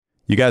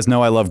You guys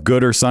know I love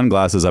Goodr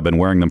sunglasses. I've been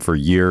wearing them for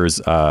years.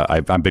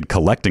 I've been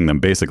collecting them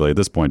basically at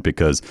this point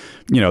because,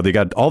 they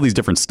got all these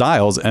different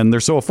styles and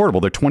they're so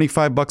affordable. They're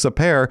 $25 a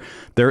pair.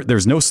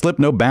 There's no slip,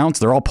 no bounce.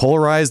 They're all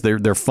polarized.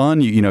 They're fun.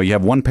 You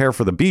have one pair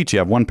for the beach. You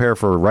have one pair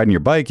for riding your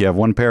bike. You have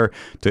one pair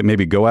to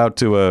maybe go out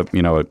to a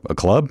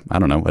club. I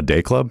don't know, a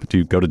day club. Do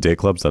you go to day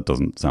clubs? That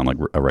doesn't sound like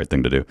a right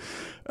thing to do.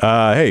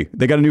 Hey,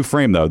 they got a new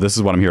frame though. This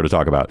is what I'm here to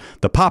talk about.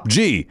 The Pop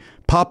G.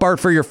 Pop art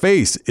for your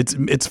face.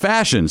 It's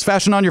fashion. It's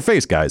fashion on your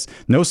face, guys.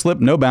 No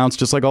slip, no bounce,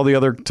 just like all the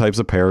other types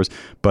of pairs.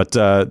 But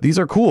these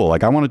are cool.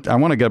 Like I want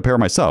to get a pair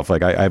myself.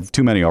 Like I have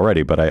too many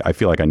already, but I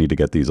feel like I need to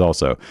get these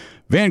also.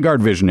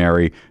 Vanguard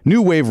Visionary,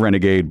 New Wave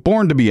Renegade,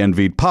 Born to be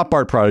Envied, Pop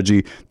Art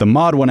Prodigy. The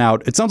mod went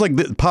out. It sounds like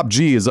the Pop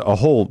G is a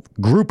whole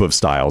group of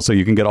styles, so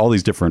you can get all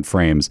these different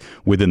frames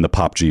within the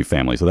Pop G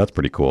family. So that's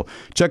pretty cool.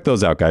 Check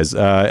those out, guys.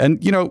 And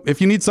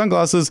if you need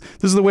sunglasses,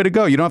 this is the way to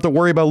go. You don't have to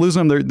worry about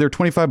losing them. They're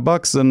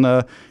 $25,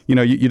 and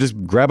you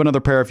just grab another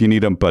pair if you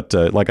need them. But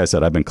like I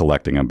said, I've been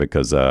collecting them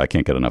because I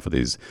can't get enough of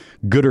these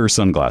Goodr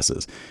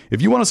sunglasses.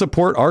 If you want to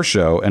support our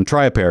show and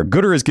try a pair,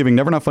 Goodr is giving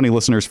Never Not Funny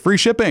listeners free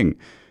shipping.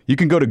 You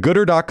can go to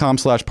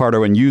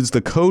goodr.com/Pardo and use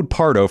the code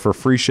Pardo for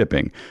free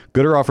shipping.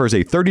 Goodr offers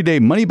a 30-day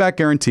money-back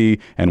guarantee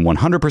and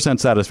 100%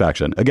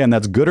 satisfaction. Again,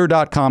 that's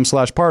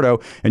goodr.com/Pardo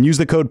and use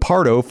the code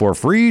Pardo for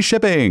free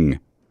shipping.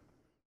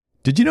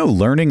 Did you know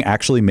learning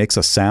actually makes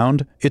a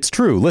sound? It's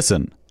true.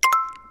 Listen.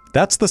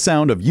 That's the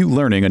sound of you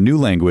learning a new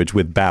language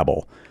with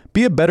Babbel.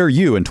 Be a better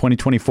you in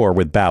 2024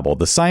 with Babbel,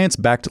 the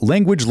science-backed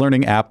language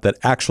learning app that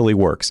actually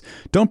works.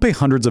 Don't pay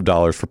hundreds of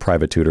dollars for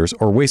private tutors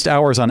or waste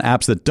hours on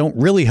apps that don't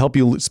really help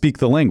you speak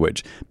the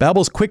language.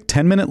 Babbel's quick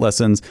 10-minute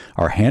lessons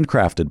are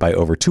handcrafted by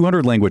over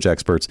 200 language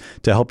experts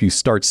to help you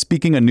start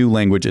speaking a new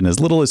language in as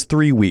little as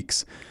 3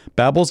 weeks.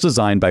 Babbel's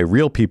designed by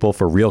real people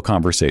for real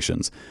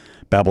conversations.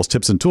 Babbel's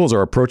tips and tools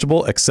are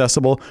approachable,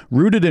 accessible,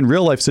 rooted in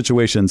real-life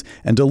situations,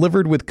 and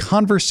delivered with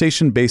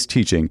conversation-based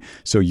teaching,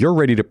 so you're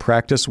ready to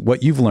practice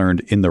what you've learned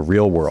in the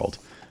real world.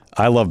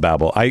 I love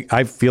Babbel.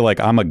 I feel like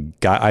I'm a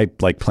guy. I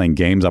like playing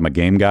games. I'm a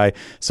game guy,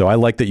 so I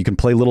like that you can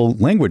play little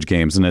language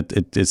games, and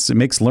it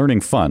makes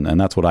learning fun, and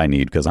that's what I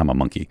need because I'm a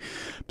monkey.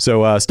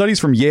 So studies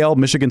from Yale,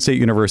 Michigan State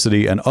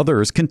University, and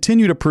others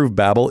continue to prove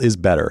Babbel is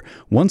better.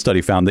 One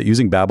study found that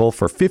using Babbel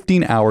for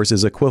 15 hours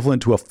is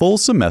equivalent to a full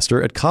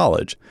semester at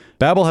college.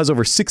 Babbel has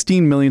over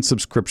 16 million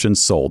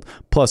subscriptions sold,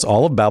 plus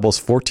all of Babbel's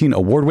 14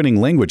 award-winning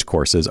language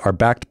courses are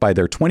backed by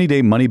their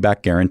 20-day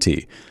money-back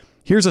guarantee.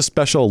 Here's a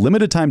special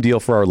limited-time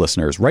deal for our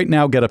listeners. Right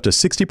now, get up to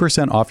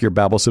 60% off your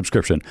Babbel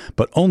subscription,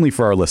 but only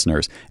for our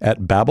listeners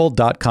at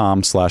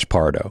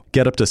babbel.com/Pardo.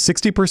 Get up to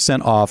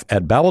 60% off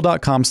at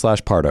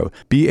babbel.com/Pardo,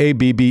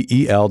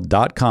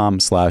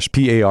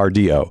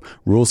 BABBEL.com/PARDO.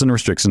 Rules and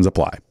restrictions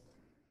apply.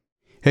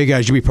 Hey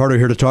guys, Jimmy Pardo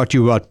here to talk to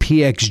you about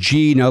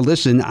PXG. Now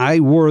listen, I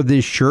wore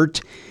this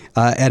shirt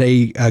at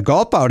a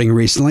golf outing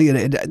recently,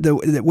 and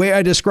the way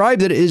I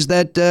described it is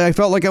that I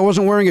felt like I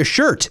wasn't wearing a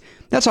shirt.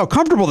 That's how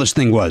comfortable this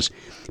thing was.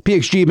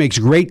 PXG makes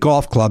great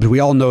golf clubs. We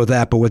all know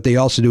that, but what they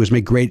also do is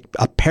make great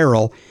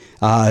apparel.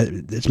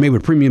 It's made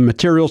with premium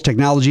materials,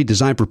 technology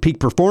designed for peak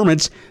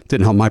performance.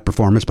 Didn't help my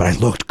performance, but I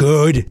looked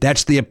good.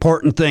 That's the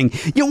important thing.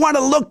 You want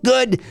to look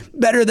good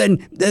better than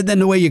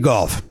the way you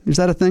golf. Is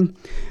that a thing?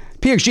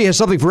 PXG has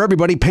something for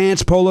everybody.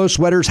 Pants, polos,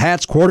 sweaters,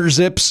 hats, quarter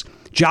zips,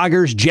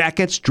 joggers,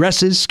 jackets,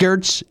 dresses,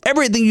 skirts,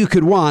 everything you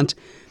could want.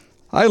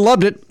 I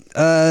loved it.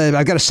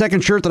 I've got a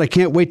second shirt that I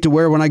can't wait to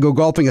wear when I go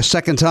golfing a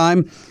second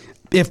time,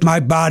 if my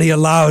body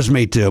allows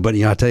me to.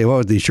 But, I'll tell you what,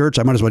 with these shirts,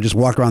 I might as well just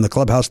walk around the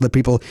clubhouse and let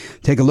people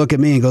take a look at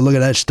me and go, look at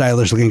that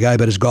stylish-looking guy,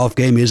 but his golf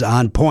game is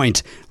on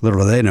point.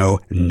 Little do they know,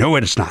 no,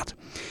 it's not.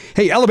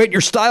 Hey, elevate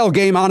your style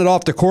game on and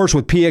off the course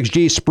with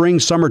PXG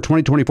Spring/Summer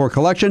 2024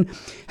 collection.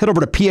 Head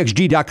over to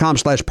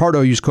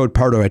pxg.com/Pardo. Use code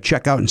Pardo at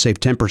checkout and save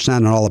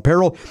 10% on all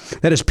apparel.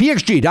 That is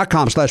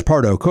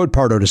pxg.com/Pardo. Code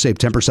Pardo to save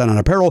 10% on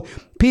apparel.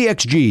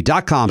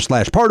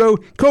 pxg.com/Pardo.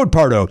 Code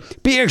Pardo.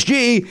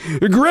 PXG,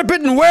 grip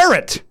it and wear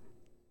it.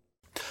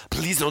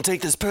 Please don't take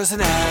this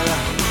person out.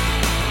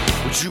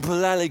 Would you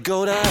politely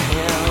go to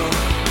hell?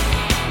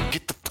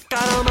 Get the fuck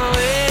out of my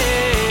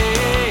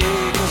way,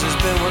 'cause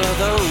it's been one of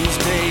those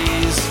days.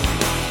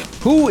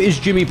 Who is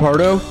Jimmy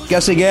Pardo?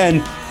 Guess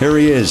again. Here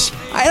he is.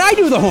 And I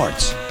do the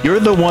horns. You're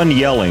the one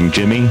yelling,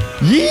 Jimmy.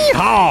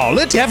 Yeehaw!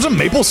 Let's have some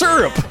maple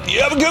syrup.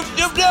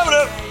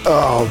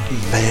 Oh,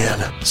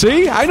 man.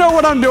 See? I know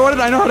what I'm doing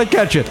and I know how to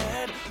catch it.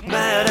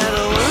 Mad at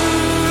the world.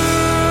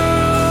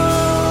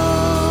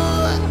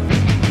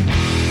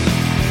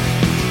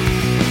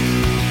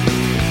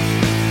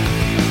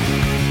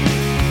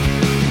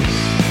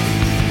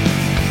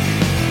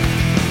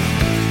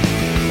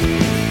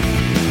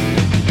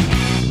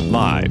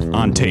 Live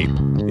on tape.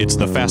 It's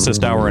the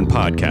fastest hour in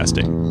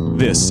podcasting.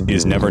 This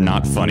is Never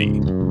Not Funny.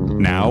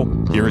 Now,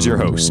 here's your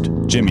host,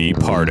 Jimmy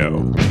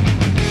Pardo.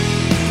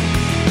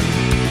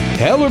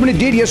 Hello,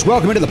 everybody. Yes,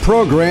 welcome into the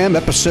program,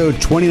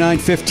 episode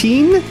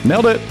 2915.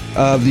 Nailed it.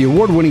 Of the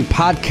award-winning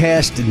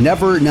podcast,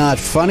 Never Not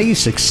Funny,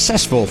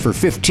 successful for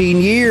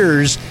 15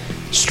 years.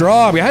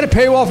 Strong. We had a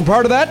paywall for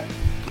part of that.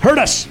 Hurt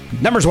us,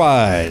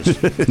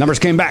 numbers-wise. Numbers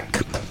came back.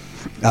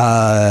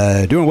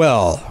 Doing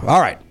well.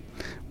 All right.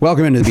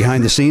 Welcome into the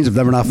behind the scenes of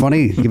Never Not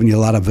Funny, giving you a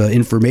lot of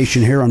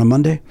information here on a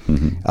Monday.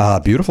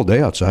 Beautiful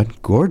day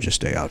outside. Gorgeous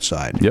day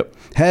outside. Yep.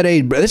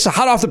 This is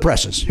hot off the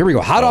presses. Here we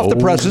go. Hot off the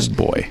presses.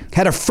 Boy.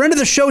 Had a friend of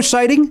the show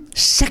sighting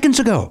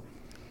seconds ago.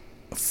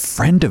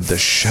 Friend of the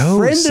show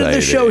Friend of the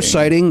show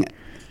sighting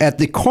at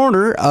the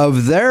corner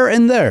of there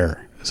and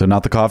there. So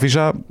not the coffee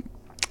shop?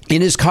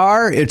 In his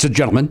car, it's a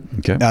gentleman.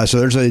 Okay.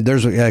 So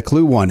there's a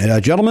clue one.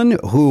 A gentleman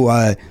who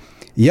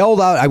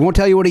yelled out. I won't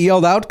tell you what he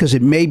yelled out because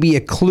it may be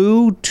a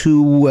clue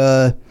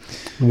to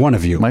one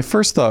of you. My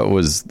first thought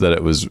was that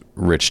it was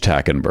Rich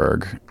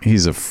Tackenberg.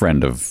 He's a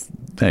friend of.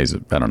 I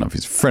don't know if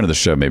he's a friend of the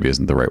show. Maybe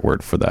isn't the right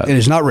word for that. It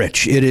is not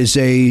Rich. It is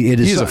a.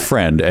 He's a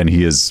friend, and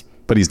he is.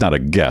 But he's not a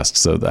guest.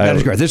 So that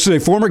is correct. This is a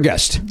former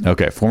guest.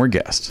 Okay, former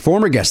guest.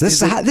 Former guest.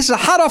 This is a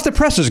hot off the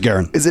presses,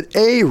 Garen. Is it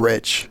a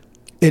Rich?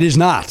 It is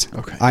not.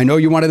 Okay. I know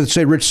you wanted to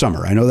say Rich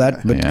Summer. I know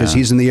that, but because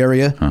he's in the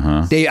area.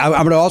 Dave, I'm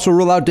going to also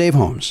rule out Dave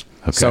Holmes.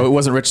 Okay. So it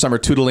wasn't Rich Summer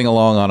tootling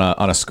along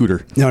on a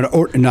scooter. No,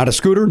 not a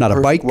scooter, not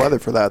a bike. Weather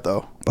for that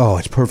though. Oh,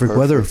 it's perfect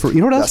weather for you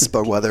know what else? Best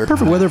bug weather.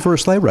 Perfect weather for a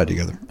sleigh ride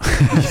together.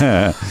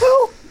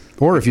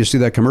 Or if you see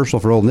that commercial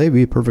for Old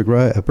Navy, perfect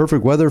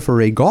weather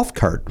for a golf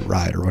cart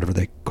ride or whatever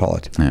they call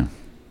it. Yeah.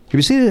 Have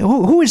you seen it?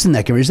 Who is in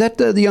that commercial? Is that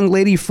the young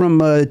lady from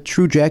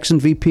True Jackson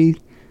VP?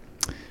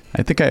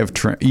 I think I have.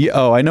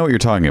 I know what you're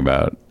talking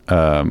about.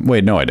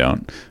 Wait, no, I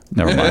don't.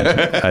 Never mind.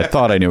 I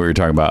thought I knew what you were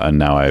talking about, and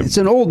now It's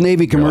an Old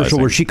Navy commercial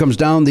where she comes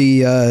down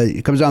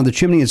the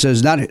chimney and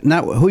says,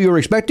 "Not who you were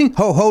expecting?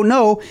 Ho ho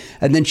no!"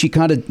 And then she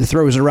kind of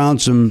throws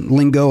around some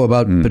lingo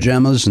about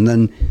pajamas, and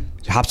then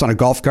hops on a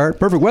golf cart.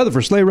 Perfect weather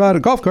for sleigh ride, a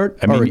golf cart,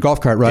 or a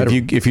golf cart ride.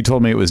 If you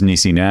told me it was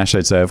Niecy Nash,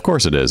 I'd say, of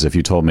course it is. If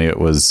you told me it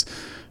was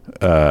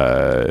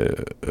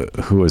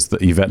who was the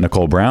Yvette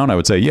Nicole Brown, I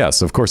would say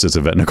yes, of course it's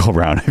Yvette Nicole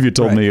Brown. If you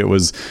told me it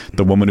was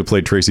the woman who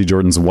played Tracy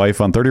Jordan's wife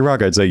on 30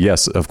 Rock, I'd say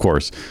yes, of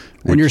course.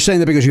 And you're saying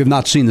that because you have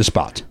not seen the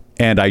spot.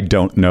 And I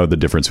don't know the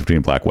difference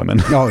between black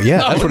women. Oh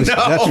yeah,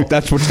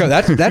 that's what's going.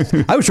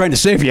 I was trying to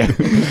save you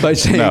by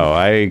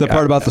saying the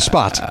part about the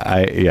spot.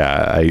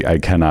 I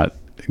cannot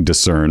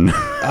discern.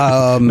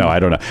 No, I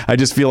don't know. I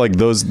just feel like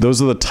those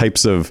are the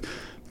types of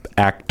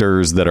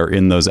actors that are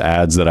in those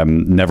ads that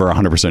I'm never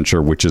 100%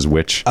 sure which is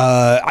which.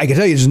 I can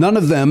tell you, it's none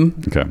of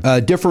them. Okay.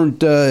 Different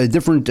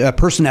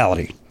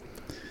personality.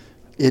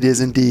 It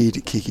is indeed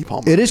Keke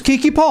Palmer. It is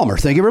Keke Palmer.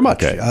 Thank you very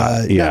much. Okay.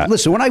 Now,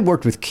 listen, when I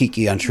worked with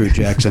Keke on True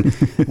Jackson,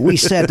 we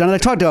sat down, and I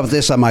talked about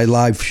this on my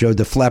live show,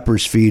 the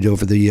Flappers feed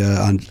over the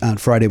on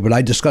Friday, but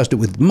I discussed it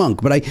with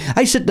Monk. But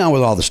I sit down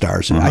with all the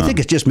stars, and I think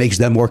it just makes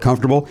them more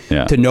comfortable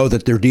to know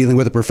that they're dealing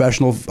with a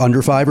professional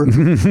under fiver.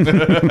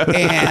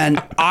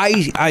 And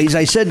as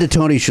I said to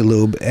Tony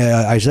Shalhoub,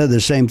 I said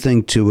the same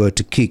thing to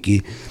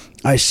Keke.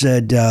 I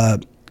said,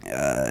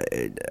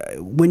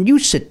 when you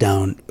sit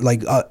down,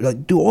 like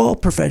do all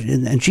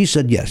profession, and she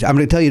said yes. I'm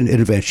going to tell you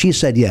in advance. She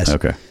said yes.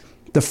 Okay.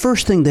 The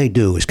first thing they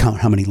do is count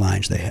how many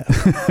lines they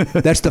have.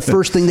 That's the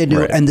first thing they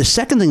do. Right. And the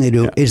second thing they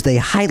do is they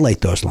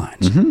highlight those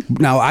lines.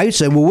 Now, I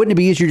said, well, wouldn't it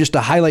be easier just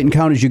to highlight and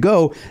count as you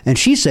go? And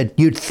she said,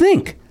 you'd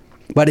think.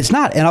 But it's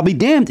not, and I'll be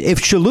damned if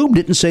Shalhoub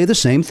didn't say the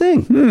same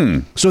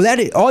thing. So that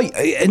is all,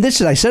 and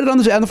this is, I said it on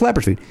the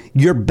Flappers feed.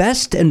 Your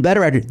best and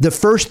better actor, the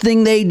first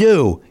thing they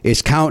do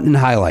is count and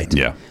highlight.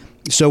 Yeah.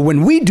 So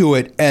when we do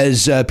it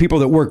as people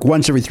that work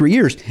once every 3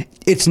 years,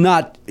 it's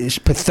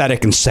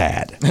pathetic and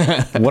sad.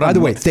 By the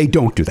way, they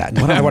don't do that.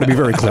 I want to be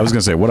very clear. I was going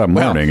to say, what I'm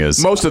learning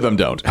is... Most of them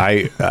don't.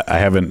 I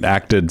haven't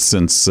acted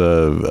since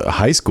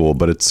high school,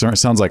 but it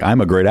sounds like I'm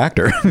a great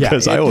actor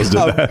because I always did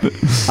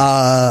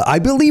that. I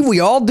believe we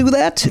all do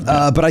that,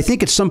 but I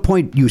think at some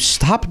point you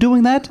stop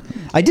doing that.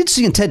 I did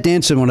see in Ted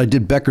Danson when I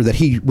did Becker that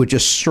he would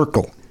just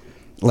circle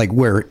like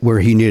where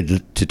he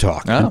needed to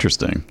talk. Oh.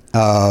 Interesting.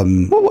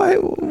 Well,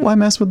 why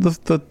mess with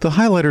the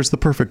highlighter's the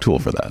perfect tool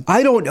for that?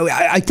 I don't know.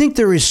 I think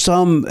there is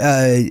some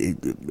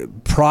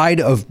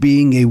pride of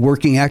being a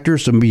working actor,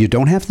 so maybe you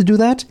don't have to do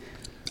that.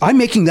 I'm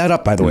making that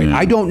up, by the way.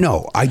 I don't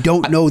know. I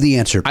don't know the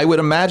answer. I would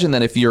imagine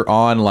that if you're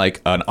on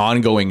like an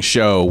ongoing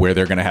show where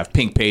they're going to have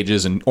pink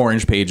pages and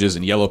orange pages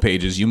and yellow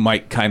pages, you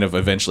might kind of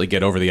eventually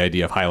get over the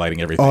idea of highlighting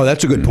everything. Oh,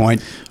 that's a good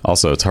point.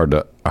 Also, it's hard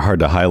to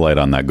highlight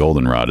on that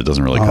goldenrod. It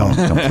doesn't really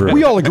come through.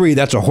 We all agree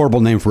that's a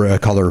horrible name for a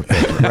color.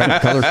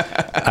 Right? Color.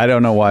 I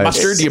don't know why.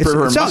 Mustard? Do you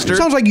prefer mustard? It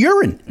sounds like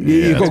urine.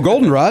 You go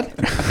goldenrod.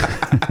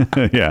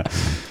 Yeah.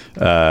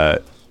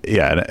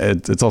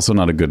 It's also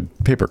not a good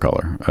paper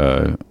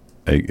color.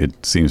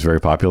 It seems very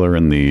popular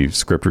in the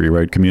script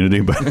rewrite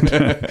community, but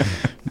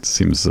it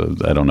seems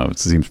I don't know. It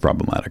seems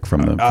problematic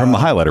from the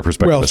highlighter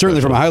perspective. Well,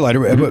 certainly from a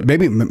highlighter. But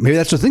maybe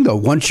that's the thing though.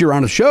 Once you're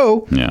on a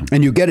show,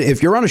 and you get it,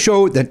 if you're on a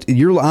show that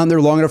you're on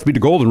there long enough to be the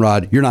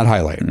goldenrod, you're not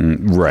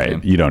highlighting.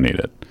 Right. You don't need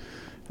it.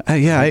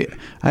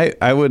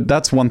 I would.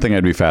 That's one thing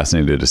I'd be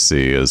fascinated to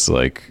see is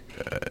like.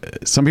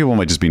 Some people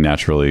might just be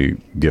naturally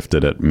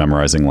gifted at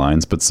memorizing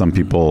lines, but some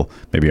people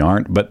maybe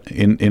aren't. But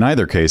in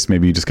either case,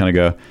 maybe you just kind of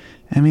go,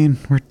 I mean,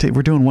 we're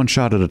doing one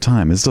shot at a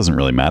time. This doesn't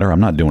really matter. I'm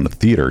not doing a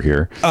theater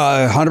here.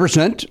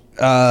 100%.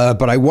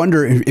 But I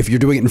wonder if you're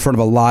doing it in front of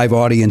a live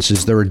audience,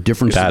 is there a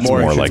difference? That's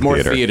more like more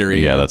theater. theater-y.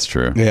 Yeah, that's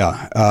true.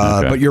 Yeah.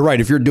 Okay. But you're right.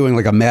 If you're doing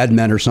like a Mad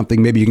Men or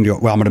something, maybe you can go,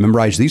 well, I'm going to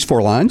memorize these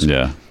 4 lines.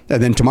 Yeah.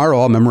 And then tomorrow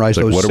I'll memorize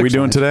Like, those what are we 6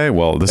 doing lines. today?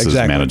 Well, this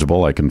Exactly. is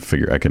manageable. I can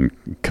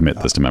commit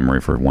this to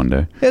memory for one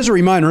day. As a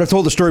reminder, I've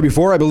told the story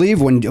before, I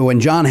believe, when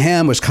John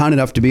Hamm was kind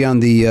enough to be on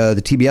the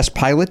TBS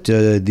pilot,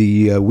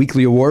 the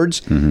weekly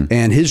awards,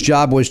 and his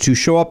job was to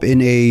show up in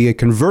a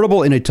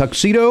convertible in a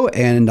tuxedo,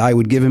 and I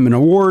would give him an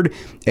award,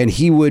 and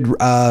he would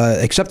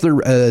accept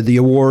the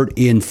award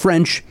in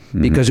French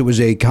because it was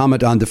a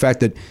comment on the fact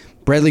that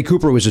Bradley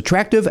Cooper was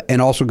attractive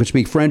and also could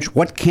speak French.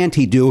 What can't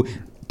he do?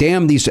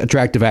 Damn these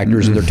attractive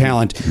actors and their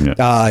talent.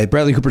 Yeah.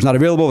 Bradley Cooper's not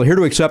available. Here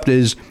to accept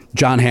is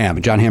John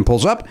Hamm. John Hamm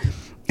pulls up,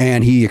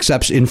 and he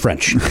accepts in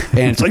French. And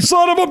it's like,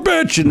 son of a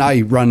bitch! And I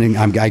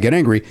get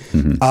angry.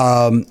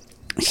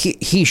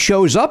 He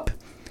shows up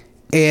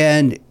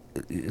and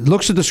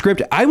looks at the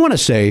script, I want to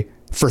say,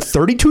 for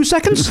 32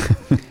 seconds,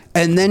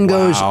 and then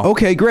goes,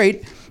 okay,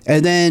 great.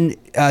 And then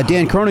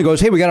Dan Cronin goes,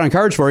 hey, we got on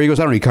cards for you. He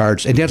goes, I don't need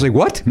cards. And Dan's like,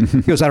 what?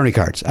 He goes, I don't need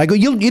cards. I go,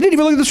 you didn't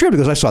even look at the script. He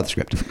goes, I saw the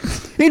script.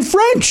 In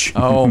French.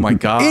 Oh, my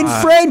God. In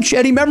French.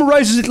 And he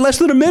memorizes it in less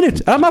than a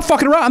minute. I'm not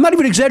fucking around. I'm not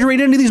even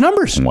exaggerating any of these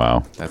numbers.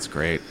 Wow. That's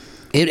great.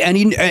 And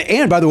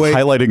by the way,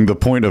 Highlighting the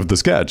point of the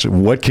sketch.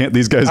 What can't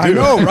these guys do? I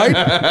know, right?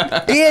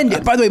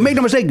 And by the way, make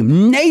no mistake,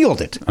 nailed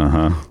it.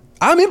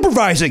 I'm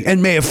improvising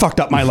and may have fucked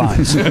up my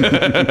lines.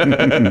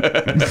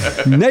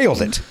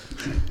 Nailed it.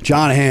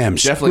 John Hamm,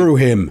 screw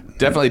him.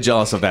 Definitely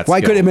jealous of that Why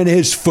skill. could him in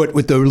his foot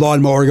with the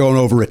lawnmower going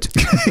over it?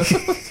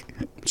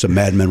 It's a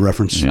Mad Men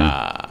reference. All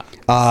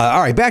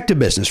right, back to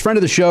business. Friend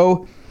of the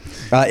show.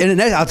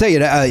 I'll tell you,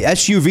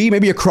 SUV,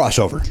 maybe a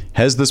crossover.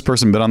 Has this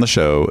person been on the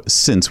show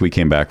since we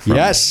came back from?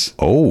 Yes.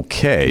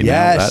 Okay.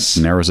 Yes.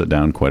 Now that narrows it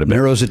down quite a bit.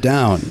 Narrows it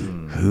down.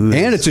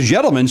 And it's a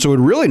gentleman, so it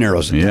really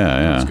narrows it down.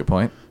 Yeah, That's a good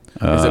point.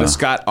 Is it a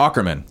Scott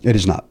Aukerman? It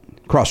is not.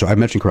 Crossover. I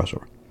mentioned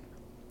crossover.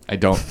 I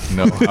don't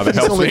know how that It's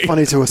helps only me.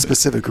 funny to a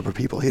specific group of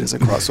people. He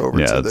doesn't cross over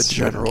Yeah, to the that's-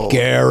 general.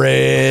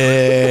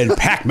 Garrett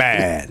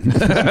Pac-Man. He's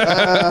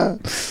got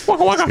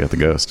the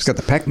ghost. He's got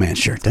the Pac-Man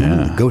shirt,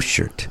 the ghost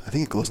shirt. I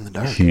think it glows in the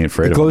dark. He ain't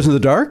afraid It of glows him. in the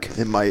dark.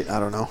 It might. I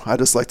don't know. I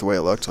just like the way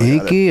it looked. So I got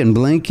it. Inky and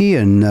Blinky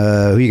and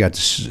who you got?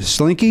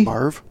 Slinky?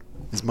 Marv?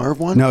 Is Marv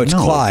one? No, it's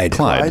No, Clyde.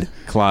 Clyde.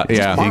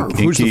 Yeah. Marv.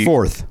 Who's the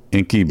fourth?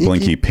 Inky,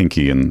 Blinky,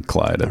 Pinky, and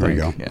Clyde. I There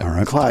you think. go. Yeah. All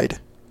right. Clyde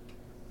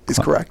is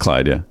correct.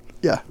 Clyde, yeah.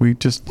 Yeah. He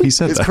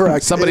said It's that.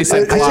 correct. Somebody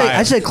said I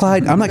Clyde. said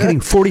Clyde. I'm not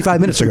kidding.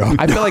 45 minutes ago.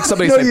 I feel like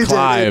somebody No, said you did.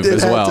 Clive It did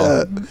as have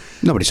well. to-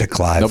 Nobody said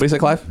Clive. Nobody said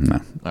Clive? No.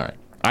 All right.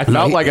 I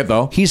felt like it,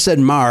 though. He said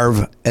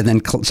Marv, and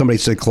then somebody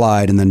said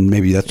Clyde, and then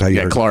maybe that's how you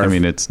Yeah, heard it. Clark. I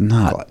mean, it's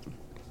not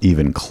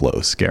even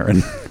close,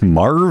 Garen.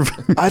 Marv?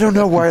 I don't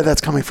know where that's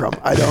coming from.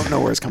 I don't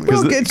know where it's coming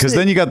from. Because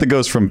then you got the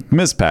ghost from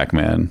Miss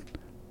Pac-Man,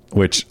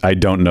 which I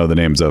don't know the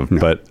names of,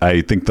 but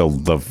I think the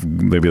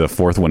maybe the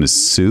fourth one is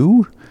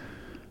Sue.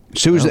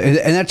 Sue's, and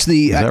that's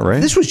the. Is that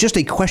right? This was just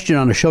a question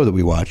on a show that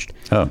we watched.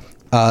 Oh,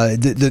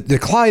 The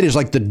Clyde is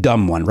like the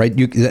dumb one, right?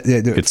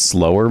 it's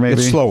slower, maybe.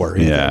 It's slower.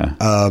 Yeah.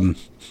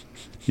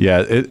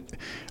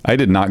 I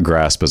did not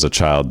grasp as a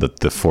child that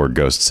the four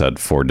ghosts had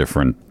four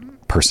different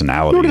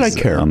personalities Nor did I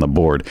care. on the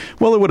board.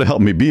 Well, it would have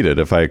helped me beat it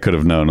if I could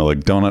have known.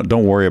 Like,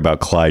 don't worry about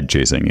Clyde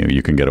chasing you.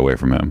 You can get away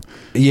from him.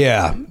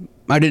 Yeah,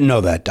 I didn't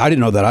know that. I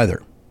didn't know that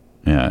either.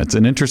 Yeah, it's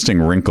an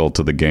interesting wrinkle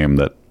to the game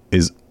that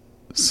is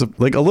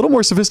like a little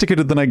more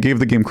sophisticated than I gave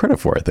the game credit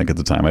for. I think at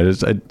the time,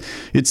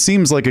 it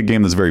seems like a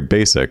game that's very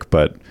basic,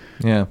 but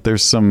Yeah.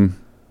 there's some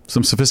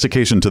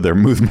sophistication to their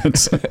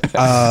movements.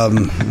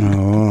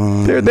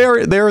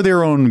 They're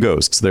their own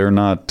ghosts. They're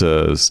not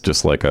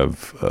just like a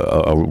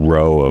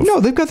row of. No,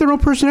 they've got their own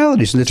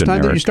personalities, and it's time that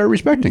Generic. you start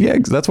respecting. Yeah,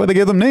 that's why they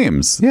gave them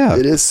names. Yeah.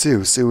 It is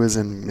Sue. Sue is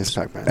in Miss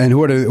Pac-Man. And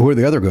who are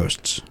the other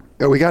ghosts?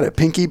 Oh, we got it.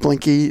 Pinky,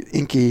 Blinky,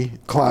 Inky,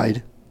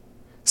 Clyde,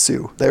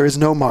 Sue. There is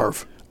no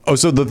Marv. Oh,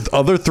 so the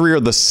other three are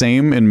the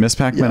same in Miss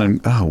Pac-Man? Yeah.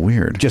 And, oh,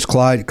 weird. Just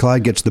Clyde.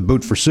 Clyde gets the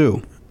boot for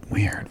Sue.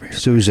 Weird.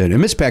 Sue's in.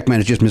 And Miss Pac-Man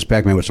is just Miss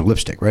Pac-Man with some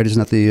lipstick, right? Isn't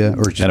that the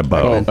or just And a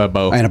bow. Pac-Man? A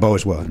bow. And a bow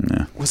as well.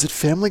 Was it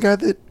Family Guy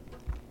that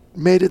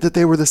made it that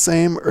they were the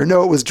same? Or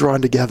no, it was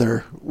Drawn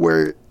Together,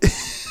 where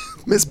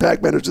Miss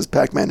Pac-Man is just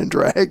Pac-Man in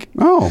drag.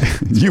 Oh,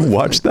 You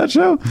watched that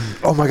show?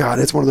 Oh my God,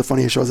 it's one of the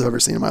funniest shows I've ever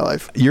seen in my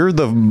life. You're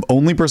the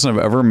only person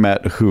I've ever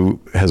met who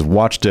has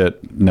watched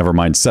it, never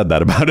mind said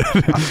that about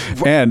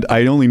it. And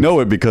I only know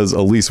it because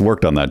Elise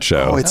worked on that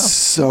show. Oh, it's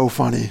so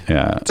funny.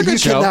 Yeah. a good You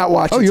show. cannot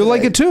watch it. oh, you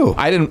like today. it too.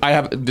 I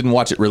didn't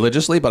watch it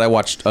religiously, but I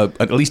watched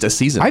at least a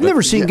season. I've But-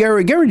 never seen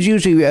Gary. Gary's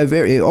usually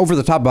very over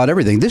the top about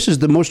everything. This is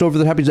the most over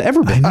the top he's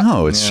ever been. I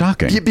know, it's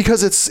shocking. Yeah,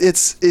 because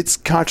it's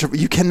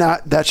controversial. You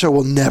cannot. That show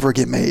will never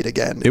get made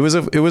again. It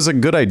was a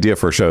good idea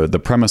for a show. The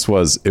premise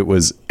was it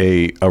was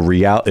a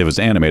real. It was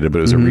animated, but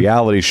it was a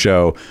reality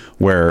show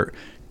where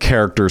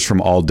characters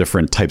from all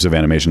different types of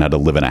animation had to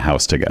live in a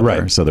house together.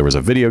 Right. So there was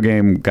a video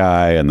game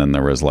guy, and then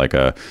there was like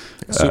a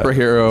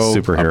superhero,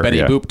 a Betty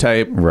yeah. Boop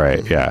type.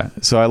 Right. Yeah.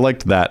 So I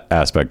liked that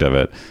aspect of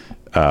it.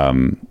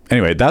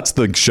 Anyway, that's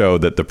the show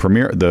that the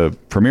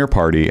premiere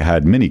party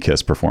had Mini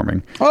Kiss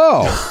performing.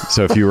 Oh,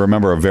 So if you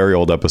remember a very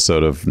old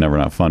episode of Never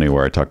Not Funny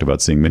where I talked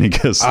about seeing Mini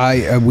Kiss,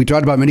 we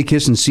talked about Mini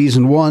Kiss in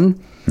season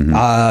 1.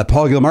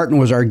 Paul Gilmartin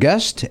was our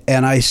guest,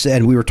 and I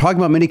said we were talking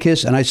about Mini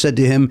Kiss, and I said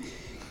to him,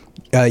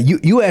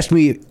 "You asked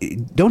me,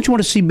 don't you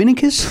want to see Mini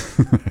Kiss?"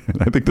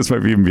 I think this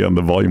might even be on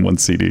the Volume 1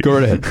 CD. Go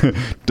right ahead.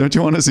 Don't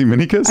you want to see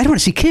Mini Kiss? I don't want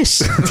to see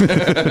Kiss.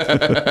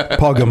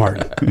 Paul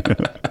Gilmartin.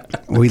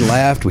 We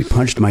laughed. We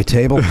punched my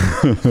table.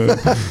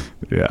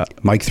 Yeah.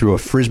 Mike threw a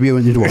Frisbee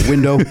into a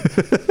window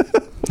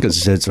because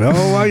he said,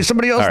 why is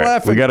somebody else All right,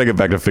 laughing? we got to get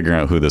back to figuring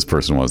out who this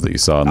person was that you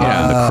saw in the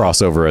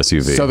crossover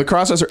SUV. So the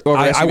crossover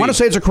I SUV, want to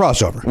say it's a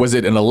crossover. was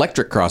it an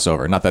electric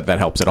crossover? Not that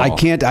helps at all.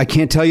 I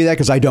can't tell you that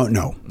because I don't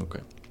know. Okay.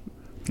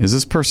 Is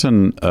this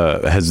person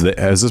has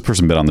this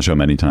person been on the show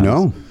many times?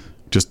 No.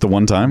 Just the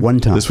one time? One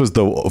time. This was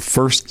the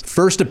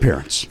first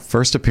appearance.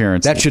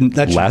 appearance. That shouldn't-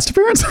 last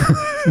appearance?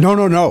 No.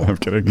 I'm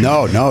kidding.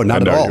 No, not I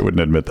at know all. you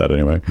wouldn't admit that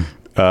anyway.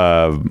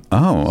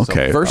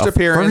 Okay. So first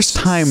appearance, first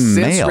time since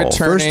male.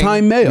 returning- First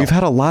time male. We've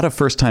had a lot of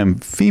first time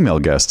female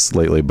guests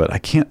lately, but I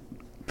can't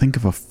think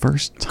of a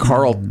first time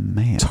Carl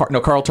male.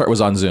 Carl Tart was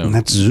on Zoom.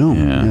 That's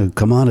Zoom. Yeah. Yeah,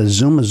 come on, a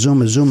Zoom.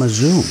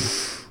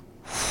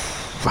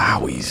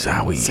 Wowie.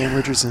 Sam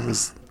Richardson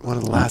was one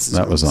of the last.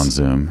 That was on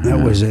Zoom. That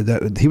Yeah. was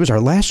it. He was our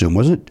last Zoom,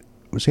 was it?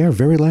 Was he our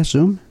very last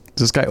Zoom?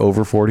 Is this guy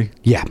over 40?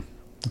 Yeah.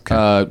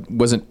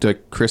 Wasn't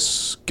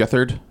Chris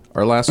Gethard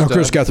our last? Oh,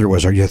 Chris Gethard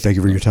was our. Yeah, thank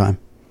you for your time.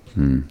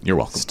 You're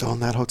welcome. still in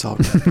that hotel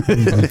room.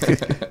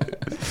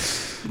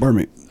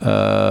 Pardon me.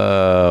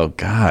 Oh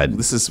God!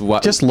 This is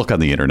what. Just look on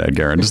the internet,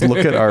 Garen. Just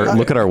look at our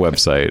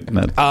website.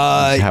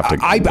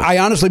 I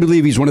honestly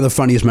believe he's one of the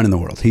funniest men in the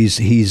world.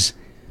 He's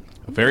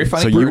a very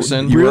funny So you-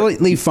 person.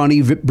 brilliantly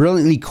funny,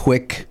 brilliantly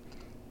quick.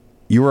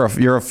 you're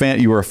a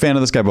fan. You were a fan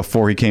of this guy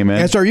before he came in,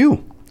 As are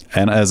you.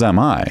 and as am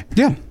I.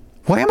 Yeah.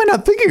 Why am I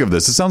not thinking of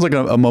this? It sounds like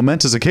a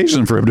momentous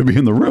occasion for him to be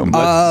in the room.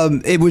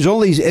 But It was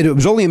only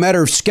a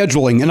matter of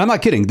scheduling, and I'm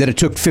not kidding. That it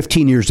took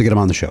 15 years to get him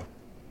on the show.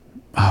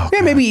 oh, Yeah,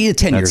 God. maybe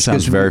 10 That years.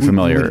 sounds 'cause very we-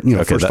 familiar.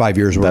 first 5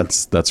 years. Were,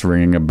 That's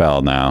ringing a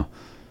bell now.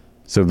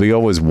 So we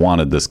always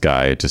wanted this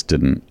guy. It just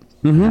didn't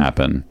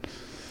happen.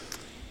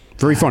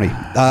 very funny.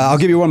 I'll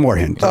give you one more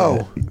hint.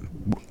 Oh,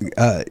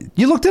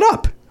 You looked it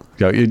up.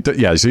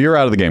 Yeah. So you're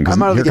out of the game. 'Cause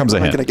I'm out of here the game. comes a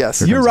I'm not hint. gonna guess.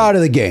 Here You're comes a out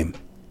of the game.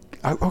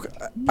 I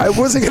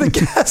wasn't gonna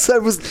guess. I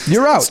was.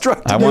 You're out.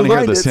 I wanna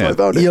hear this hint.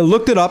 You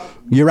looked it up.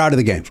 You're out of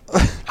the game.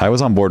 I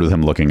was on board with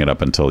him looking it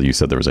up until you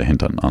said there was a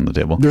hint on the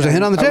table. There's a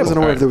hint on the I table. wasn't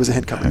aware if there was a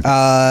hint coming.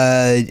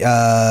 Did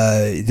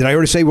I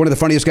already say one of the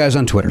funniest guys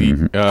on Twitter?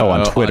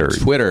 on Twitter.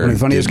 Twitter. One of the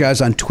funniest guys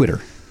on Twitter.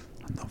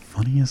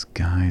 Funniest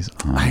guys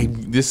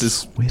on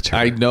Twitter.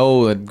 I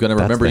know. I'm gonna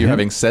That's remember the you hint?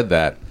 having said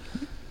that.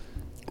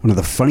 One of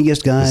the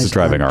funniest guys. This is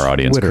driving on our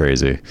audience Twitter.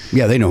 crazy.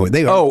 Yeah, they know who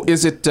they are. Oh,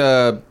 is it?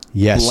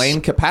 yes.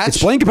 Blaine Capatch.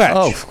 It's Blaine Capatch.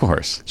 Oh, of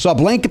course. Saw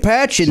Blaine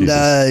Capatch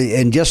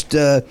and just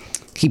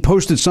he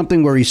posted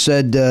something where he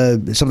said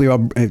something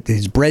about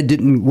his bread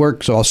didn't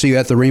work, so I'll see you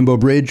at the Rainbow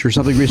Bridge or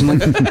something recently.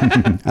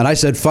 And I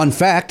said, fun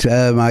fact,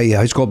 my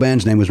high school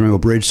band's name was Rainbow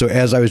Bridge, so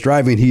as I was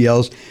driving, he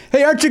yells,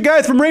 "Hey, aren't you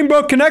guys from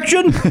Rainbow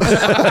Connection?" And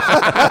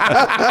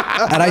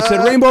I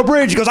said, "Rainbow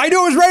Bridge." He goes, "I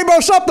knew it was Rainbow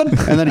something."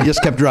 And then he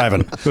just kept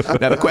driving.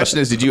 Now the question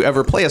is, did you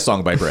ever play a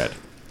song by Bread?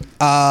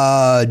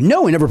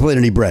 No, we never played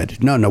any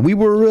bread. No. We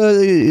were,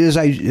 as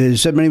I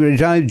said many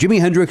times, Jimi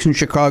Hendrix in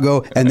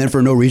Chicago, and then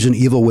for no reason,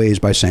 Evil Ways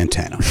by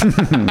Santana.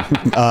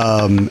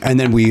 And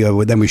then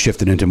we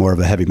shifted into more of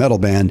a heavy metal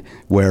band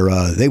where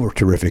they were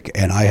terrific,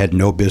 and I had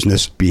no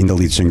business being the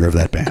lead singer of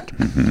that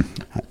band.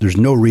 There's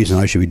no reason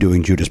I should be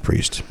doing Judas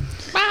Priest.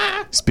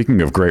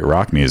 Speaking of great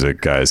rock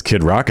music, guys,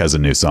 Kid Rock has a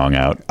new song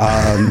out.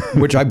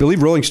 Which I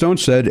believe Rolling Stone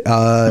said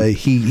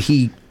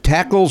he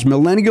tackles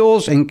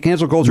millennials and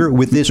cancel culture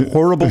with this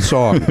horrible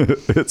song.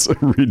 It's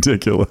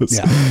ridiculous.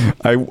 Yeah.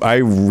 I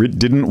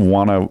didn't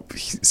want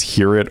to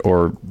hear it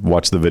or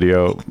watch the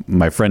video.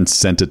 My friend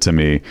sent it to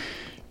me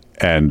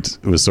and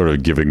was sort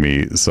of giving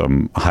me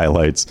some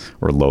highlights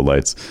or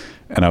lowlights.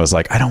 And I was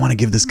like, I don't want to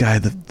give this guy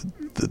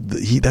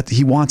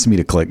he wants me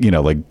to click,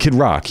 like Kid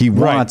Rock. He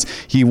wants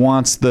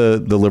the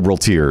liberal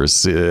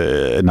tears.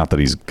 Not that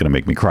he's gonna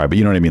make me cry, but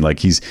you know what I mean. Like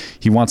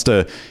he wants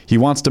to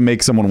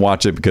make someone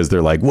watch it because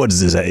they're like, what is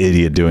this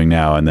idiot doing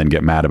now? And then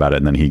get mad about it,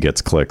 and then he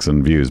gets clicks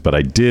and views. But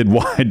I did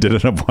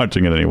end up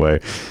watching it anyway,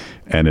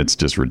 and it's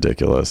just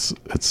ridiculous.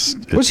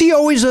 Was he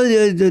always a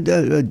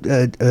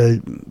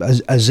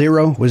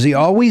zero? Was he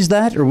always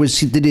that, or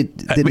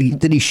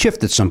did he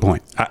shift at some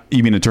point?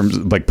 You mean in terms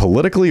of, like,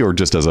 politically, or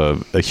just as a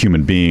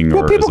human being?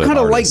 Well, or people as an kind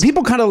of artist?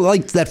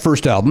 liked that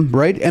first album,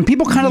 right? And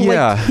people kind of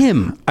liked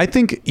him. I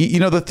think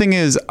the thing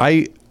is,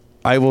 I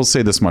will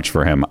say this much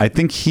for him. I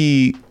think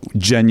he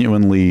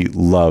genuinely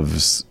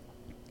loves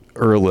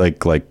early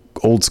like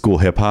old school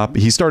hip hop.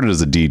 He started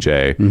as a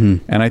DJ,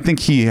 and I think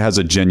he has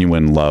a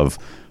genuine love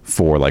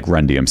for like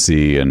Run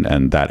DMC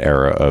and that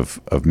era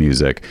of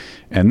music.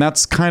 And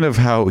that's kind of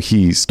how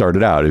he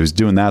started out. He was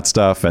doing that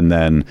stuff, and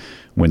then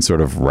when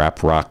sort of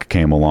rap rock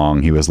came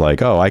along, he was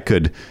like, oh, I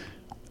could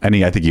And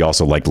I think he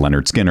also liked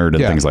Leonard Skinner and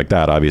things like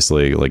that.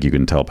 Obviously, like you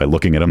can tell by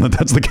looking at him that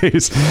that's the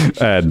case.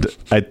 And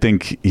I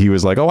think he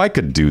was like, "Oh, I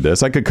could do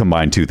this. I could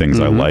combine two things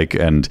I like,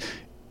 and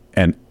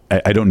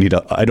I don't need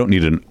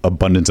an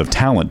abundance of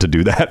talent to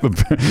do that,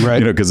 right?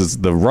 You know, because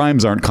the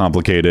rhymes aren't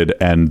complicated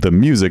and the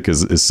music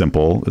is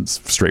simple. It's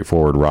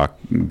straightforward rock,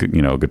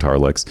 you know, guitar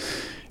licks.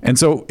 And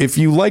so if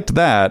you liked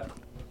that,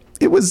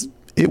 it was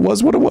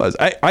what it was.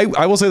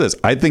 I will say this: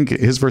 I think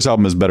his first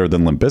album is better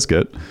than Limp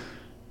Bizkit.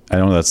 I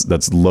know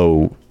that's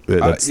low.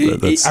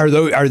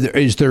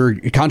 Is there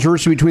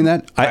controversy between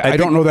that? I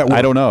don't know that one.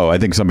 I don't know. I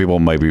think some people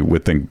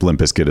would think Limp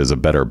Bizkit is a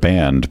better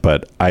band,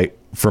 but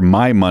for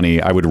my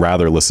money, I would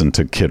rather listen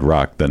to Kid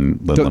Rock than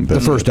Limp Bizkit.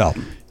 The first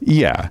album.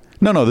 Yeah.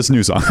 No, this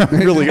new song. I'm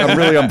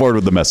really on board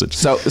with the message.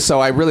 So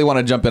I really want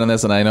to jump in on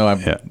this, and I know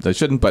I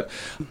shouldn't, but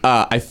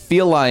I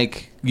feel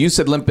like you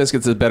said Limp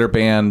Bizkit's a better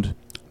band.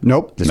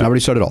 Nope, that's not what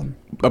he said at all.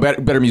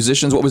 Better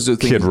musicians? What was the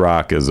thing? Kid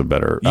Rock is a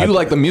better... You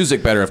like the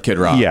music better of Kid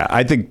Rock. Yeah,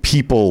 I think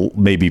people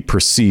maybe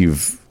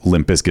perceive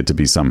Limp Bizkit to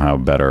be somehow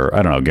better.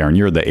 I don't know, Garen,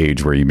 you're the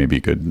age where you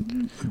maybe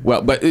could...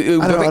 Well, but... I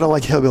don't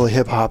like hillbilly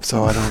hip-hop,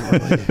 so I don't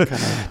really kind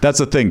of... That's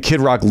the thing. Kid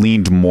Rock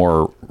leaned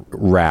more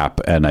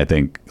rap, and I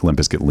think Limp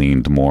Bizkit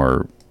leaned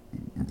more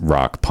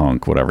rock,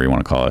 punk, whatever you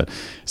want to call it.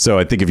 So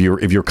I think if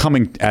you're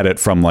coming at it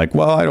from like,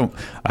 well,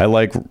 I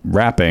like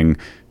rapping...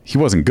 He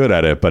wasn't good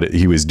at it, but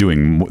he was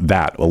doing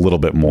that a little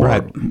bit more.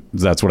 Right.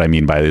 That's what I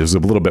mean by it. It was a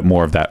little bit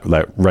more of that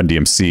Run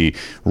DMC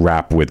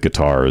rap with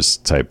guitars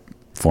type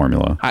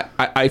formula.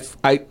 I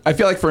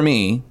feel like for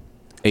me,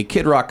 a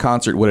Kid Rock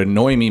concert would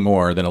annoy me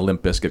more than a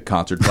Limp Bizkit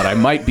concert, but I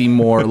might be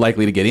more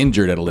likely to get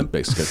injured at a Limp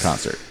Bizkit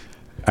concert.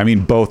 I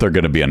mean, both are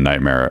going to be a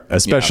nightmare,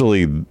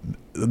 especially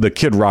the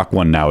Kid Rock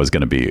one now is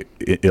going to be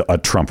a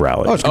Trump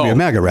rally. Oh, it's going to be a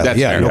MAGA rally.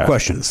 Yeah, no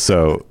question.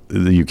 So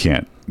you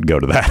can't go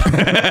to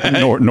that.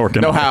 nor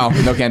can no how.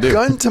 No can do.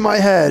 Gun to my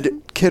head,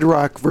 Kid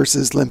Rock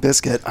versus Limp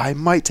Bizkit. I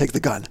might take the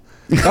gun.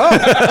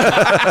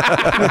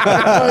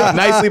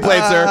 Nicely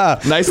played, sir.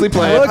 Nicely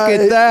played. Look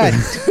at that.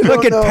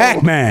 Look at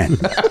Pac-Man.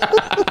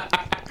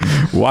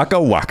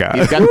 Waka waka.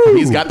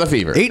 He's got the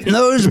fever. Eating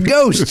those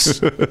ghosts.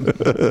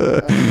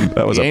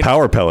 That was a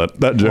power pellet,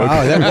 that joke.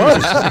 Wow, that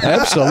was.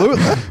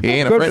 Absolutely. He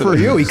ain't Good afraid for of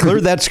it. you. He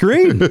cleared that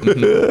screen.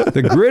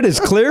 The grid is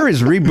clear.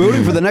 He's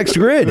rebooting for the next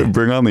grid.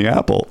 Bring on the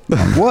apple.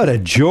 What a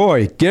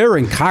joy.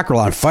 Garen Cockrell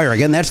on fire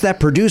again. That's that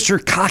producer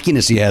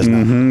cockiness he has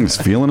now. He's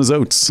feeling his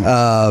oats.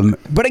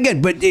 But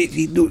again,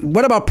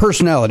 what about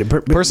personality?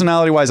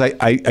 Personality-wise,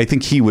 I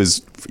think he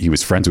was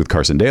friends with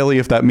Carson Daly,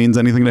 if that means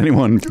anything to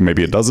anyone.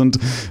 Maybe it doesn't.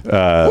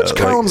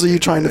 Which columns are you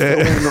trying to fill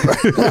in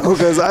right now?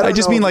 Because I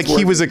just mean like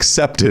he was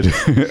accepted.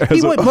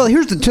 Well,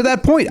 here's to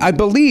that point. I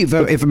believe,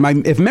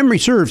 if memory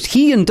serves,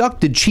 he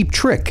inducted Cheap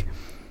Trick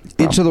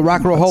into the Rock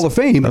and Roll Hall of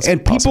Fame,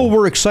 and people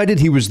were excited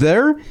he was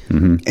there.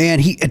 Mm-hmm.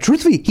 And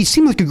truthfully, he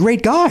seemed like a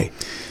great guy.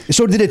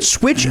 So did it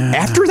switch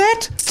after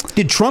that?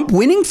 Did Trump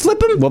winning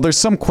flip him? Well, there's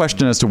some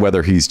question as to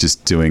whether he's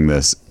just doing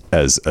this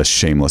as a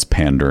shameless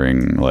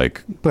pandering,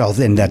 like, well,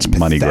 then that's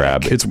money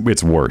pathetic. grab.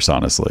 It's worse,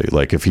 honestly.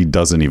 Like, if he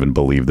doesn't even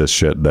believe this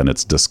shit, then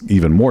it's just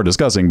even more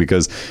disgusting,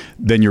 because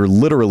then you're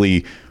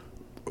literally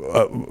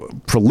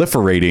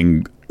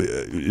proliferating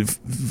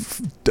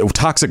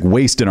toxic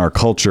waste in our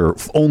culture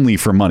only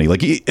for money.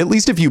 Like, at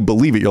least if you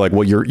believe it, you're like,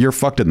 well, you're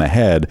fucked in the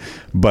head,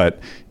 but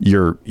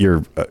you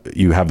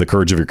have the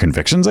courage of your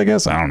convictions, I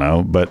guess. I don't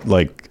know, but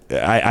like,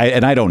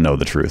 I don't know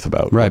the truth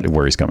about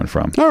where he's coming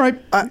from. All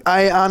right,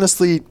 I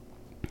honestly.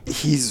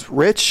 He's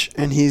rich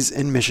and he's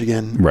in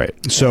Michigan. Right.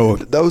 So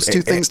those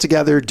two things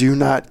together do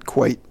not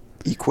quite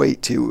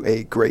equate to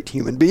a great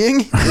human being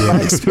in my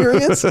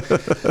experience.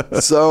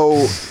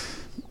 So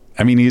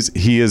I mean,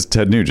 he is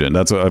Ted Nugent.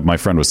 That's what my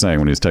friend was saying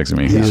when he was texting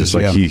me. He's just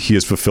like, he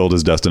has fulfilled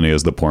his destiny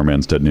as the poor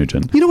man's Ted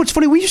Nugent. You know what's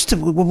funny? We used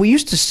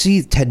to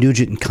see Ted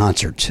Nugent in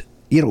concert.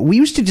 You know, we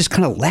used to just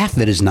kind of laugh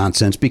at his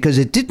nonsense because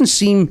it didn't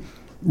seem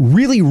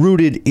really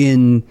rooted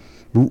in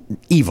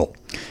evil.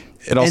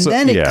 And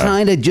then it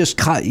kind of just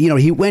caught,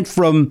 he went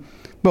from,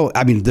 well,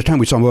 I mean, the time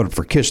we saw him vote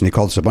for Kiss and they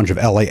called us a bunch of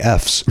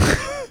LAFs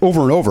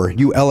over and over,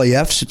 you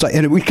LAFs. It's like,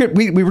 and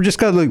we were just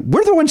kind of like,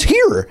 we're the ones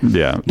here.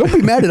 Yeah. Don't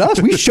be mad at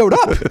us. We showed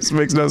up. This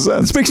makes no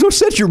sense. This makes no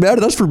sense. You're mad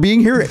at us for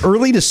being here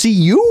early to see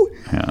you?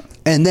 Yeah.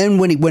 And then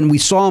when we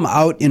saw him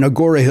out in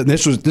Agora Hill,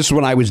 this is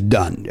when I was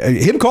done.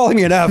 Him calling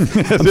me an F,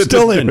 I'm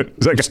still in.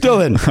 Still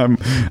in.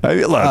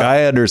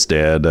 I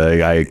understand.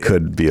 I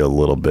could be a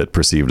little bit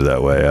perceived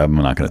that way. I'm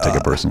not going to take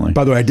it personally.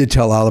 By the way, I did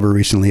tell Oliver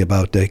recently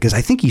about, because I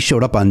think he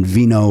showed up on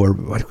Vino, or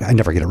I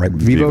never get it right.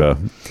 Vivo.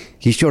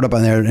 He showed up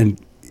on there, and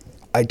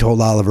I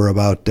told Oliver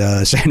about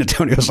San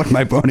Antonio Suck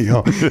My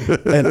Bonio.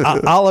 And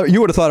Oliver,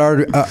 you would have thought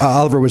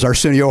Oliver was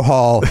Arsenio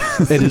Hall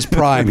in his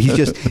prime.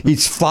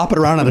 He's flopping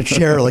around on a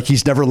chair like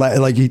he's never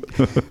and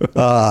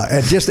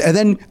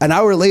then an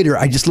hour later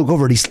I just look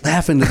over and he's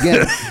laughing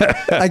again.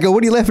 I go,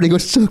 "What are you laughing?" He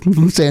goes, "Suck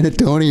from San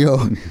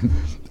Antonio."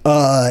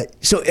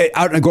 So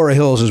out in Agora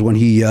Hills is when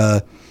he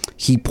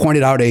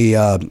pointed out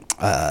a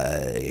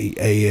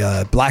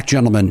black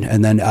gentleman,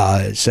 and then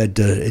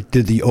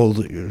did the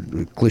old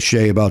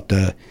cliche about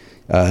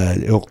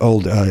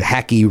old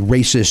hacky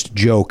racist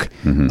joke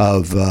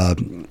of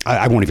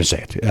I won't even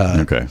say it.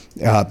 Okay.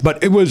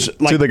 But it was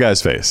like To the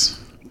guy's face.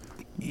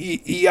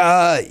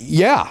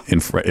 Yeah. In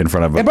front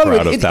of a And by the way,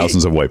 crowd of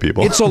thousands of white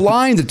people. It's a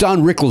line that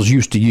Don Rickles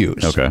used to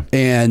use. Okay.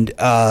 And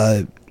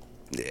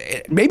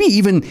maybe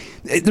even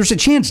there's a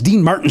chance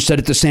Dean Martin said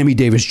it to Sammy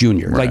Davis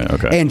Jr. Right,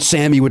 okay. And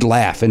Sammy would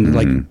laugh and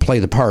like play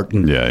the part.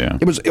 And Yeah.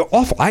 It was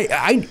awful.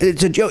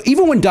 It's a joke.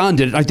 Even when Don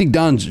did it, I think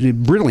Don's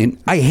brilliant.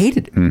 I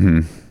hated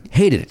it.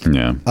 Hated it.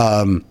 Yeah.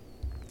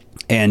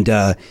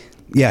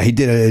 He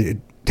did it.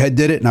 Ted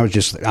did it, and I was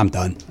just, I'm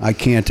done. I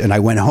can't. And I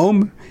went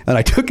home, and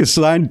I took his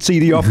signed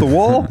CD off the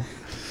wall,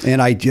 and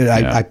I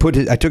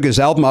took his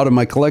album out of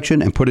my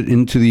collection and put it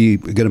into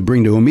going to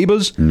bring to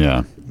Amoebas.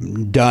 Yeah.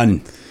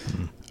 Done.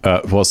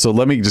 Well, so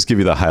let me just give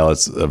you the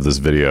highlights of this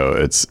video.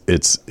 It's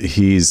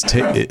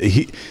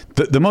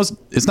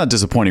not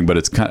disappointing, but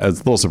it's a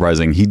little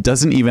surprising. He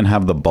doesn't even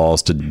have the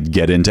balls to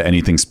get into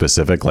anything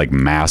specific like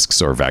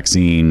masks or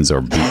vaccines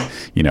or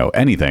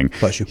anything.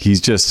 Bless you. He's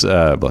just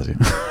bless you.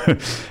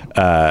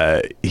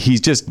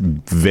 He's just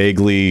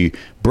vaguely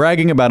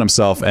bragging about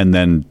himself and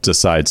then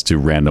decides to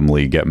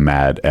randomly get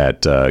mad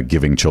at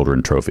giving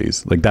children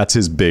trophies. Like that's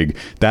his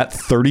that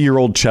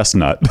 30-year-old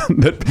chestnut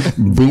that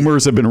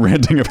boomers have been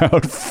ranting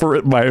about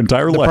for my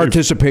entire life.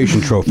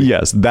 Participation trophy.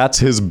 Yes, that's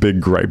his big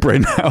gripe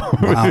right now.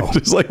 Wow.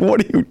 Just like, what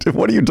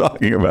are you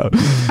talking about?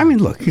 I mean,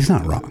 look, he's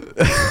not wrong.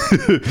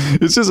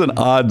 It's just an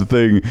odd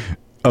thing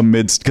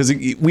amidst, because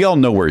we all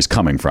know where he's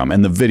coming from,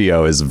 and the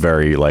video is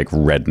very like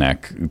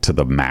redneck to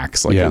the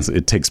max. Like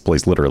it takes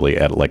place literally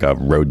at like a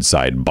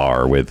roadside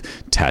bar with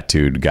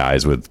tattooed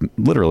guys with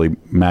literally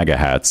MAGA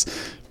hats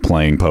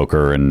playing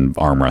poker and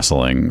arm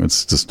wrestling.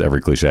 It's just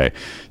every cliche.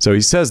 So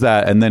he says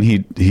that, and then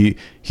he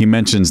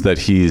mentions that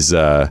he's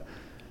I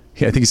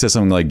think he says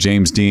something like,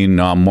 James Dean,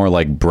 no, I'm more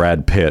like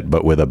Brad Pitt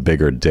but with a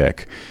bigger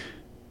dick.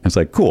 It's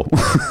like, cool.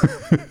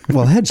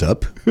 Well, heads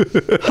up.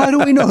 How do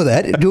we know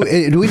that? Do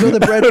we know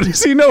that Brad? How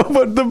does he know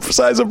about the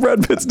size of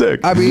Brad Pitt's dick?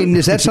 I mean,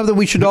 is that something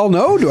we should all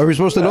know? Are we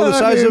supposed to know the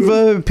size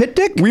of Pitt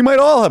dick? We might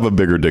all have a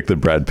bigger dick than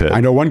Brad Pitt.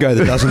 I know one guy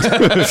that doesn't.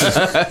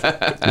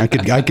 I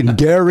can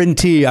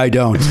guarantee I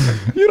don't.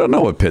 You don't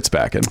know what Pitt's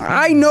backing.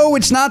 I know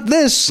it's not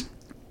this.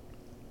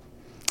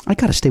 I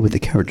got to stay with the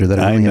character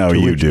that I I know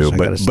you do,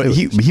 but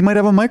he might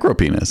have a micro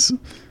penis.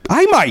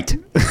 I might.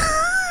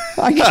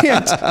 I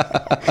can't.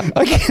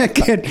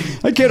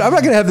 I'm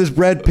not going to have this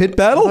Brad Pitt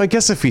battle. Well, I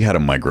guess if he had a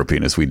micro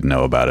penis, we'd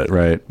know about it,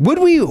 right? Would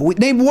we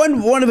name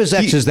one of his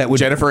exes that would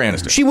Jennifer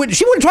Aniston? She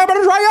wouldn't talk about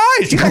her dry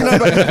eyes. She's not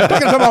going to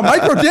talk about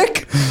micro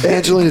dick.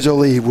 Angelina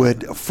Jolie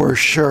would for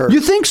sure.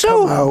 You think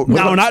so?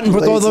 No, not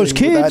with all those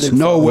kids.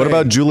 No way. What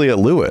about Juliette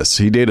Lewis?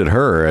 He dated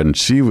her, and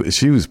she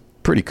was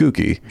pretty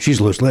kooky. She's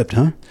loose-lipped,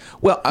 huh?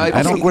 Well,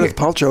 I think Gwyneth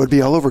Paltrow would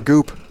be all over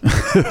Goop.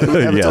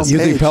 Yes. You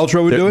think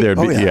Paltrow would do it?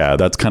 Yeah,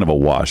 that's kind of a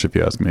wash, if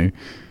you ask me.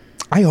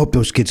 I hope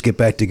those kids get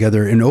back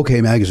together. And OK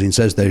Magazine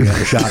says they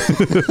have a shot.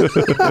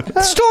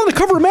 It's still on the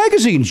cover of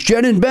magazines.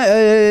 Jen and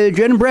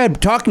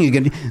Brad talking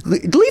again.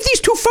 Leave these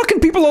two fucking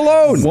people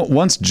alone.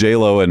 Once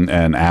J-Lo and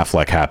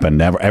Affleck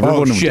happened,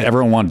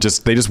 everyone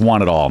they just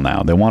want it all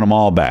now. They want them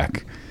all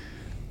back.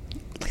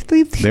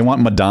 They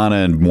want Madonna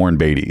and Warren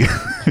Beatty.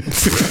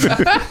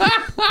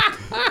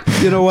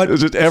 You know what?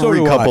 It's just every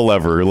couple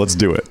ever. Let's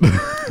do it.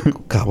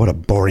 God, what a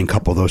boring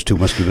couple those two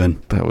must have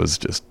been. That was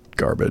just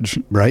garbage.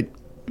 Right?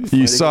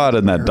 You saw it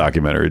in that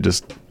documentary.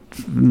 Just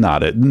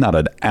not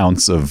an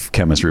ounce of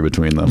chemistry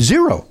between them.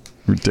 Zero.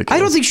 Ridiculous. I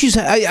don't think she's.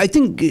 I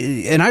think,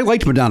 and I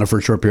liked Madonna for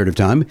a short period of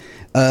time.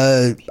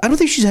 I don't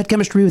think she's had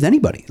chemistry with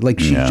anybody. Like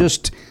she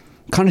just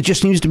kind of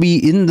just needs to be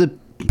in the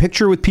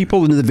picture with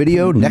people in the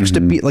video next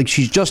to be like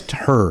she's just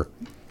her.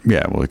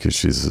 Yeah, well, because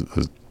she's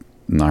a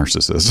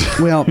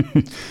narcissist. Well,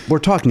 we're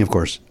talking, of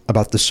course,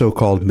 about the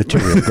so-called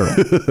material girl.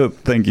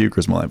 Thank you,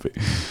 Chris Malampy.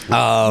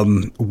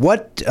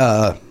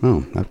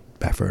 That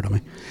backfired on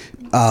me.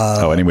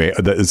 Anyway,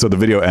 so the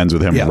video ends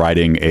with him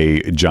riding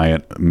a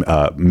giant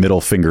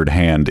middle-fingered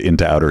hand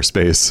into outer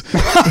space.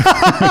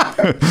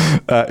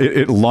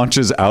 It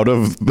launches out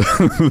of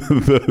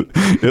the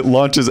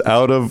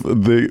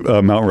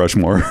Mount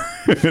Rushmore,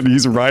 and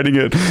he's riding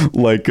it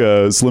like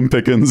Slim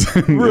Pickens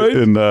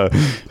in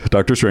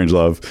Dr.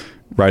 Strangelove.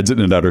 Rides it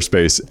in outer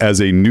space as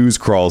a news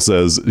crawl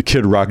says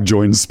Kid Rock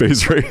joins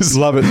space race.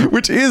 Love it.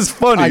 Which is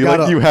funny.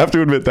 You have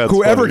to admit that's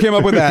whoever funny. came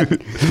up with that,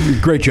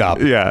 great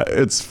job. Yeah,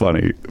 it's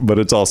funny, but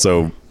it's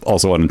also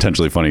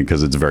unintentionally funny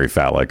because it's very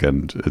phallic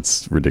and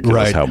it's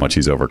ridiculous how much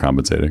he's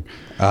overcompensating.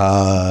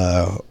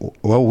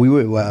 Well,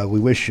 we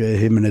wish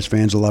him and his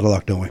fans a lot of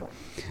luck, don't we?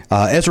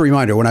 As a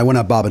reminder, when I went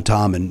on Bob and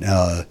Tom and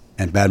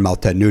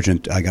badmouthed Ted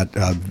Nugent, I got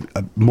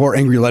more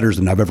angry letters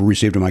than I've ever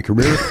received in my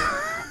career.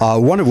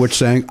 One of which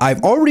saying,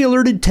 "I've already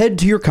alerted Ted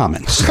to your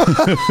comments."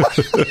 Ted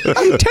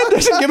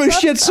doesn't give a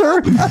shit, sir.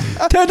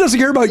 Ted doesn't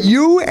care about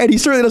you, and he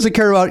certainly doesn't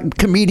care about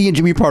comedian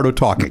Jimmy Pardo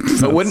talking.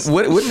 But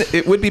wouldn't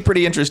it would be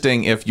pretty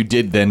interesting if you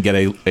did then get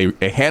a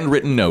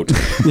handwritten note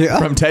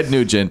from Ted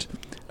Nugent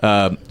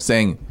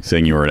saying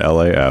you were an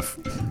LAF.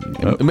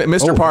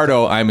 Mr.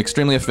 Pardo, I'm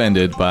extremely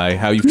offended by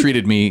how you've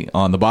treated me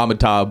on the Bomb and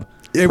Tob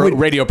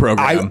radio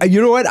program.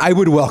 You know what? I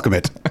would welcome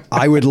it.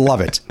 I would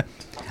love it.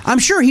 I'm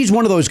sure he's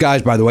one of those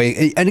guys, by the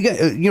way. And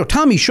again,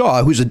 Tommy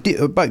Shaw, who's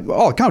by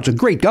all accounts a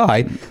great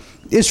guy,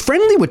 is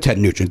friendly with Ted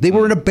Nugent. They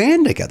were in a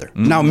band together.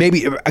 Mm-hmm. Now,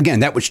 maybe, again,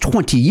 that was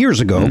 20 years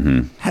ago.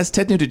 Mm-hmm. Has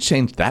Ted Nugent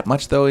changed that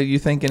much, though, you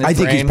think, in his I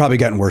think brain? he's probably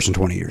gotten worse in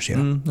 20 years,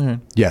 yeah. Right.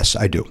 Yes,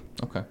 I do.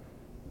 Okay.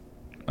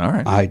 All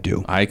right. I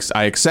do. I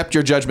accept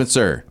your judgment,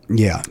 sir.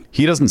 Yeah.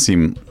 He doesn't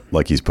seem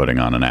like he's putting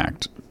on an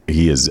act.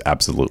 He is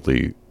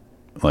absolutely,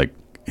 like,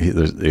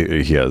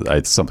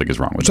 something is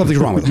wrong with him. Something's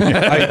wrong with him.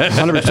 I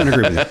 100%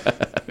 agree with you.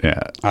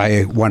 Yeah.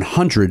 I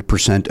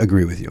 100%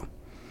 agree with you.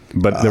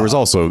 But there was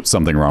also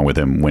something wrong with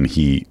him when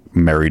he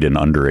married an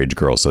underage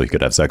girl so he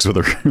could have sex with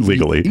her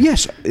legally.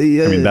 Yes. I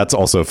mean, that's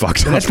also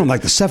fucked up. That's from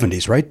like the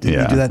 70s, right? Did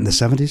he do that in the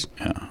 70s?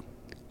 Yeah.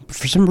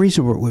 For some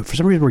reason,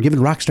 we're giving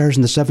rock stars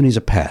in the 70s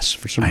a pass.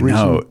 For some reason.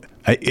 I know.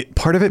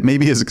 Part of it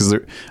maybe is because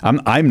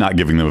I'm not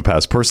giving them a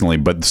pass personally,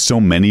 but so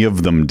many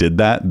of them did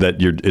that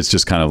it's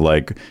just kind of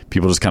like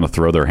people just kind of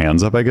throw their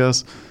hands up, I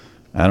guess.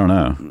 I don't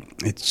know.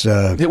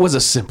 It was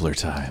a simpler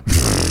time.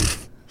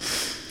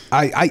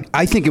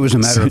 I think it was a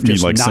matter of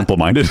just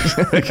simple-minded.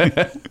 I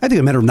think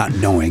a matter of not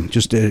knowing.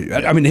 Just,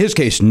 I mean, in his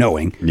case,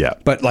 knowing. Yeah.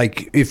 But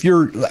like, if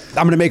I'm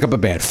going to make up a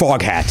band,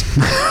 Fog Hat,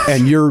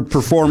 and you're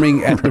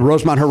performing at the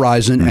Rosemont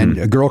Horizon, and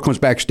a girl comes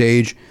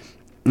backstage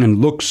and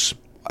looks.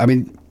 I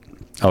mean.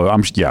 Oh,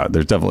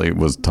 there definitely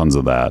was tons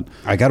of that.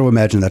 I got to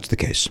imagine that's the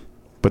case.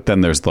 But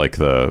then there's like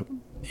the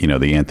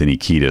Anthony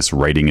Kiedis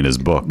writing in his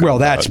book. Well,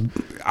 that's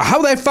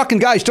how that fucking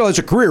guy still has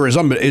a career is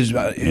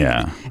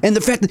yeah. And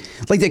the fact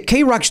that like that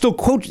K-Rock still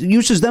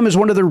uses them as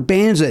one of their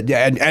bands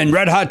and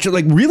Red Hot,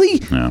 like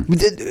really? Yeah.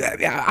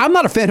 I'm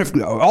not a fan of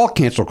all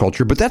cancel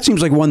culture, but that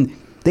seems like one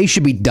they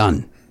should be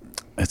done.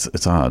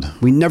 It's odd.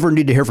 We never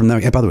need to hear from them.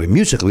 By the way,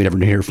 musically, we never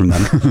need to hear from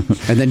them.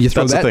 And then you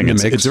throw that's that the thing. in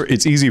the mix.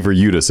 It's easy for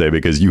you to say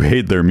because you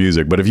hate their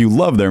music, but if you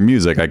love their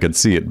music, I could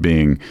see it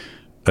being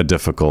a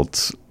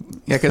difficult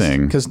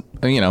thing. Because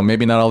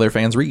maybe not all their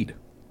fans read.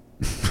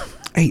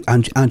 Hey,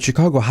 on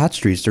Chicago Hot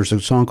Streets, there's a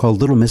song called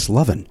Little Miss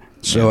Lovin'.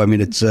 So, I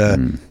mean, it's,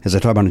 as I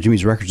talk about on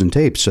Jimmy's Records and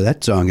Tapes, so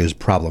that song is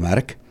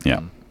problematic.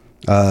 Yeah.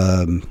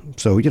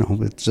 So,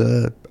 it's,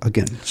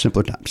 again,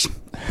 simpler times.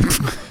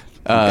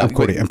 I'm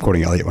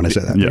quoting Elliot when I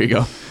say that. There you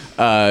go.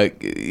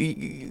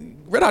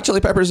 Red Hot Chili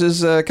Peppers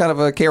is kind of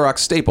a K-Rock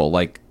staple.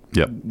 Like,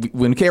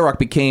 when K-Rock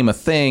became a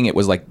thing, it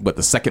was like,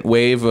 the second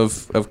wave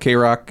of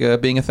K-Rock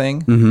being a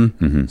thing?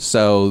 Mm-hmm. Mm-hmm.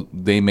 So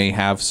they may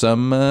have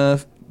some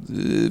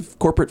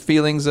corporate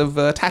feelings of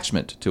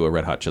attachment to a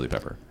Red Hot Chili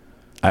Pepper.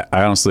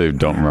 I honestly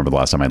don't remember the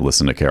last time I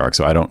listened to K-Rock,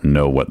 so I don't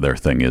know what their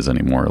thing is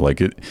anymore.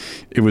 Like,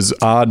 it was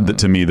odd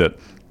to me that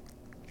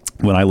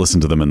when I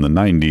listened to them in the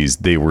 90s,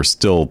 they were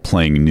still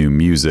playing new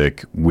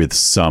music with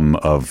some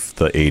of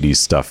the 80s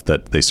stuff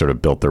that they sort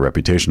of built their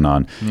reputation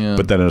on. Yeah.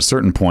 But then at a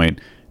certain point,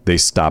 they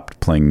stopped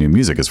playing new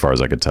music as far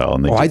as I could tell.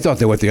 And I thought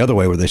they went the other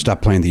way where they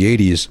stopped playing the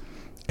 80s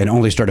and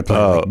only started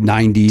playing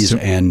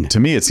 90s. To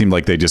me, it seemed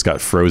like they just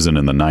got frozen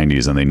in the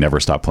 90s and they never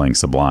stopped playing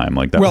Sublime.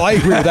 Like that. Well, I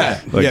agree with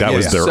that. That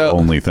was their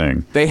only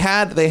thing. They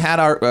had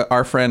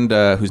our friend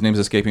whose name's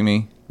escaping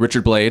me,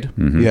 Richard Blade.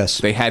 Mm-hmm. Yes.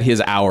 They had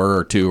his hour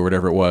or two or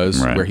whatever it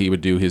was where he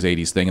would do his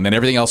 80s thing, and then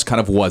everything else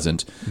kind of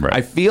wasn't. Right.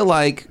 I feel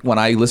like when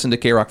I listen to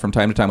K-Rock from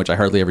time to time, which I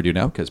hardly ever do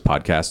now because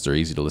podcasts are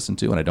easy to listen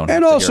to and I don't have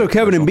and also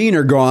Kevin and Bean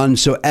are gone,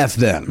 so F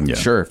them. Yeah.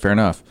 Sure, fair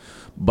enough.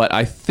 But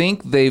I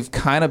think they've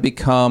kind of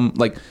become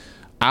like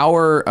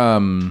our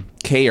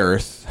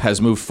K-Earth has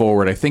moved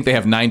forward. I think they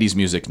have 90s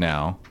music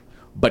now.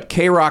 But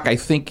K-Rock, I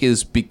think,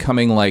 is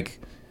becoming like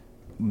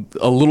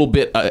a little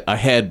bit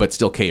ahead, but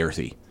still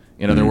K-Earthy.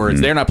 In other words,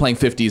 they're not playing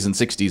 50s and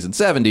 60s and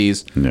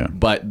 70s,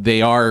 but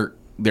they are.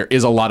 There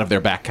is a lot of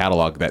their back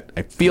catalog that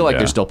I feel like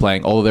they're still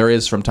playing, although there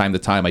is from time to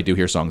time I do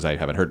hear songs I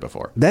haven't heard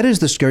before. That is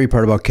the scary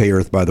part about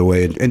K-Earth, by the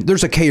way. And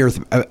there's a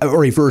K-Earth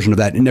or a version of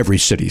that in every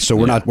city. So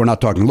we're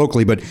not talking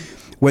locally, but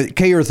when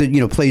K-Earth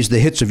plays the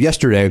hits of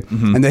yesterday,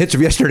 and the hits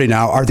of yesterday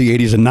now are the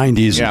 80s and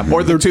 90s. Yeah,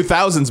 or the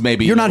 2000s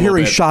maybe. You're not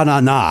hearing Sha Na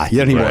Na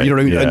anymore. Right. You know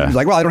what I mean? Yeah. It's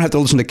like, well, I don't have to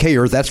listen to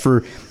K-Earth. That's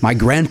for my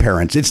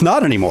grandparents. It's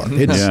not anymore.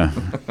 It's,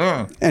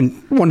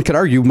 and one could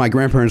argue my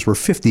grandparents were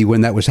 50 when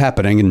that was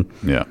happening,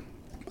 and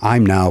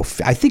I'm now,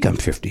 I think I'm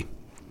 50.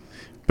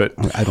 But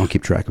I don't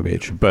keep track of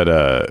age. But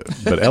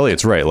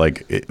Elliot's right.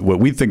 Like what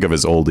we think of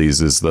as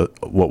oldies is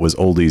what was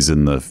oldies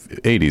in the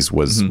 80s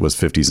was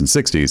 50s and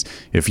 60s.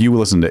 If you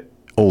listen to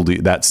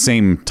oldie that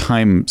same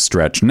time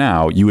stretch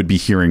now, you would be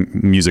hearing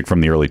music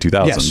from the early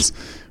 2000s,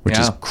 which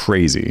is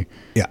crazy.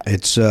 Yeah,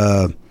 it's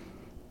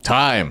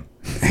time.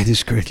 It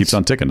is great. Keeps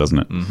on ticking, doesn't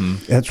it?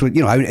 Mm-hmm. That's what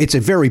it's a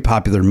very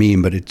popular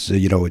meme, but it's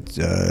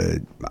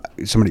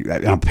somebody.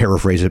 I'll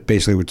paraphrase it.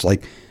 Basically, it's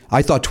like,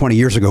 I thought 20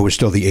 years ago was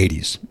still the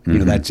 80s.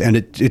 That's and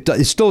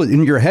it's still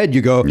in your head.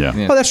 You go,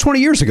 oh, that's 20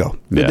 years ago.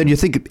 Yeah. Then you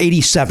think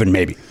 87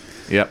 maybe.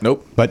 Yeah,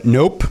 nope. But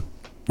nope.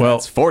 Well,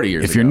 it's 40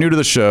 years if ago. You're new to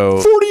the show.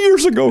 40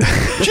 years ago.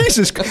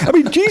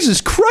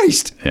 Jesus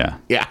Christ. Yeah.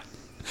 Yeah.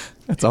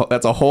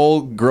 That's a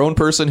whole grown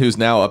person who's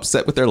now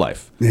upset with their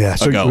life. Yeah,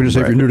 so Ago. we're just,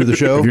 if you're new to the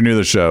show, If you're new to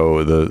the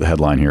show, the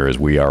headline here is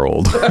 "We Are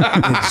Old."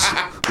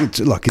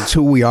 look, it's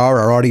who we are.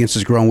 Our audience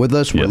has grown with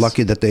us. We're Yes.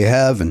 lucky that they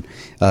have, and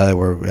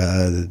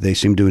they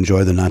seem to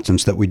enjoy the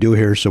nonsense that we do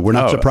here. So we're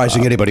not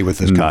surprising anybody with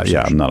this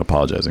conversation. I'm not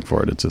apologizing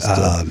for it. It's just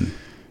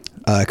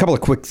A couple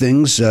of quick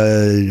things.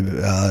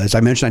 As I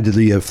mentioned, I did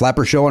the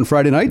Flapper show on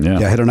Friday night. Yeah.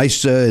 I had a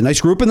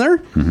nice group in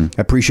there. I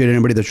appreciate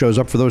anybody that shows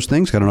up for those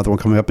things. Got another one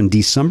coming up in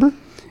December.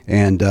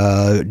 And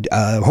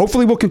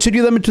hopefully we'll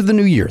continue them into the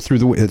new year, through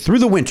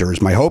the winter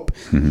is my hope.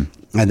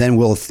 And then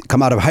we'll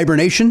come out of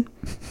hibernation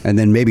and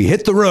then maybe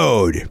hit the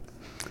road.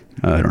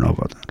 I don't know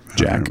about that.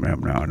 Jack.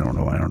 I don't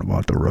know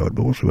about the road,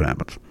 but we'll see what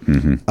happens.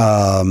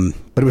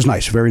 But it was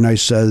nice. Very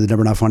nice. The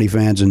Never Not Funny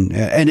fans. And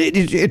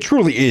it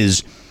truly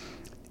is.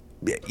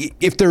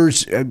 If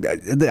there's,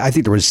 I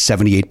think there was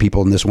 78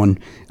 people in this one.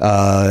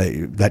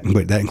 That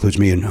includes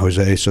me and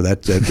Jose. So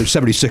there's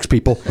 76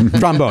 people.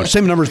 Trombones,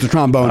 same number as the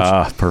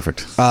trombones.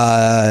 Perfect.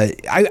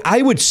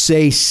 I would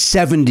say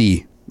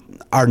 70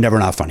 are Never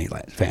Not Funny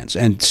fans,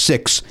 and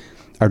 6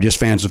 are just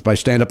fans of my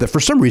stand-up. That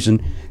for some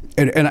reason,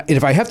 and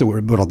if I have to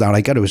whittle down,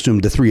 I got to assume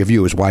the 3 of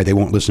you is why they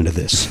won't listen to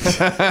this.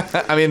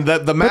 I mean,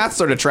 the math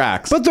sort of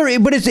tracks. But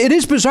it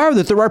is bizarre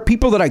that there are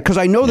people because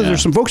I know that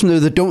there's some folks in there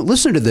that don't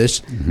listen to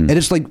this, and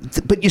it's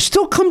like, but you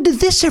still come to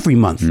this every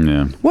month.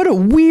 Yeah. What a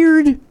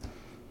weird.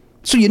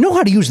 So you know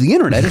how to use the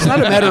internet. It's not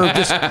a matter of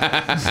just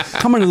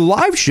coming to the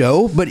live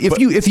show. But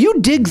if you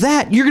dig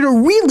that, you're going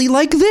to really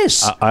like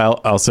this.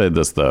 I'll say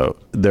this though: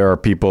 there are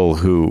people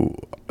who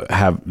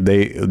have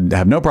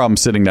no problem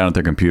sitting down at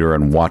their computer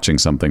and watching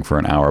something for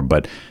an hour,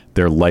 but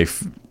their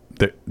life,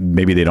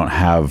 maybe they don't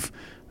have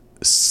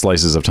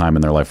slices of time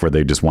in their life where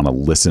they just want to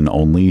listen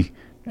only,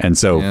 and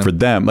so for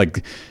them,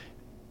 like.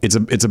 It's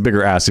a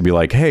bigger ask to be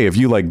like, hey, if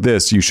you like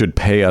this, you should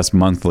pay us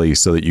monthly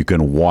so that you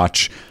can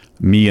watch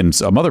me and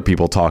some other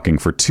people talking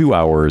for 2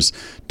 hours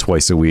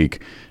twice a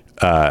week.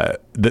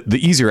 The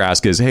easier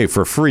ask is, hey,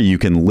 for free, you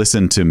can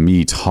listen to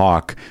me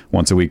talk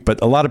once a week. But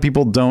a lot of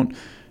people don't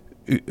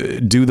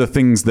do the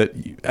things that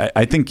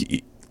I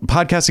think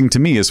podcasting to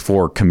me is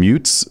for: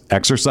 commutes,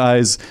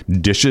 exercise,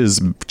 dishes,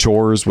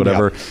 chores,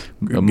 whatever.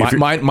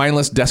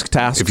 Mindless desk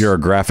tasks. If you're a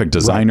graphic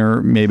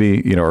designer,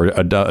 maybe, or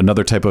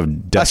another type of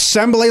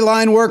assembly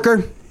line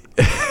worker.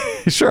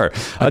 Sure.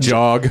 A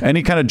jog.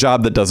 Any kind of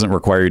job that doesn't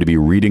require you to be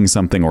reading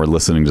something or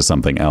listening to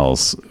something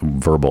else,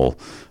 verbal,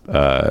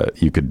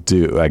 you could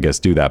do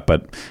that.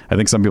 But I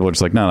think some people are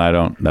just like, no,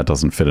 that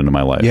doesn't fit into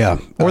my life. Yeah.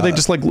 Or they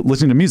just like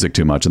listening to music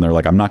too much. And they're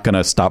like, I'm not going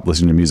to stop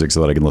listening to music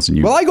so that I can listen to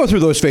you. Well, I go through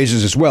those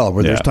phases as well,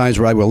 where there's times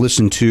where I will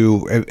listen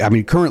to,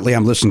 currently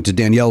I'm listening to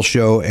Danielle's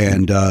show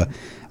and,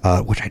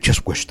 which I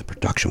just wish the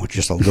production was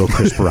just a little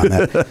crisper on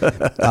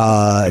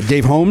that.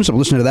 Dave Holmes, I'm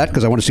listening to that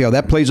because I want to see how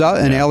that plays out,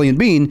 and Allie and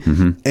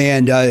Bean.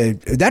 And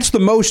that's the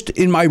most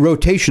in my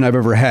rotation I've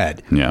ever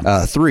had.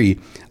 3.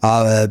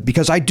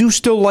 Because I do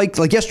still like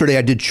yesterday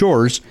I did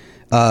chores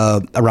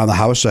around the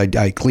house.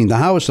 I cleaned the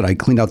house and I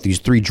cleaned out these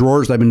 3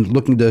 drawers that I've been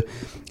looking to,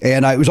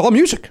 and it was all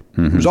music.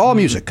 It was all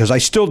music because I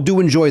still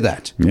do enjoy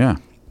that. Yeah.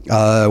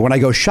 When I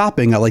go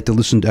shopping, I like to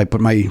listen. I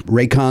put my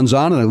Raycons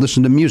on and I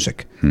listen to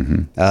music.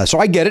 So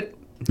I get it.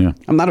 Yeah.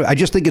 I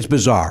just think it's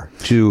bizarre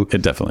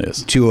It definitely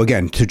is.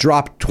 To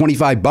drop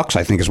 $25,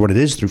 I think is what it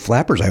is through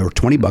Flappers, or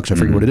 $20, I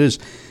forget what it is.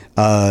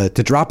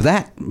 To drop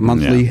that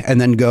monthly and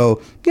then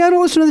go, I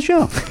don't listen to the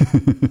show.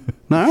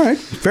 All right,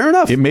 fair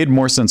enough. It made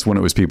more sense when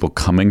it was people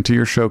coming to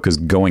your show, because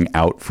going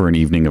out for an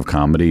evening of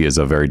comedy is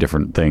a very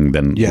different thing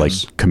than like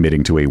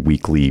committing to a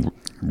weekly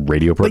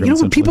radio program.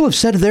 But what people have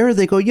said there?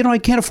 They go, I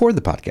can't afford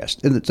the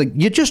podcast. And it's like,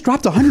 you just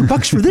dropped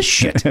 $100 for this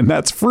shit. And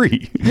that's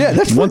free. Yeah,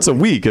 that's once a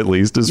week at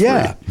least is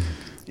free.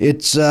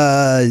 It's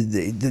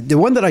the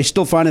one that I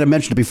still find, and I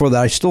mentioned it before,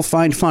 that I still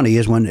find funny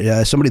is when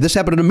this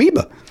happened at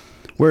Amoeba,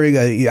 where he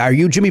goes, are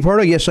you Jimmy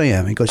Pardo? Yes, I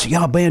am. He goes,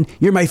 yeah, man,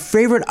 you're my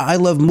favorite I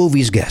Love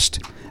Movies guest.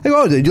 I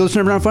go, did you listen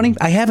to Never Not Funny?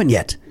 I haven't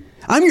yet.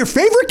 I'm your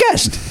favorite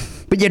guest.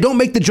 But you don't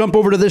make the jump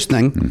over to this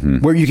thing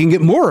where you can get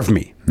more of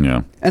me.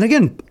 Yeah. And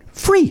again,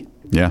 free.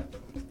 Yeah.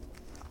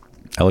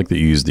 I like that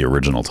you used the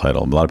original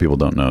title. A lot of people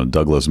don't know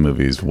Douglas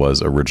Movies was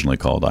originally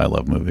called I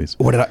Love Movies.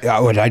 What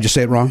did I just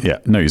say it wrong? Yeah.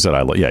 No, you said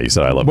I love. Yeah, you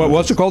said I love. What movies.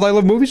 was it called? I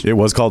Love Movies. It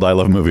was called I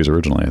Love Movies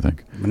originally, I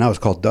think. But now it's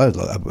called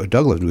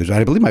Douglas Movies.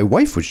 I believe my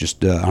wife was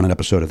just on an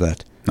episode of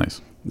that. Nice.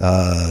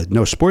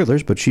 No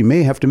spoilers, but she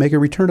may have to make a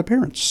return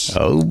appearance.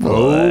 Oh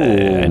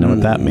boy, I know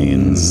what that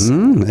means.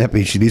 That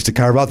means she needs to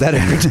carve out that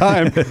every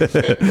time.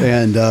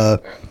 And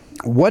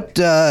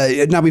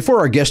now before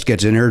our guest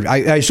gets in here, I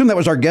assume that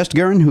was our guest,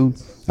 Garen, who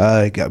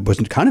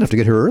wasn't kind enough to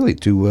get here early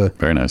to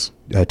very nice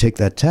take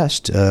that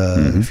test.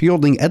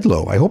 Fielding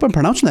Edlow. I hope I'm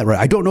pronouncing that right.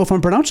 I don't know if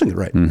I'm pronouncing it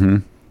right.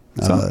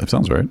 It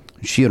sounds right.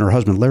 She and her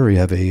husband Larry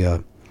have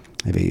a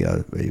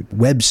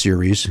web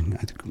series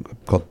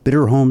called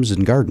Bitter Homes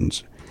and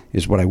Gardens,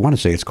 is what I want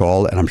to say it's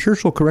called, and I'm sure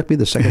she'll correct me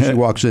the second she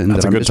walks in.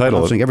 That's that a I'm good title.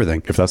 mispronouncing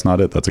everything. If that's not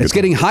it, that's a good It's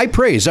getting high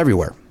praise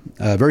everywhere.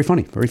 Very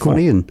funny,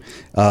 and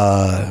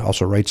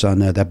also writes on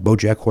that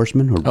BoJack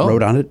Horseman, or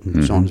wrote on it,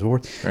 and so on and so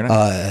forth. Very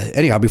nice.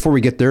 Anyhow, before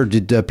we get there,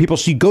 did people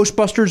see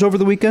Ghostbusters over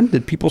the weekend?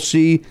 Did people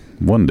see?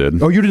 One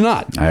did. Oh, you did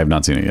not. I have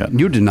not seen it yet.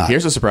 You did not.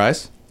 Here's a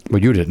surprise.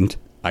 Well, you didn't.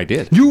 I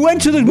did. You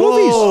went to the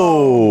movies.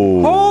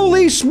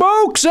 Holy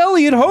smokes!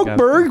 Elliot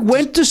Hochberg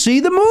went to see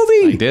the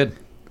movie. I did.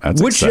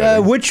 That's Which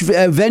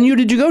exciting. venue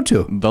did you go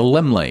to? The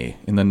Lemley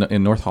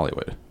in North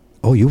Hollywood.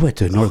 Oh, you went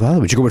to North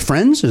Hollywood. Did you go with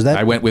friends? Is that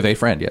I went with a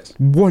friend. Yes.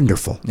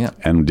 wonderful? Yeah.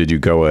 And did you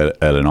go at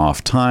an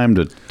off time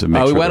to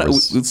make we sure? went. there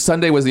was-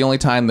 Sunday was the only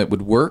time that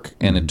would work,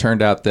 and it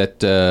turned out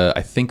that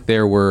I think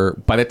there were,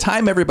 by the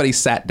time everybody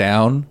sat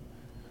down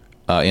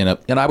and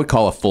I would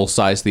call a full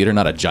size theater,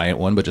 not a giant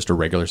one, but just a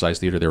regular size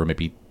theater, there were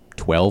maybe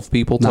 12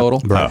 people total.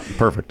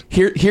 Perfect.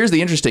 Here's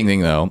the interesting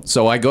thing, though.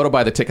 So I go to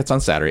buy the tickets on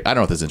Saturday. I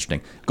don't know if this is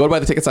interesting. Go to buy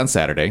the tickets on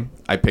Saturday.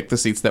 I pick the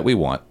seats that we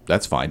want.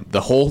 That's fine.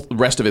 The whole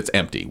rest of it's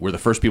empty. We're the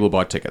first people who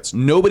bought tickets.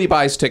 Nobody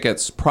buys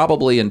tickets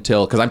probably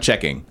until, because I'm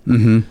checking.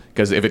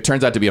 Because if it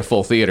turns out to be a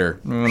full theater,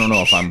 I don't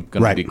know if I'm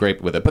going to be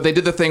great with it. But they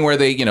did the thing where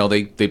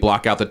they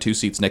block out the 2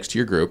 seats next to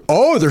your group.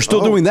 Oh, they're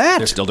still doing that.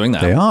 They're still doing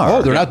that. They are.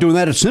 Oh, they're not doing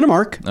that at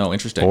Cinemark. Oh,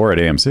 interesting. Or at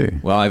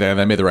AMC. Well,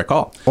 I made the right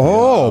call.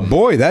 Oh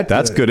boy,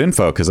 That's good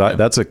info because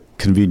that's a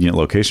convenient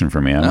location for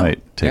me. I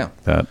might take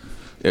that.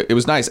 It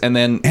was nice. And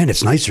then and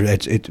it's nicer.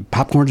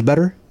 Popcorn's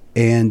better,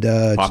 and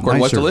popcorn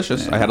it's was nicer.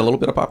 delicious. I had a little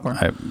bit of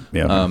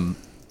popcorn.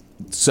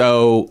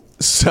 So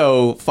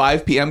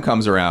 5 p.m.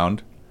 comes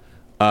around.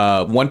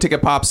 One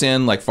ticket pops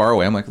in like far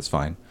away. I'm like, that's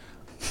fine.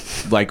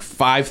 Like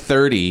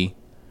 5:30,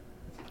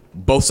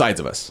 both sides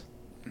of us.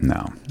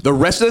 No. The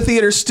rest of the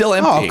theater's still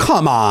empty. Oh,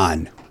 come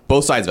on.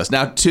 Both sides of us.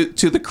 Now, to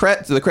the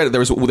credit, there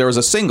was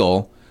a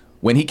single.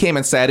 When he came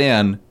and sat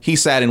in, he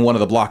sat in one of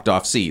the blocked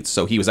off seats,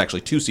 so he was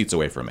actually 2 seats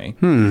away from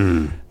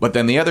me. But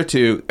then the other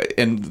two,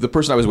 and the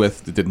person I was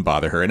with, it didn't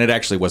bother her, and it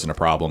actually wasn't a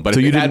problem. But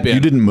So if you it had didn't been, you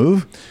didn't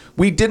move?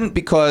 we didn't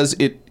because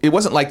it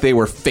wasn't like they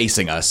were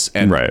facing us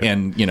and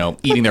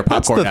eating their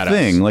popcorn That's at the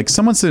thing. us. Like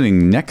someone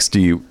sitting next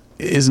to you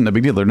isn't a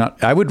big deal. They're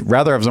not. I would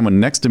rather have someone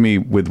next to me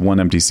with one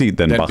empty seat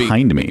than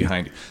behind me.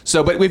 Behind you.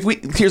 So, but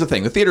here's the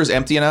thing: the theater's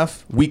empty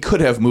enough. We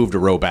could have moved a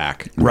row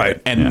back,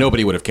 and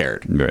nobody would have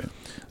cared. Right.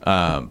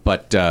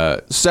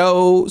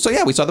 So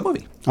yeah, we saw the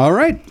movie. All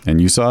right, And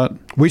you saw it?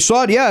 we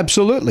saw it. Yeah,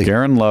 absolutely.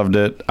 Karen loved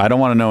it. I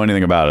don't want to know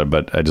anything about it,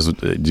 but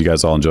did you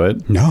guys all enjoy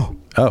it? No,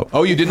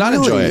 Oh, you did not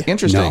enjoy it.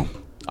 Interesting. No.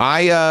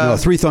 No,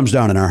 3 thumbs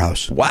down in our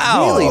house.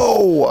 Wow. Really?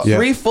 Oh. Yeah.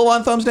 3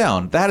 full-on thumbs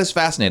down. That is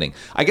fascinating.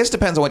 I guess it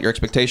depends on what your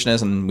expectation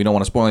is, and we don't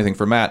want to spoil anything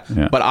for Matt.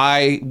 Yeah. But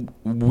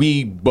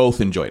we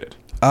both enjoyed it.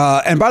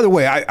 And by the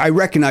way, I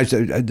recognize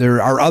that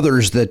there are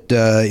others that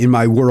in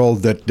my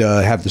world that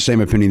have the same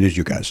opinion as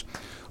you guys.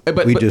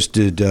 But just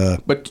did.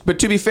 But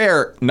to be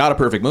fair, not a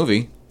perfect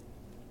movie.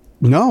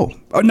 No.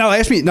 Now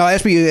ask me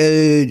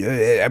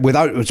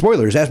without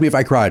spoilers. Ask me if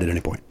I cried at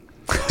any point.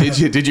 Did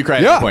you cry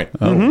at Yeah. any point?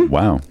 Oh,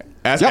 wow.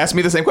 Ask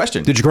me the same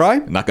question. Did you cry?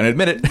 I'm not going to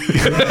admit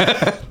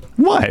it.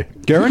 Why?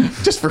 Karen?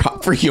 Just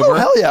for humor. Oh,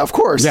 hell yeah, of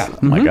course. Yeah.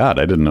 Oh my God,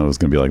 I didn't know it was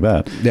going to be like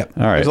that. Yeah.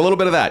 All right. There's a little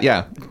bit of that,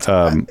 yeah.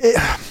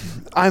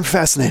 I'm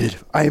fascinated.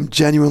 I am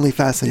genuinely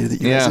fascinated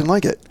that you guys didn't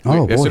like it.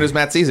 Oh, As boy. soon as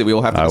Matt sees it, we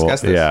will have to discuss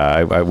this.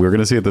 Yeah, we're going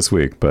to see it this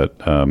week, but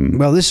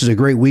Well, this is a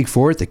great week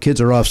for it. The kids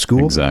are off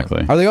school.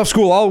 Exactly. Are they off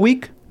school all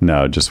week?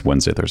 no, just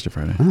Wednesday, Thursday,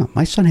 Friday. Oh,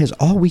 my son has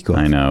all week off.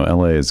 I know.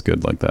 LA is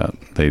good like that.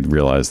 They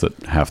realize that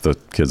half the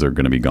kids are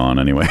going to be gone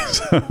anyway,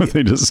 so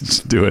they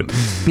just do it.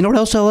 You know what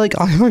else I like?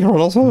 I know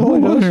what else I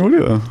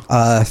like.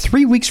 Yeah.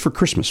 3 weeks for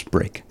Christmas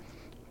break.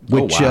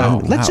 Which,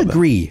 wow. let's Wow.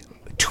 agree,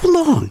 too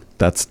long.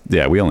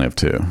 We only have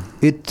 2.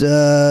 It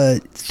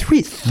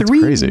three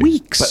crazy.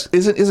 weeks. But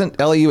isn't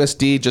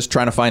LAUSD just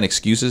trying to find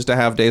excuses to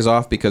have days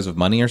off because of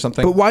money or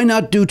something? But why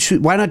not do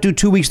 2? Why not do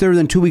 2 weeks there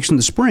than 2 weeks in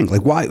the spring?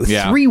 Like why?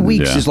 Yeah. 3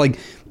 weeks Yeah. is like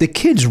the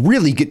kids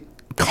really get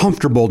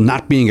comfortable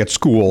not being at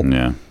school.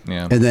 Yeah.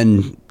 Yeah. And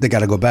then they got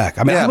to go back.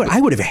 I mean, Yeah, I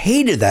would have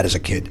hated that as a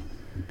kid.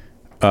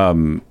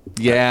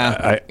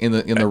 Yeah, in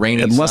the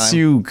rainy Unless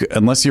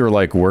you're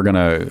like, we're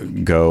gonna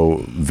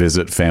go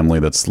visit family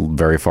that's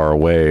very far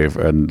away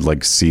and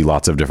like see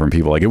lots of different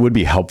people. Like it would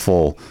be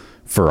helpful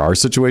for our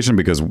situation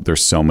because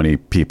there's so many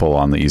people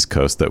on the East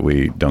Coast that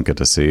we don't get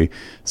to see.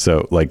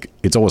 So like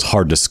it's always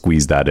hard to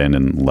squeeze that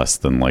in less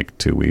than like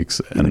 2 weeks.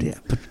 And Yeah,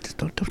 but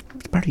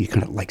don't part of you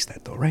kind of likes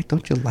that though, right?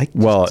 Don't you like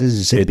Well, to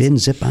zip in,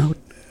 zip out?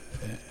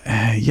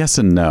 yes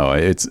and no.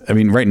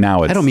 Right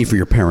now it's I don't mean for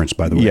your parents,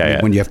 by the way.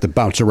 Yeah. When you have to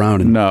bounce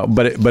around and No,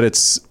 but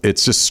it's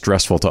just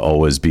stressful to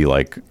always be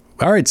like,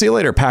 all right, see you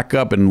later, pack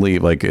up and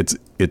leave. Like it's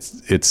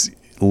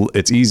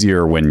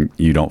easier when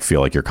you don't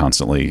feel like you're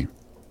constantly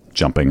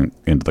jumping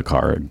into the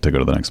car to go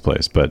to the next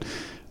place. But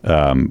we're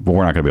not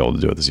going to be able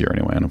to do it this year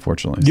anyway,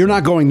 unfortunately. You're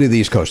not going to the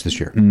East Coast this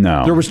year.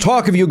 No. There was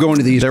talk of you going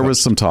to the East There Coast.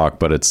 was some talk,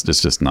 but it's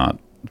just not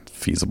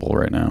feasible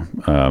right now.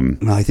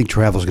 Well, I think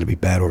travel is going to be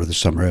bad over the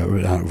summer.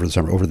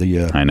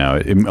 I know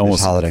it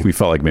almost holiday. We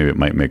felt like maybe it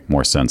might make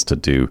more sense to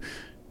do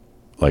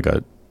like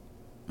a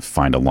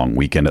find a long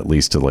weekend at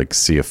least to like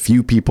see a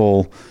few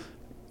people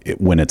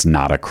when it's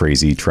not a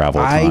crazy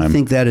travel time. I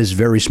think that is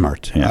very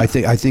smart. Yeah. I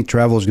think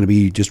travel is going to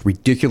be just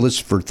ridiculous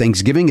for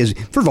Thanksgiving.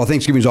 First of all,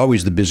 Thanksgiving is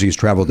always the busiest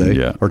travel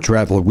day or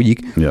travel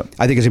week. Yeah.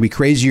 I think it's going to be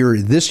crazier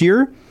this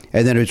year.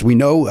 And then, as we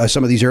know,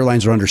 some of these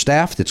airlines are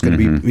understaffed. It's going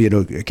to be,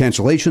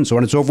 cancellations, so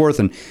on and so forth.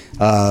 And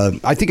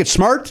I think it's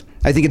smart.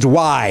 I think it's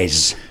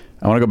wise.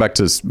 I want to go back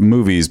to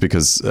movies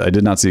because I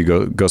did not see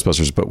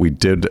Ghostbusters, but we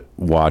did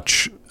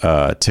watch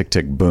Tick,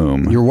 Tick,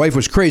 Boom. Your wife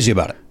was crazy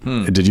about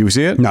it. Did you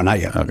see it? No,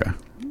 not yet. Okay.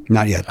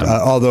 Not yet.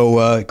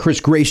 Although Chris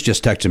Grace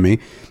just texted me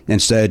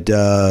and said,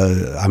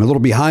 I'm a little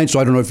behind, so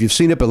I don't know if you've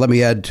seen it, but let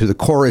me add to the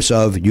chorus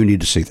of, you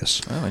need to see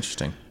this. Oh,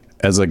 interesting.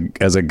 As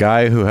a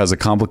guy who has a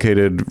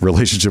complicated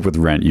relationship with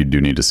rent, you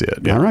do need to see it.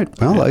 Yeah. All right.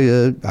 Well,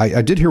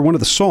 I did hear one of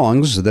the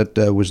songs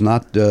that was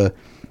not a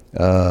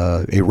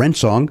Rent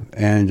song,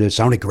 and it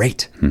sounded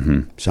great.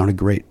 Sounded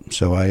great.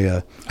 So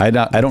I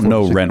don't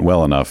know Rent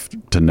well enough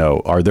to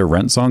know. Are there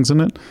Rent songs in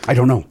it? I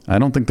don't know. I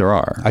don't think there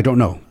are. I don't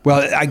know.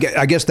 Well, I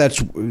guess that's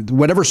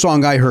whatever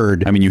song I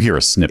heard. I mean, you hear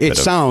a snippet. It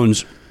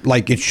sounds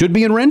like it should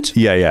be in Rent.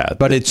 Yeah.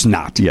 But it's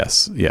not.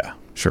 Yes. Yeah.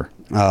 Sure.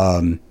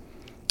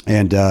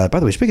 And by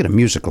the way, speaking of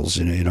musicals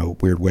in a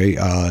weird way,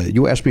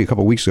 you asked me a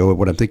couple of weeks ago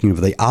what I'm thinking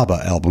of the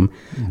ABBA album.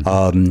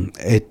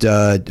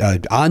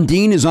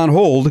 Ondine is on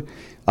hold.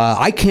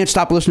 I can't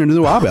stop listening to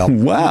the new ABBA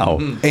album. Wow.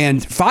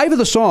 And 5 of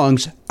the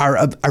songs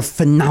are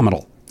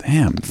phenomenal.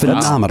 Damn.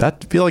 Phenomenal. I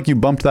feel like you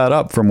bumped that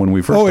up from when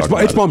we first talked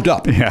about it's bumped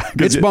up. Yeah.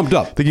 It's bumped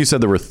up. I think you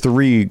said there were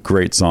 3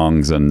 great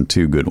songs and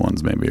 2 good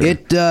ones, maybe. Or...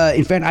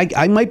 In fact,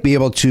 I might be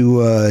able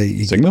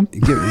to sing them.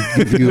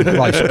 Give you.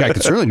 Well, I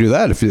can certainly do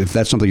that if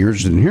that's something you're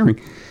interested in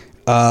hearing.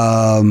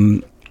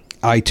 I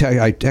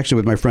texted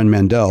with my friend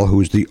Mandel,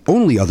 who is the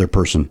only other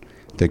person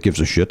that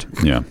gives a shit.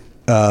 Yeah.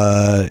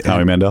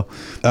 Howie Mandel.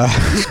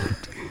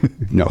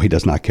 No, he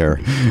does not care.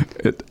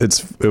 It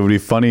would be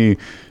funny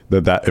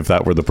that if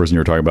that were the person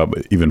you were talking about,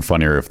 but even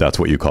funnier if that's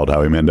what you called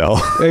Howie Mandel.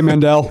 Hey,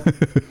 Mandel.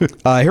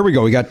 Here we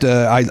go. We got,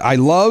 I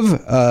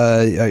love,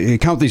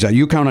 count these out.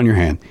 You count on your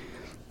hand.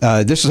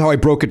 This is how I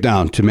broke it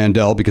down to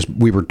Mandel because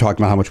we were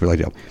talking about how much we like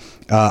Dale.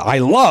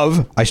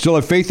 I still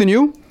have faith in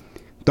you.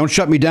 Don't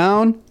shut me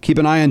down. Keep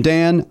an eye on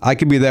Dan. I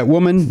could be that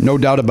woman. No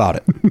doubt about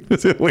it.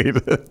 Wait,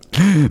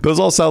 those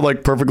all sound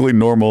like perfectly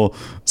normal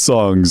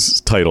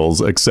songs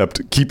titles,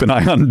 except keep an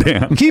eye on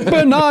Dan. Keep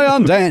an eye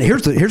on Dan.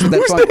 Here's what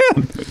that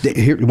song.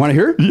 Here, you want to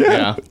hear?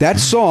 Yeah. That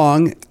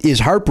song is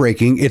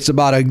heartbreaking. It's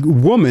about a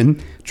woman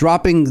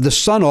dropping the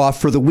son off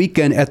for the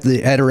weekend at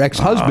her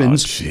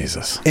ex-husband's. Oh,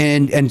 Jesus.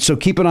 And so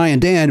keep an eye on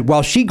Dan.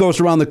 While she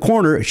goes around the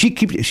corner,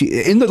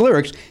 in the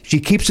lyrics, she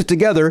keeps it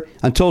together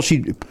until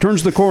she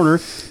turns the corner,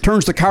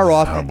 turns the car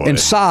off, and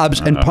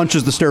sobs and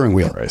punches the steering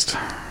wheel. Christ.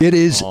 It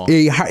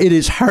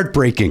is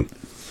heartbreaking.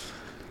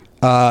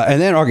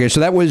 And then so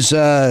that was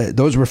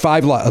those were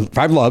five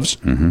loves.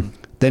 Mm-hmm.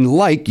 Then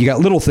you got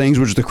Little Things,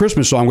 which is the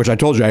Christmas song, which I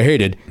told you I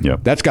hated.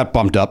 Yep. That's got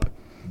bumped up.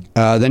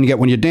 Then you get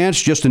When You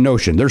Dance, Just a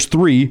Notion. There's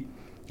 3,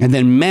 and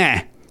then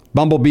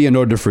Bumblebee and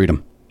Ode to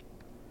Freedom.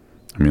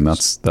 I mean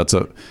that's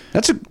a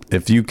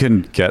if you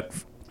can get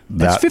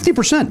that, that's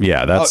 50%.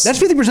 Yeah, that's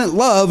 50%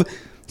 love,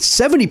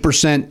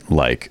 70%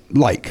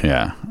 like.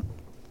 Yeah.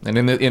 And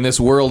in this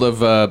world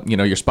of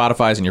your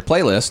Spotify's and your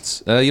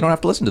playlists, you don't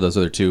have to listen to those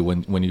other 2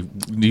 when you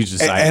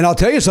decide. And I'll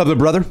tell you something,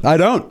 brother. I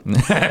don't.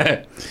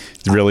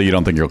 Really, you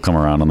don't think you'll come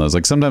around on those?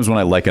 Like sometimes when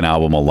I like an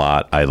album a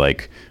lot,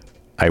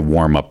 I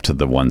warm up to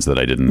the ones that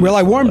I didn't. Well,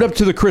 I warmed up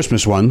to the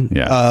Christmas one.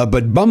 Yeah.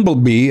 But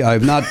Bumblebee,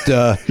 I've not.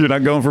 You're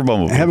not going for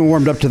Bumblebee. I haven't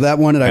warmed up to that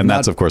one, and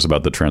that's of course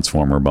about the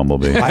Transformer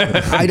Bumblebee.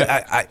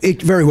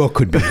 It very well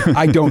could be.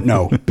 I don't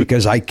know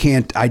because I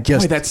can't. I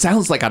just. Boy, that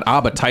sounds like an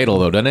ABBA title,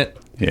 though, doesn't it?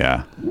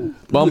 Yeah.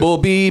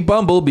 Bumblebee,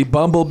 Bumblebee,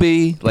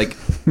 Bumblebee. Like,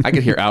 I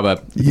could hear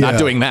ABBA not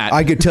doing that.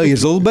 I could tell you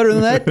it's a little better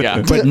than that,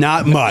 yeah. But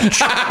not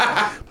much.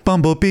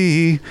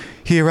 Bumblebee,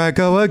 here I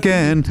go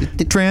again,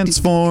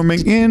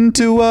 transforming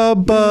into a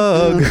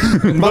bug.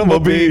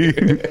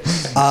 Bumblebee.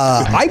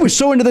 I was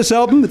so into this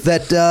album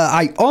that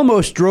I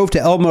almost drove to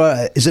El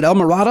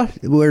Mirada,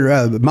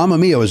 where Mamma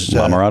Mia was.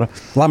 La Mirada?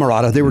 La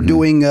Mirada. They were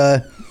doing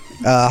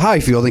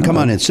Highfield, and come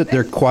on and sit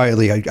there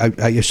quietly.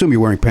 I assume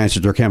you're wearing pants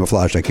that are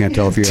camouflaged. I can't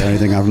tell if you're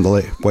anything out from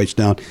the waist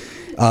down.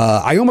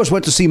 I almost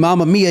went to see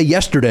Mamma Mia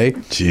yesterday.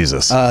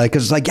 Jesus.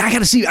 Because it's like I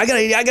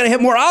gotta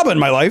have more ABBA in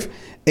my life.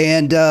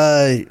 And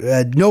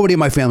nobody in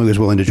my family was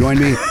willing to join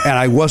me, and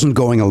I wasn't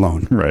going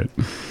alone. Right.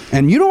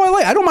 And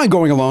I don't mind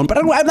going alone, but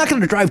I'm not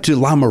going to drive to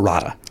La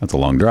Mirada. That's a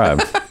long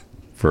drive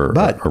for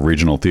a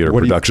regional theater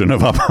production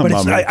of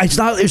Mamma Mia. It's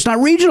not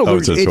regional. Oh,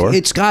 it's a tour?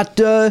 It's got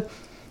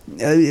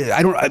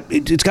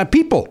it's got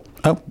people.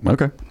 Oh,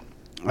 okay.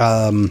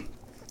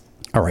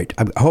 All right.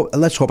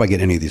 Let's hope I get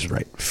any of these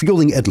right.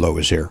 Fielding Edlow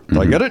is here. Do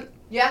I get it?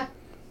 Yeah.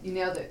 You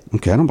nailed it.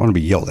 Okay, I don't want to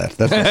be yelled at.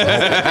 That's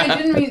I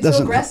didn't mean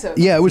so aggressive.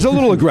 Yeah, it was a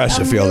little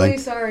aggressive I'm Fielding. really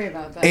sorry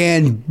about that.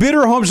 And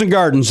Bitter Homes and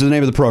Gardens is the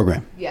name of the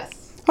program.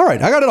 Yes. All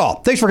right, I got it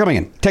all. Thanks for coming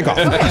in. Take off.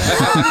 All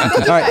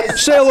right,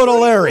 say hello to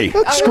Larry.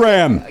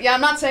 Scram. Yeah,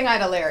 I'm not saying hi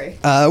to Larry.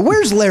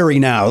 Where's Larry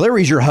now?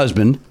 Larry's your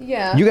husband.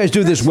 Yeah. You guys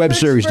do this web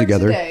series for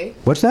together. today.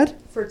 What's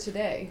that? For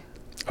today.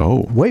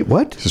 Oh, Wait,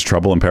 what? This is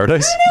Trouble in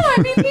Paradise? No,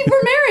 I mean,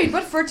 we're married,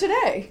 but for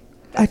today.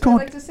 That's what I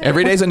like to say.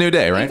 Every day's a new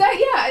day, right?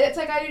 Yeah, it's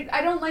like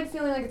I don't like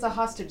feeling like it's a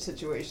hostage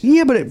situation.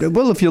 Yeah, but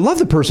well, if you love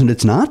the person,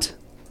 it's not.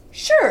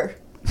 Sure.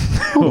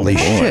 Holy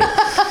shit!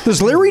 Does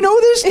Larry know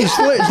this? Is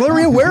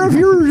Larry aware of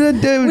your?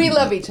 We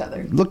love each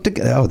other. Look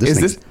together. Oh, this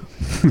Is thing-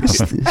 this?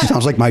 this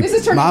sounds like my This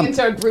is turning mom.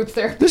 into a group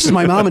therapy. This is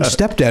my mom and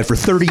stepdad for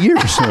 30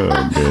 years.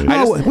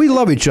 No, we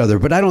love each other,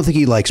 but I don't think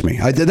he likes me.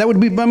 That would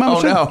be my mom.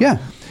 Oh no. Yeah.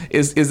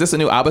 Is this a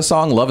new ABBA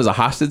song? Love is a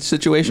hostage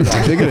situation.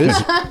 I think it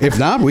is. If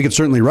not, we could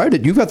certainly write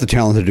it. You've got the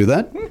talent to do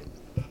that.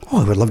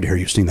 Oh, I would love to hear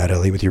you sing that,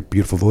 Ellie, with your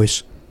beautiful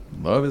voice.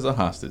 Love is a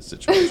hostage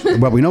situation.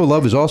 But we know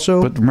love is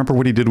also. But remember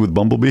what he did with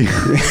Bumblebee?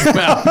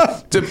 Well,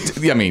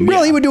 I mean, Well,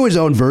 yeah. he would do his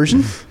own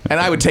version. And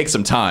I would take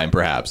some time,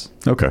 perhaps.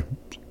 Okay.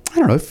 I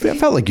don't know. It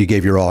felt like you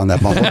gave your all on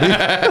that Bumblebee.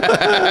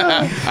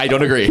 I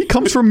don't agree.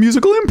 Comes from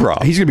musical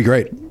improv. He's going to be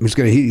great. He's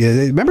going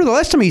to. Remember the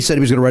last time he said he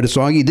was going to write a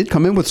song? He did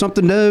come in with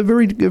something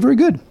very, very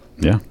good.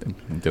 Yeah.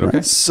 Did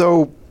okay.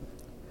 So,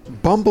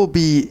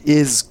 Bumblebee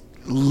is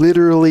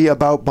literally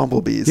about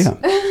bumblebees. Yeah.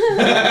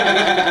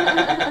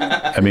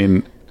 I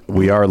mean,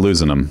 we are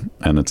losing them,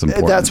 and it's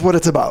important. That's what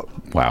it's about.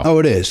 Wow. Oh,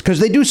 it is because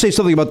they do say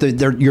something about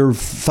your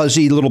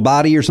fuzzy little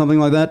body or something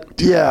like that.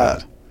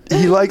 Yeah.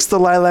 He likes the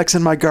lilacs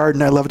in my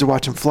garden. I love to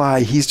watch him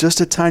fly. He's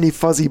just a tiny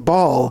fuzzy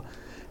ball,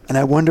 and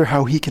I wonder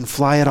how he can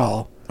fly at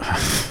all.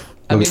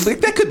 I mean,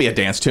 that could be a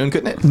dance tune,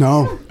 couldn't it?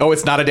 No, Oh,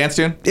 it's not a dance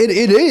tune? it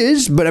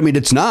is, but I mean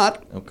it's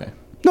not. Okay.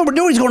 No, but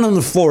nobody's going on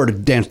the floor to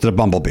dance to the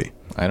Bumblebee.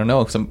 I don't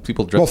know. Some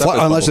people dress up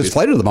as unless it's bumblebees.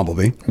 Flight of the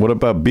Bumblebee. What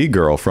about Bee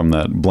Girl from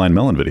that Blind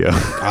Melon video?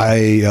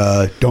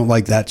 I don't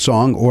like that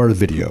song or the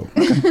video.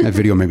 That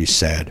video made me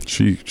sad.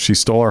 She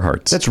stole our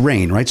hearts. That's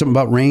Rain, right? Something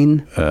about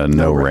rain?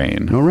 No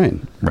rain. No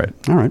rain. Right.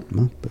 All right.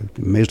 Well,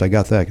 amazed I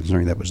got that,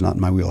 considering that was not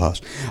in my wheelhouse.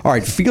 All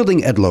right.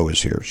 Fielding Edlow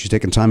is here. She's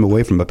taking time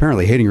away from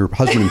apparently hating her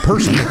husband in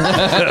person.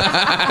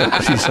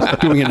 She's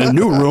doing it in a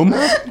new room.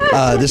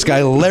 This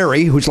guy,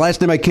 Larry, whose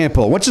last name I can't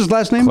pull. What's his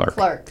last name?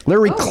 Clark.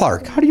 Larry Oh.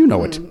 Clark. How do you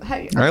know it?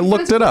 I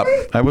looked it up.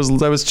 I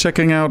was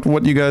checking out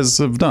what you guys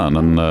have done,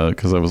 and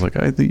because I was like,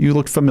 you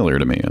looked familiar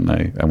to me, and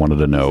I wanted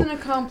to He's know. an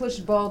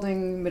accomplished,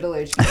 balding,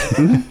 middle-aged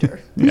actor.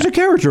 He's a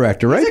character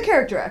actor, right? He's a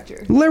character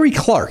actor. Larry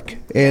Clark.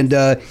 And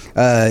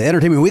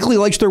Entertainment Weekly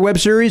likes their web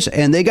series,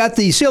 and they got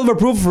the seal of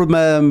approval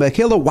from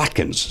Michaela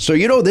Watkins. So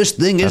you know this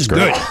thing is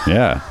good.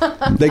 Yeah.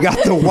 They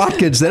got the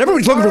Watkins. That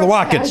everybody's looking for the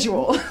Watkins.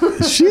 Casual.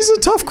 She's a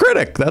tough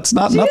critic. That's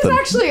not She's nothing.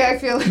 actually, I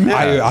feel.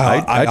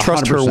 I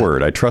trust her 100%.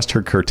 word. I trust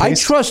her I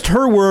taste. trust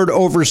her word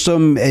over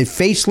some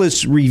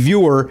faceless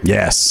reviewer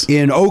Yes.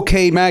 in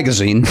OK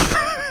Magazine.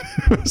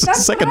 It's the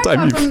second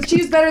time you.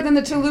 She's better than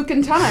the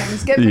Tolucan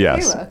Times. Get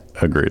Yes. Michaela.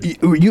 Agreed.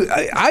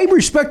 I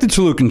respect the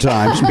Tolucan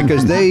Times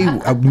because they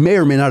may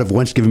or may not have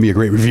once given me a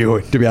great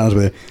review, to be honest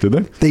with you. Did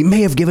they? They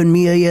may have given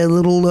me a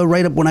little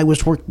write-up when I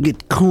was working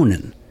at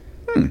Conan.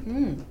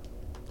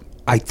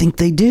 I think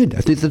they did.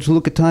 I think the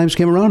Toluca Times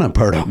came around on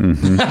Pardo.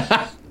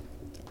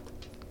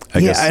 I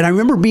guess. And I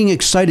remember being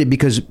excited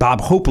because Bob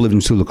Hope lived in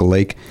Toluca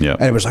Lake. Yeah.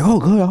 And it was like, oh,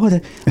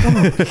 good.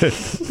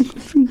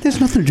 There's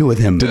nothing to do with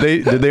him.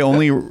 Did they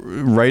only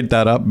write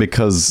that up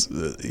because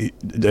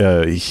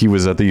he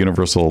was at the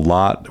Universal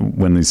lot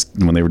when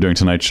they were doing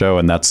Tonight Show,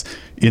 and that's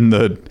in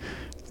the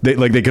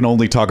they can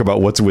only talk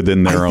about what's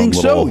within their I own think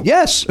little. so,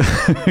 yes.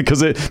 Because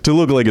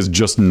Toluca Lake is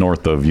just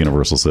north of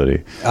Universal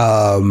City.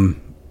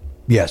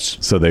 Yes.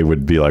 So they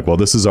would be like, well,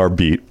 this is our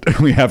beat.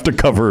 We have to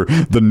cover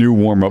the new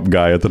warm-up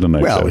guy at the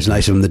Tonight Well, Show. it was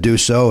nice of him to do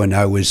so, and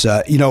I was,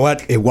 you know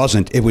what? It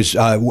wasn't. It was.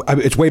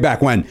 It's way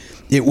back when.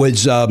 It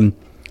was.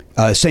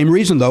 Same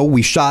reason though.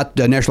 We shot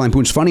National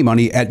Lampoon's Funny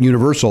Money at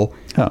Universal,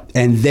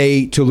 and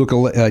they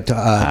Toluca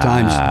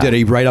Times did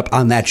a write-up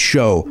on that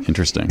show.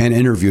 Interesting. And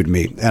interviewed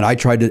me, and I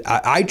tried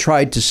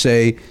to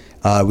say.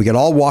 We get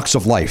all walks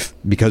of life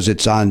because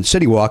it's on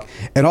City Walk,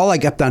 and all I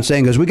kept on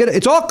saying is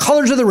it's all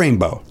colors of the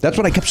rainbow. That's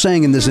what I kept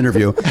saying in this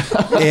interview,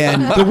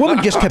 and the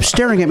woman just kept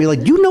staring at me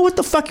like, you know what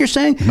the fuck you're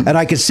saying? And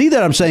I could see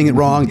that I'm saying it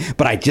wrong,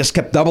 but I just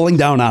kept doubling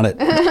down on it.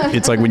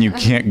 It's like when you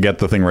can't get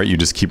the thing right, you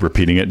just keep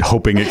repeting it,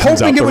 hoping it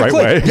comes out the right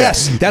way.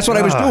 Yes, that's what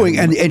I was doing,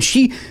 and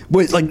she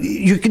was like,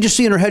 you could just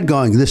see in her head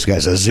going, this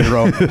guy's a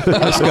zero.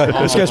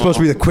 This guy's supposed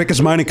to be the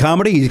quickest mind in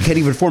comedy. He can't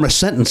even form a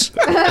sentence.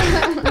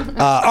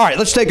 All right,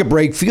 let's take a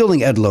break.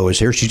 Fielding Edlow is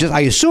here. She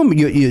just—I assume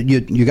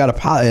you got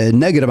a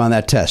negative on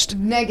that test.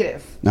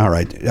 Negative. All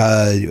right.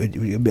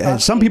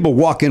 Some people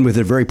walk in with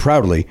it very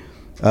proudly.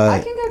 I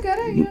can go get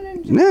it.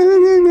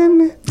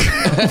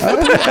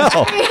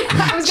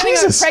 I was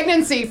getting a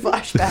pregnancy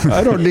flashback.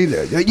 I don't need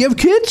it. You have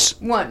kids?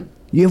 One.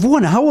 You have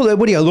one. How old?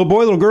 What are you? A little boy,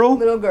 little girl?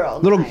 Little girl.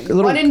 Little.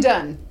 One and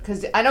done.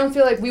 Because I don't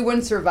feel like we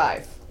wouldn't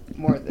survive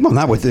more than. Well,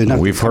 not with the.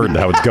 We've heard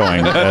how it's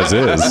going as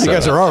is. You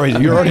guys are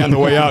already. You're already on the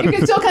way out. You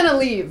can still kind of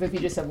leave if you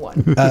just have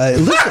one.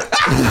 Listen.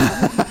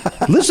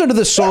 Listen to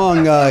this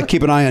song,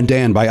 Keep an Eye on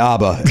Dan by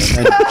ABBA,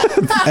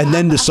 and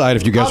then decide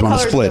if you guys All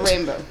want to colors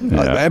split. of the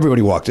rainbow.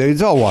 Everybody walks.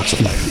 It's all walks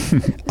of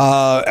life.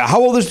 How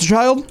old is the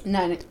child?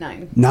 9.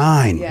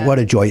 9. Yeah. What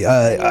a joy.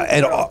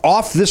 And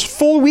off this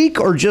full week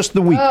or just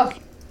the week? Oh,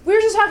 we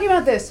were just talking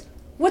about this.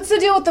 What's the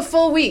deal with the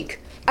full week?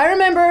 I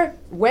remember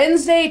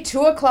Wednesday,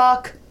 2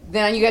 o'clock,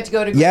 then you get to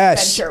go to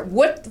Yes. adventure.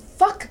 What the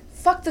fuck?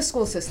 Fuck the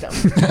school system.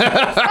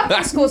 Fuck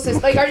the school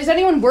system. Like, is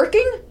anyone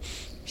working?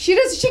 She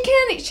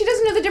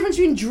doesn't know the difference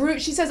between drew.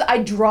 She says, I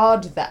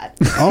drawed that.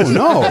 Oh,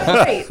 no.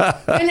 Right.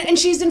 And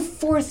she's in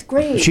 4th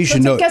grade. She So should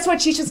it's know- like, guess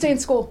what? She should stay in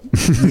school.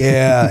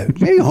 Yeah.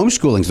 Maybe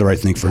homeschooling's the right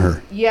thing for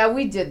her. Yeah,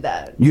 we did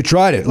that. You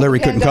tried it. Larry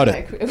couldn't cut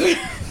it.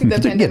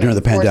 During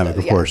the pandemic,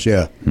 of course,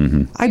 yeah.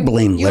 I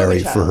blame You have a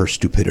Larry child. for her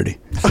stupidity.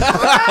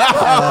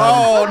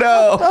 Oh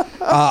no!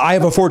 I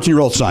have a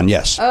 14-year-old son,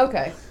 yes.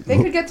 Okay. They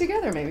could get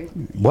together, maybe.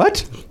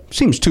 What?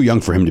 Seems too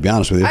young for him, to be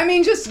honest with you. I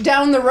mean, just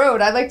down the road.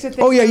 I like to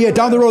think. Oh, yeah,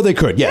 down the road they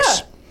could,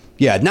 yes.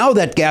 Yeah, now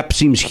that gap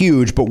seems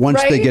huge, but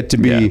once they Right? get to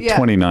be... Yeah.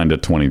 29 to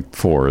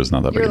 24 is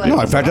not that big You're a like- deal.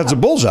 No, in fact, that's a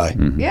bullseye.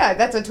 Yeah,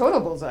 that's a total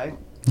bullseye.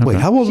 Wait,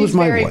 how old She's was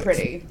my very wife?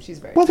 pretty. She's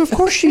very Well, of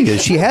course she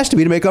is. She has to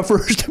be to make up for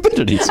her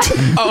stupidity.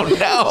 Oh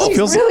no!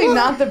 She's really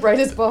not the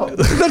brightest bulb.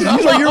 These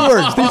are your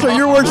words. These are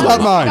your words, not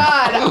mine.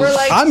 God, we're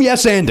like... I'm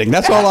yes-anding.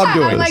 That's all I'm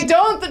doing. I'm like,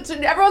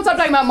 everyone stop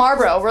talking about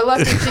Marlboro. We're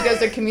lucky she goes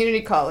to community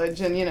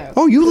college and,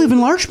 Oh, you live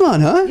in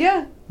Larchmont, huh?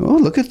 Yeah. Oh,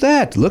 look at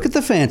that. Look at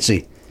the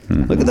fancy.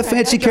 Look at the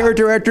fancy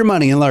character actor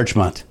money in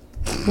Larchmont.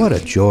 What a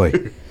joy.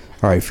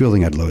 All right,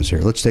 Fielding Edlow is here.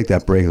 Let's take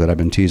that break that I've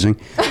been teasing.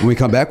 When we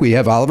come back, we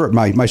have Oliver.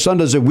 My son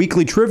does a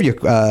weekly trivia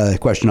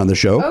question on the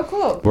show. Oh,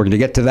 cool. We're going to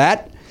get to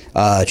that.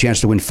 A chance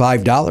to win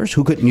 $5.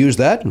 Who couldn't use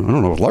that? I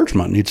don't know if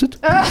Larchmont needs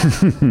it.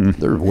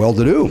 They're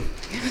well-to-do.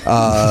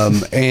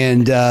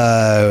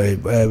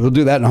 We'll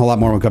do that and a whole lot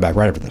more when we come back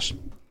right after this.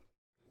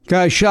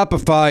 Guys,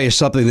 Shopify is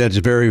something that's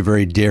very,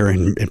 very dear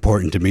and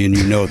important to me, and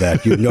you know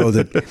that. You know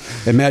that.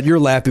 And Matt, you're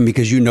laughing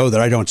because you know that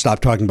I don't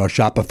stop talking about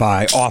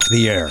Shopify off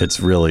the air.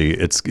 It's really,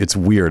 it's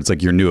weird. It's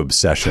like your new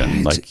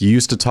obsession. Like you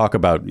used to talk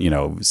about,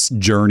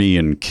 Journey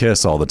and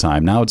Kiss all the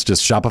time. Now it's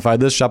just Shopify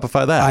this,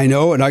 Shopify that. I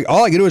know, and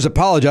all I can do is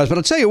apologize, but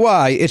I'll tell you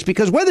why. It's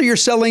because whether you're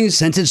selling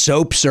scented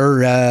soaps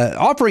or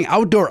offering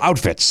outdoor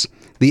outfits,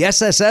 the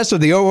SSS or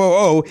the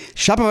OOO,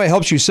 Shopify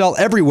helps you sell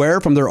everywhere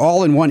from their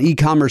all-in-one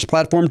e-commerce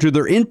platform to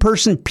their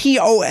in-person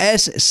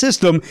POS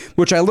system,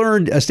 which I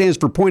learned stands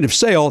for point of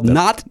sale,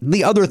 not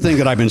the other thing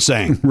that I've been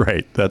saying.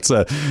 Right. That's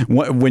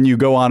when you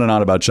go on and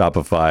on about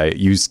Shopify,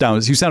 you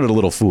sounded a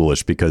little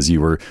foolish because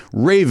you were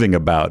raving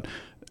about,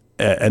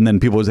 and then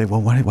people would say,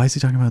 well, why is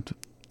he talking about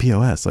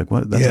POS? Like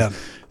what? Yeah.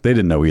 They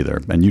didn't know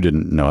either, and you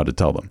didn't know how to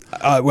tell them.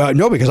 Well,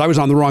 no, because I was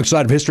on the wrong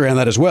side of history on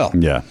that as well.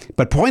 Yeah.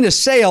 But point of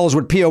sale is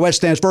what POS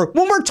stands for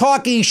when we're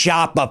talking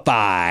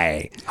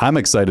Shopify. I'm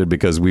excited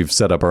because we've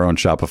set up our own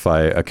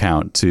Shopify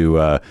account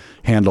to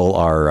handle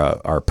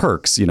our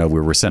perks. We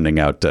were sending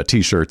out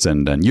T-shirts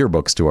and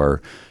yearbooks to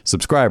our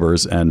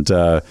subscribers, and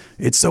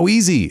it's so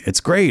easy.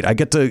 It's great. I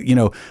get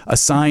to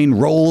assign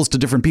roles to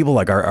different people.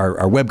 Like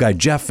our web guy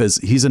Jeff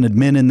he's an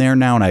admin in there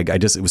now, and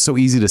it was so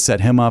easy to set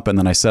him up. And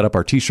then I set up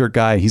our T-shirt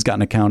guy. He's got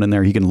an account in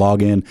there. He can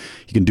log in.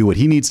 He can do what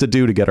he needs to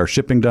do to get our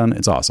shipping done.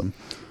 It's awesome.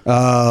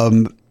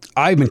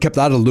 I've been kept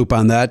out of the loop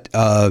on that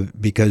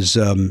because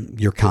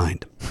you're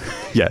kind.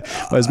 Yeah.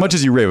 As much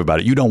as you rave about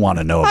it, you don't want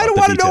to know about I don't the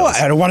want to know.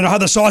 details. I don't want to know how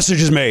the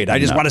sausage is made. I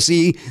just want to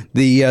see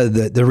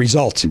the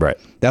result. Right.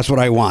 That's what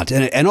I want.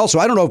 And also,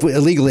 I don't know if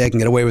illegally I can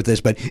get away with this,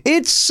 but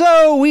it's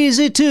so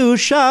easy to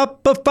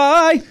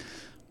Shopify.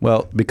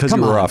 Well, because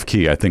Come you were on. off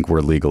key, I think we're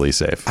legally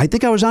safe. I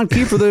think I was on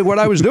key for what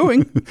I was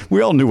doing.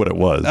 We all knew what it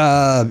was.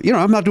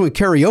 I'm not doing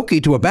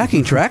karaoke to a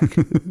backing track.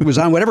 It was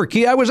on whatever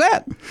key I was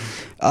at.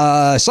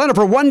 Sign up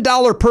for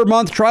 $1 per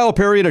month trial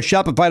period at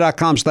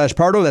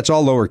Shopify.com/Pardo. That's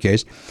all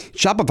lowercase.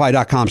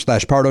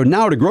 Shopify.com/Pardo.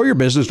 Now to grow your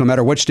business no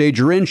matter what stage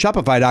you're in.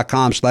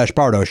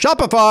 Shopify.com/Pardo.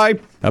 Shopify.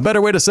 A better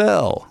way to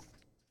sell.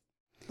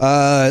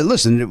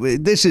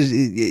 Listen, this is,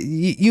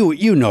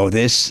 you know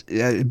this.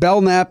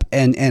 Belknap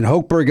and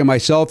Hochberg and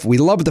myself, we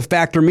love the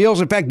Factor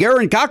meals. In fact,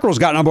 Garen Cockrell's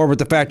gotten on board with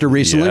the Factor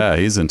recently. Yeah,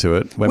 he's into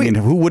it. I mean,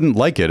 who wouldn't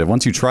like it?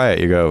 Once you try it,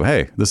 you go,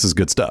 hey, this is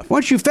good stuff.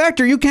 Once you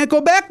Factor, you can't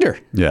go back there.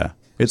 Yeah.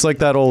 It's like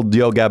that old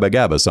Yo Gabba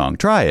Gabba song.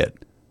 Try it.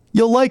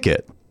 You'll like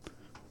it.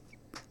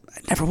 I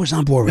never was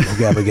on board with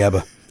the Gabba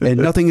Gabba. And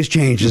nothing has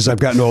changed as I've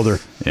gotten older.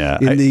 Yeah,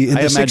 In the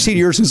I 16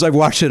 years since I've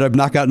watched it, I've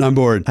not gotten on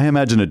board. I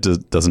imagine it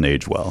doesn't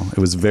age well. It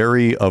was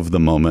very of the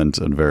moment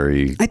and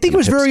very I think it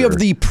was very of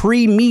the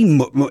pre-me.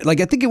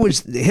 Like, I think it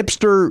was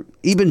hipster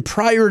even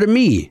prior to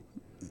me.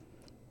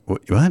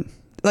 What?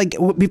 Like,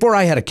 before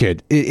I had a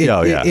kid.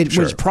 It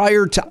sure. was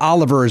prior to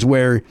Oliver is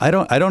where... I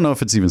don't know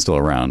if it's even still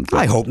around. but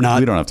I hope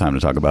not. We don't have time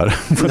to talk about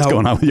what's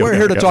going on with Yo We're Gabba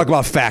here to Gabba. talk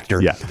about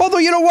Factor. Yeah. Although,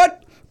 you know what?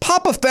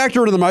 Pop a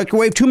Factor into the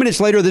microwave. 2 minutes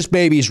later, this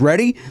baby's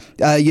ready.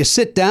 You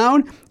sit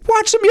down.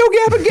 Watch some Yo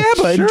Gabba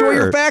Gabba. Sure. Enjoy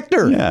your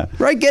Factor. Yeah.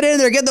 Right? Get in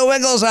there. Get the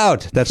Wiggles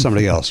out. That's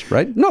somebody else,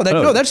 right? No,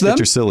 that's them. Get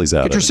your sillies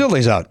out. Get your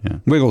sillies out. Yeah.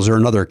 Wiggles are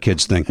another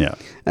kid's thing. Yeah.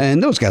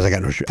 And those guys, I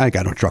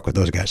got no truck with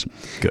those guys.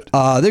 Good.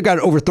 They've got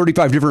over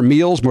 35 different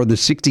meals, more than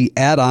 60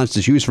 add-ons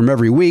to choose from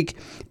every week.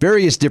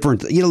 Various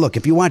different, look,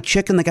 if you want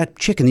chicken, they got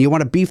chicken. You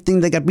want a beef thing,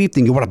 they got beef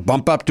thing. You want to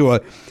bump up to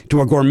a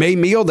gourmet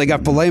meal, they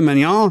got filet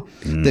mignon.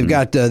 They've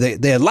got, they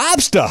had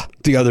lobster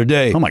the other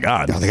day. Oh my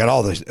God. They got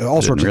all sorts of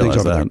things realize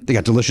over there. that. They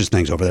got delicious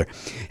things over there.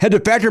 Head to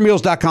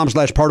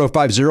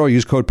factormeals.com/Pardo50.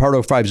 Use code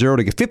Pardo50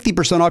 to get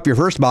 50% off your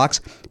first box,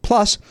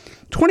 plus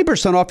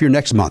 20% off your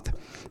next month.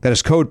 That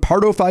is code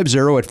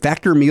Pardo50 at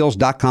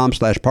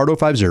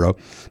factormeals.com/Pardo50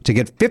 to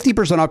get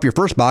 50% off your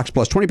first box,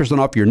 plus 20%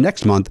 off your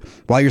next month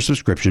while your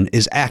subscription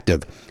is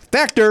active.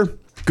 Factor.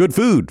 Good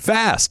food,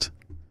 fast.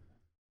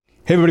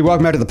 Hey, everybody,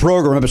 welcome back to the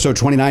program, episode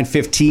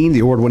 2915, the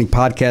award-winning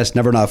podcast,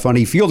 Never Not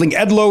Funny. Fielding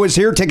Edlow is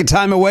here, taking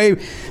time away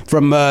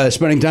from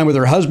spending time with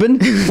her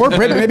husband, or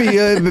maybe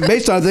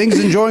based on things,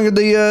 enjoying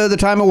the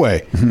time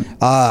away.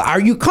 Are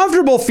you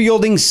comfortable,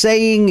 Fielding,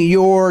 saying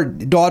your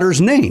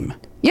daughter's name?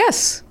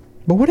 Yes.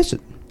 But what is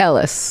it?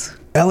 Ellis.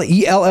 Ellis?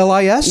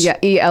 Yeah,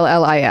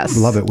 Ellis.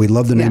 Love it. We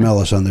love the name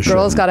Ellis on the show.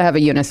 Girl's got to have a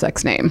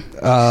unisex name.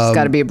 She's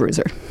got to be a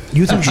bruiser.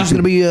 You think she's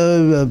going to be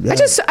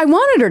I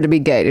wanted her to be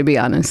gay, to be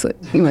honest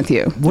with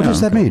you. What does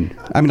that mean?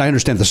 I mean, I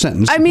understand the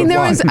sentence. I mean, but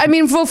why?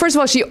 well, first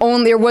of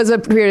all, there was a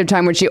period of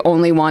time when she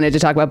only wanted to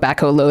talk about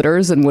backhoe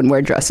loaders and wouldn't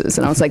wear dresses.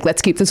 And I was like,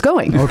 let's keep this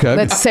going. Okay.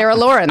 Let's Sarah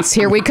Lawrence,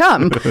 here we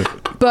come.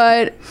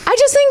 But I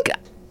just think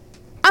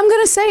I'm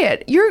going to say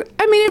it.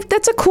 If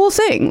that's a cool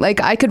thing.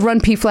 Like, I could run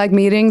PFLAG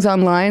meetings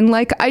online.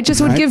 Like, I just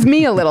would give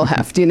me a little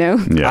heft, Yeah.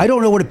 I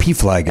don't know what a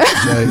PFLAG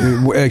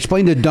is.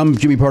 Explain to dumb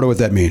Jimmy Pardo what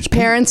that means.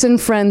 Parents and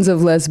friends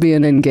of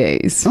lesbian and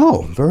gays.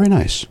 Oh, very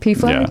nice.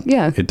 PFLAG?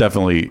 Yeah. It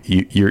definitely,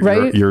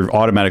 Right? you're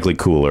automatically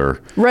cooler.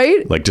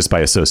 Right? Like just by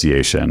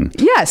association.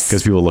 Yes.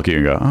 Because people look at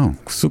you and go,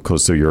 oh,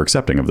 so you're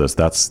accepting of this.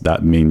 That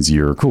means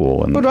you're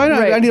cool. And But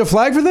I need a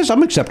flag for this?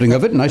 I'm accepting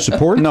of it and I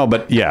support it. no,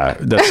 but yeah,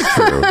 that's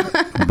true.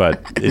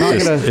 But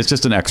it's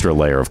just an extra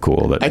layer of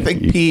cool. That I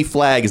think P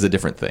flag is a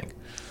different thing.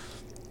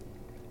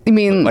 You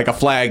mean Like a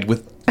flag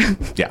with,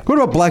 yeah. What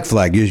about black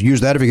flag? You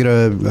use that if you get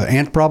a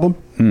ant problem?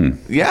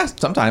 Yeah,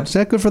 sometimes. Is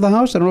that good for the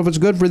house? I don't know if it's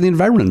good for the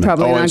environment.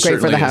 probably Oh, not it great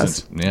for the certainly house?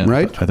 isn't. Yeah.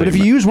 Right? But if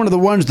you use one of the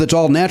ones that's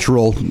all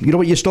natural, you know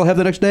what you still have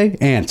the next day?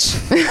 Ants.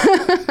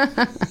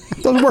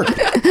 Doesn't work.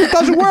 It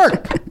doesn't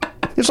work.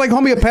 It's like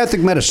homeopathic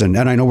medicine.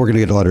 And I know we're going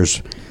to get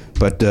letters,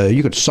 but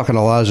you could suck on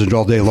a lozenge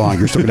all day long.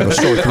 You're still going to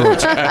have a sore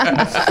throat.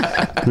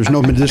 There's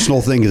no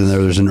medicinal thing in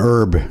there. There's an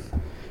herb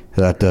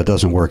that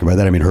doesn't work. And by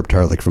that, I mean Herb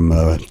Tarlick from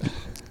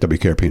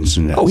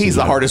WKRP. Oh, he's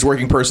the hardest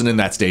working person in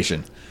that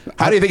station.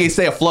 How do you think he'd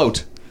stay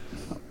afloat?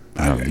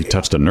 you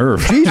touched a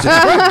nerve. Jesus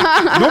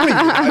Christ. Nobody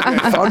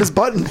Found his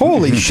button.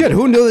 Holy shit.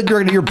 Who knew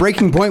that your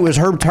breaking point was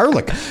Herb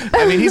Tarlick?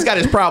 I mean, he's got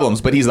his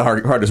problems, but he's the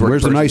hardest working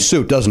Wears a person. nice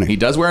suit, doesn't he? He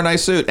does wear a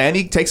nice suit, and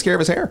he takes care of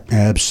his hair.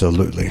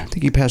 Absolutely. I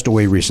think he passed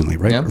away recently,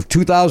 right? Yeah.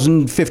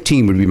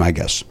 2015 would be my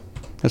guess.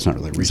 That's not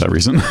really Is that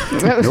recent.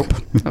 recent? Nope.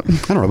 I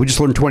don't know. We just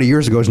learned 20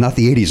 years ago it's not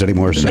the 80s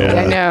anymore. So Yeah.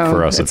 I know.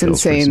 For us, it it's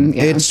feels insane.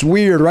 Yeah. it's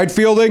weird, right,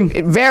 Fielding?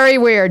 Very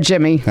weird,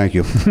 Jimmy. Thank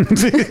you.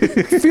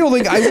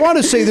 Fielding, I want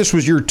to say this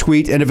was your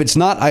tweet, and if it's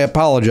not, I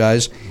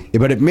apologize,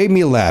 but it made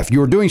me laugh. You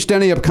were doing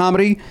standing-up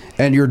comedy,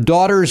 and your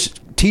daughter's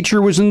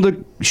teacher was in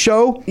the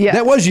show? Yeah.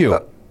 That was you.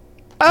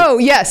 Oh,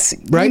 yes.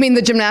 Right? You mean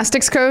the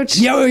gymnastics coach?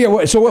 Yeah,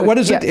 yeah. So what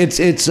is it? Yeah.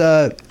 It's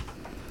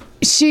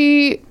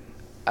She.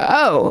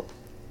 Oh.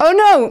 Oh,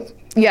 no.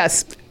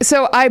 Yes.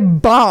 So I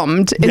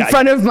bombed in Yeah.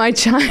 front of my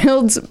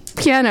child's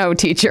piano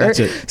teacher. That's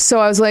it. So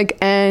I was like,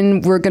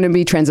 and we're going to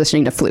be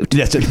transitioning to flute.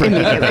 That's it.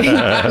 Immediately.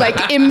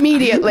 Like,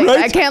 immediately.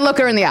 Right? I can't look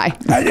her in the eye.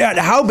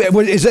 How bad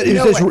is that?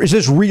 No way. Is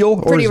this real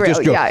or Pretty is it just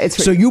real. joke? Yeah,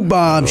 it's so you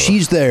bomb.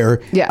 She's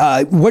there.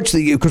 Yeah. What's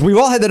the? Because we've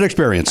all had that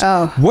experience.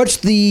 Oh. What's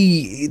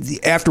the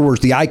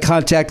afterwards? The eye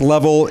contact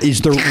level is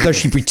there? Does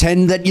she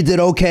pretend that you did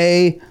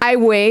okay? I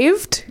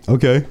waved.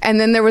 Okay. And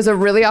then there was a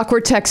really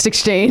awkward text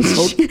exchange.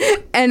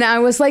 And I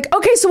was like,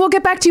 okay, so we'll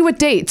get back to you with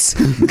dates.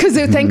 Because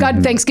thank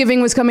God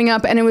Thanksgiving was coming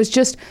up. And it was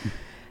just,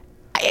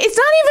 it's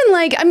not even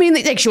like, I mean,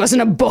 like she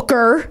wasn't a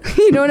booker.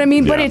 You know what I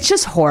mean? But Yeah. it's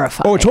just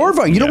horrifying. Oh, it's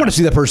horrifying. You don't want to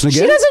see that person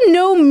again. She doesn't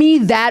know me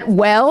that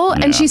well.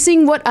 And she's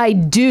seeing what I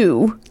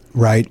do.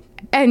 Right.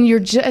 And you're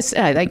just,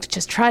 I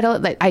just try to,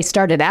 like, I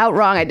started out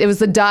wrong. It was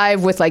the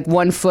dive with like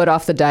 1 foot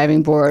off the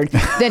diving board,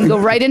 then go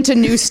right into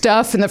new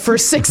stuff in the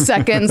first 6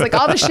 seconds, like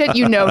all the shit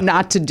you know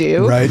not to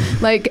do. Right.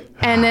 Like,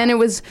 and then it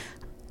was,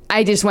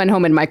 I just went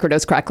home and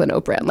microdosed Cracklin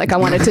Oat Bran. Like I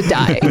wanted to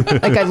die.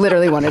 Like I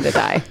literally wanted to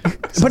die.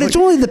 But it's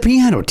only the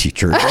piano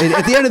teacher.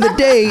 At the end of the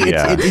day,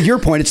 Yeah. at your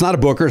point, it's not a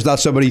booker. It's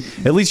not somebody.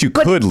 At least you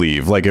could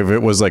leave. Like if it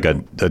was like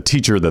a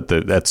teacher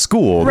at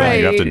school, then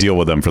you have to Right. deal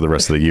with them for the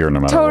rest of the year,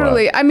 no matter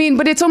Totally. what. I mean,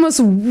 but it's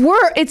almost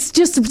worse. It's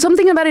just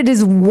something about it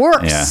is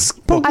worse. Yeah.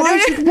 But why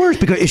is it worse?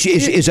 Because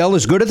is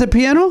Ella's good at the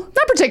piano?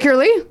 Not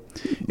particularly.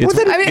 It's,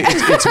 I mean-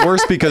 it's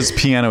worse because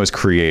piano is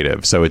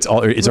creative, so it's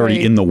already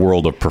Right. in the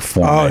world of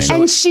performing. Oh,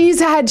 so- And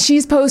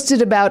she's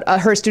posted about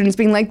her students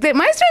being like, my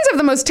students have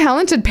the most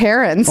talented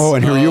parents. Oh,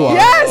 and here you are.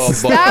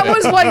 Yes, boy. that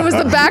was what was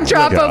the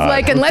backdrop of God.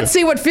 like, and let's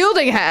see what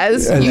Fielding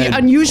has. And then-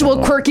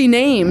 Unusual, quirky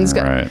names.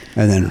 All right.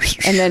 And then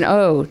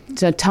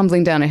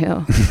Tumbling down a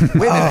hill. Wait a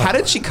minute, how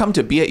did she come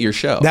to be at your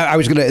show?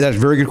 that's a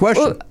very good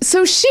question.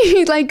 So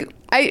she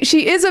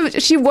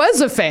she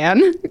was a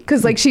fan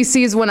because like she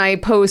sees when I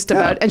post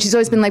about, and she's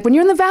always been like, when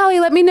you're in the Valley,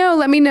 let me know,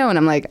 and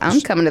I'm like, I'm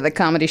coming to the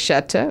Comedy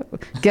Chateau.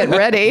 Get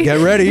ready, Get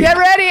ready.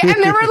 and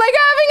they were like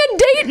having a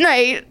date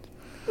night,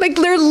 like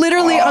they're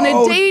literally on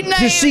a date night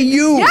to see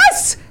you.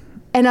 Yes,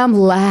 and I'm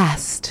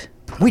last.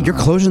 Wait, you're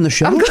closing the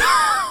show? Oh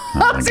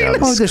my God,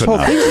 Oh, this could whole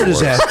not thing's be a worse.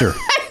 disaster.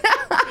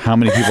 How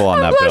many people on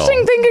I'm that blushing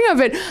bill? thinking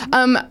of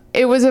it.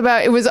 It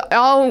was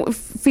all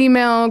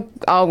female,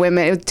 all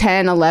women. It was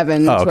 10,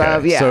 11, Oh, 12.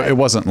 okay. Yeah. So it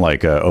wasn't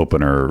like a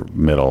opener,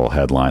 middle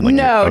headline. Like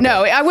no, okay.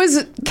 no. I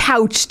was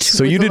couched.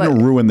 So with you the, didn't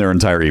like- ruin their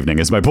entire evening,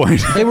 is my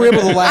point. They were able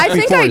to laugh I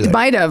think before I you.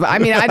 might have. I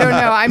mean, I don't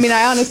know. I mean,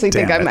 I honestly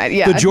think I Damn it. might.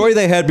 Yeah. The joy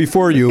they had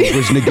before you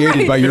was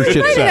negated by your shit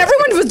Right, and set.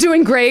 everyone was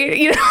doing great.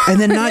 You know. And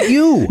then not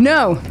you.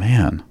 No,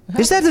 Man.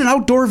 Is that an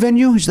outdoor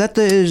venue? Is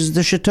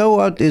the chateau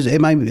out?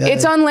 Am I?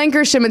 it's on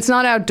Lancashire. It's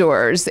not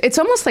outdoors. It's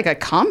almost like a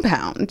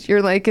compound.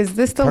 You're like, is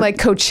this the like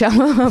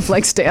Coachella of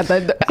like the I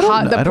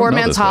don't poor know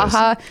man's this ha place.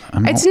 ha?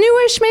 I'm It's not-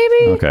 newish,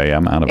 maybe. Okay, yeah,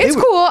 I'm out of it. It's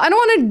cool. I don't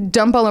want to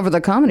dump all over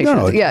the comedy No,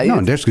 show. Yeah.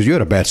 no, just because you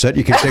had a bad set,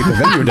 you can't take the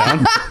venue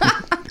down.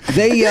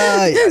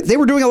 They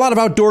were doing a lot of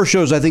outdoor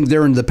shows, I think,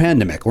 during the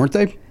pandemic, weren't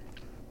they?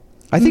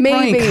 I think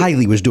Maybe. Ryan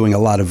Kiley was doing a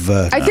lot of.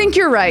 I think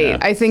you're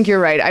right. I think you're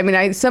right. I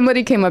mean,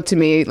 somebody came up to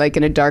me like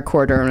in a dark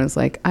corner and was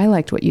like, "I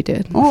liked what you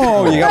did."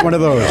 Oh, you got one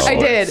of those. I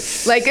did.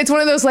 Like it's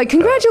one of those like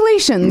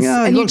congratulations,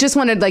 Yeah, and you look- just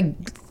want to like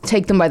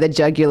take them by the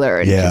jugular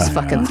and Yeah. just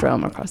fucking throw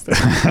them across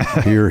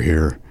the room.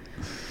 Here.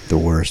 The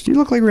worst. You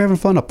look like you're having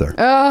fun up there.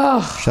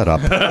 Oh, Shut up.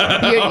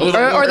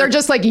 or they're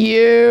just like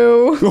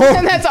you,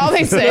 and that's all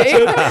they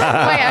say.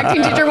 My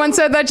acting teacher once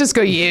said that. Just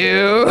go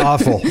you.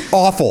 Awful.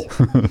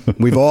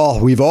 We've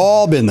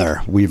all been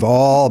there. We've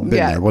all been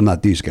Yeah. there. Well,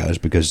 not these guys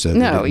because they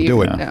No, didn't you-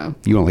 do it. no.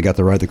 You only got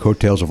to ride the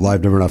coattails of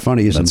Live Never Not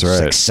Funny. That's right.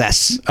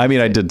 Success. I mean,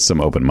 I did some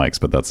open mics,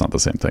 but that's not the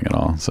same thing at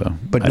all. So,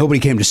 But nobody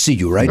came to see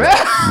you, right?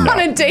 On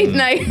a date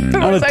night. It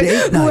On a was like,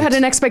 date Who night. had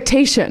an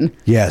expectation?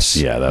 Yes.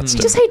 yeah, that's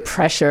Just hate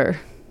pressure.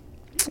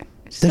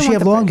 Does she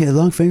have long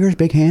fingers,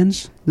 big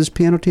hands? This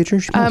piano teacher?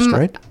 She must,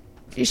 right?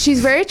 She's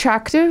very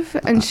attractive,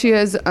 and she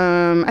has,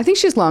 I think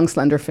she has long,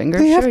 slender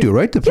fingers. They have Sure. to,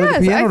 right? To play Yes,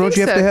 the piano, I don't think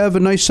you have so. to have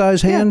a nice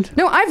size hand?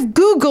 No, I've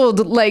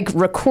Googled like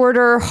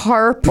recorder,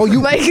 harp,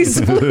 like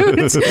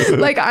flutes.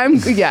 Like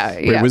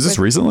Wait, was this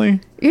recently?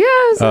 Yeah,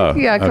 it was, Oh,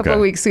 a couple okay. of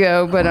weeks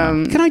ago. But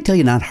Can I tell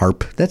you not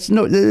harp? That's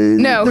no.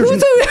 no, There's, who's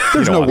the?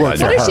 there's You no don't word want for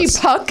that. What is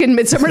harp. she, Puck in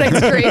Midsummer Night's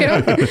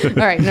Dream?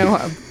 All right, no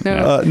harp.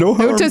 No no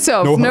harp, to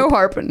self. no No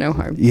harp. No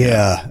harp.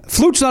 Yeah,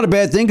 flute's not a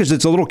bad thing because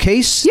it's a little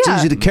case. It's Yeah.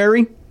 easy to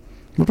carry.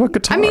 What about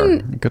guitar? I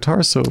mean, guitar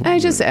is so.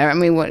 I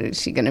mean, what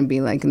is she going to be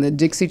like in the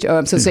Dixie? Oh,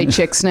 I'm supposed to say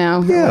chicks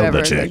now. Or Yeah, whatever.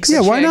 the chicks.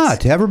 Yeah, why chicks.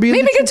 not? Have her be in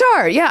Maybe the-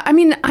 guitar. Yeah, I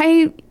mean,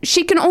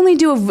 she can only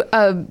do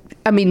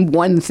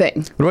one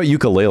thing. What about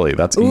ukulele?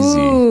 That's easy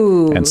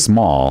Ooh. and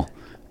small,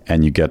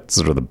 and you get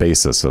sort of the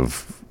basis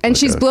of. And like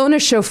she's a- blown a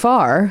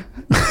shofar.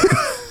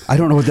 I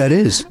don't know what that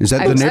is. Is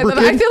that the neighbor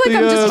I kid? feel like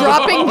I'm just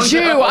dropping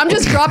Jew. I'm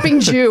just dropping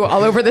Jew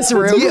all over this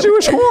room. It's a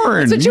Jewish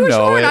horn. It's a You Jewish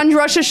know horn it. on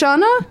Rosh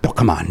Hashanah. Oh,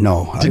 come on,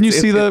 no. Didn't you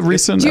see the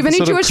recent? Do you have any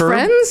episode of Jewish Curb?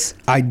 friends?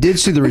 I did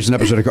see the recent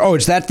episode of. Oh,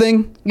 it's that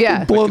thing.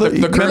 Yeah. Blow the, The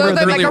you curb- remember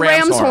Like literally a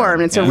ram's ram's horn.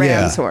 horn. It's a Yeah.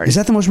 ram's horn. Is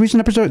that the most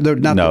recent episode?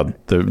 Not No,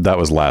 that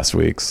was last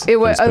week's. It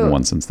was- There's been oh.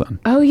 one since then.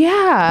 Oh yeah.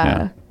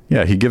 Yeah.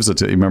 Yeah, he gives it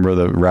to. You remember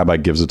the rabbi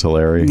gives it to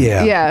Larry?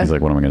 Yeah. Yeah. He's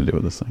like, what am I going to do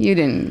with this thing? You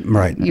didn't.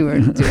 Right. You were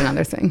doing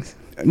other things.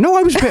 No,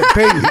 I was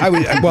paying.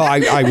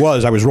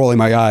 I was rolling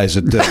my eyes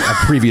at a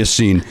previous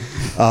scene,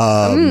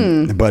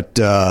 but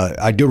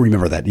I do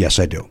remember that. Yes,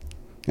 I do.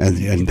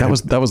 And That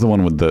was the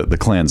one with the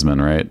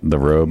Klansman, right? The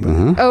robe.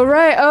 Oh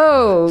right.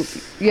 Oh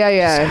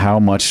yeah. How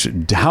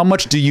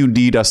much do you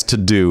need us to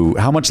do?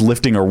 How much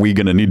lifting are we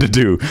going to need to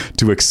do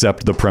to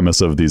accept the premise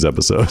of these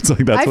episodes?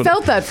 Like that's I what,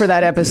 felt that for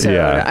that episode.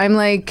 Yeah. I'm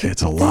like,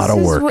 It's a lot this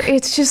of is work. what-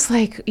 It's just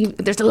like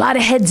there's a lot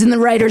of heads in the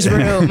writers'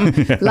 room,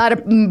 a lot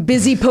of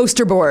busy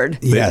poster board.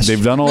 yes,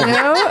 They've done all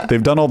know?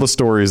 they've done all the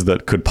stories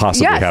that could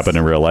possibly Yes. happen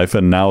in real life,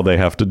 and now they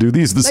have to do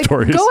the Like,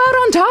 stories. go out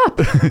on top.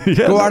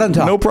 Yeah, Go out on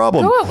top. No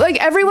problem. Go out. Like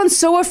everyone's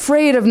so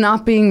afraid of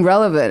not being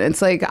relevant.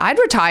 It's like I'd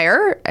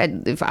retire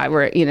if I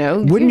were,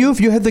 Wouldn't you if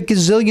you had the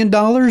gazillion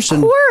dollars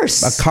and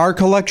course. a car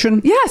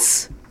collection?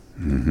 Yes.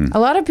 A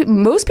lot of people,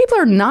 most people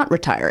are not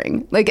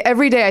retiring. Like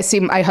every day I see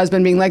my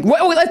husband being like,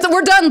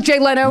 we're done, Jay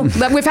Leno.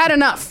 We've had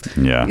enough.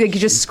 Yeah. Like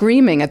you're just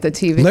screaming at the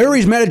TV.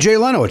 Larry's mad at Jay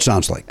Leno. It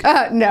sounds like.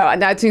 No,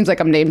 that seems like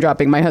I'm name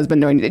dropping my husband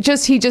knowing he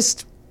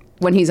just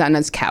when he's on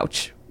his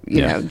couch,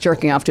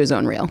 jerking off to his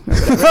own reel.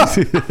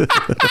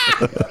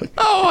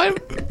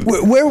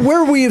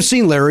 Where we have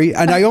seen Larry,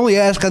 and I only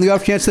ask on the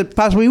off chance that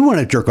possibly we want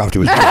to jerk off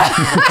to his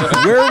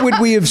reel. Where would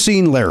we have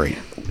seen Larry?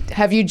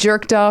 Have you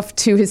jerked off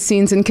to his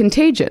scenes in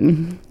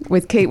Contagion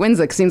with Kate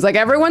Winslet? Seems like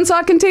everyone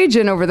saw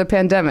Contagion over the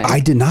pandemic. I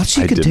did not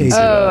see I didn't Contagion. see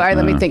Oh, that. all right,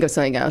 let me think of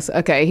something else.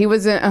 Okay, he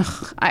was in.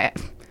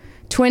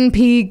 Twin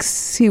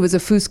Peaks. He was a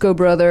Fusco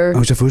brother. Oh,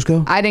 was it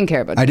Fusco? I didn't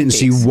care about. I Twin didn't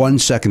see Peaks. 1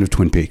 second of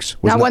Twin Peaks.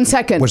 Not 1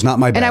 second. Was not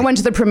my bag. And I went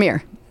to the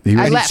premiere. You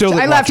I went- left. still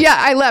didn't I watch left. it? Yeah,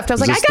 I left. I was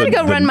like, I this gotta the-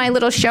 go run my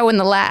little show in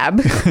the lab.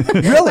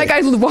 Really? Like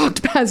I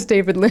walked past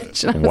David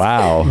Lynch. And I was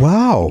Wow.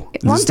 Wow.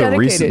 Well, Is this I'm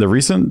dedicated. the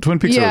recent Twin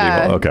Peaks?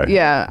 Yeah. Or the, okay.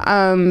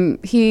 Yeah.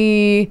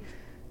 He.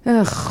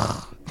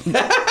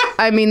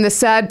 I mean, the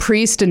sad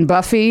priest and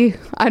Buffy.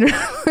 I don't.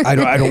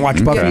 I don't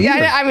watch Buffy. either.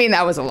 Yeah, I mean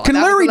that was a lot. Can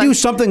that was Larry like- do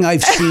something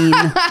I've seen?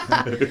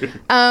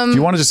 Do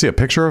you want to just see a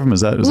picture of him?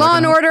 Is that Law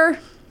and Order?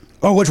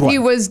 Oh, which one? He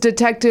was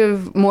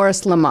Detective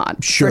Morris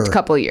Lamont Sure. for a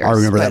couple of years. I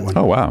remember but that one.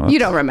 Oh wow. You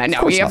don't remember?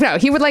 No, course not. no.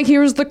 He would like,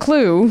 here's the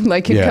clue.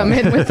 Like he'd Yeah. come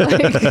in with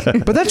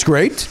like. But that's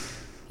great.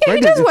 Yeah, he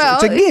Right? does It's- well.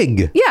 It's a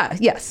gig. Yeah.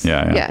 Yes.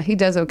 Yeah. He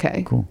does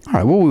okay. Cool. All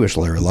right. Well, we wish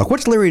Larry luck.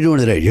 What's Larry doing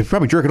today? He's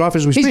probably jerking off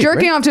as we He's speak.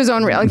 jerking right? off to his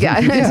own reel.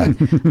 Yeah.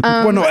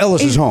 Well, no,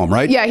 Ellis is home,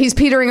 right? Yeah, he's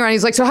petering around.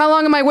 He's like, so how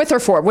long am I with her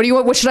for?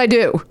 What should I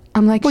do?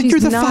 I'm like, Well, she's you're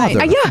the 9.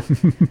 father.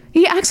 Yeah.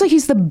 He acts like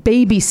he's the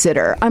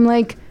babysitter. I'm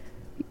like,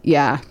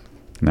 yeah.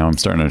 Now I'm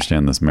starting to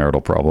understand this marital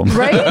problem.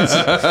 Right?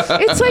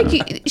 It's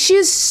like she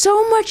has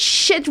so much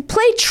shit.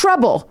 Play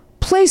Trouble.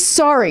 Play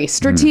Sorry.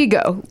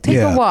 Stratego. Take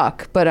Yeah. a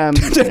walk. But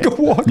Take a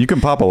walk. You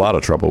can pop a lot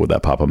of trouble with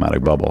that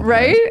Pop-O-Matic bubble.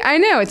 right? I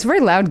know. It's a very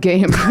loud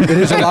game. It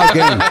is a loud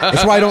game.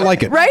 That's why I don't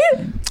like it. Right?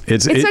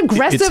 It's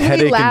aggressively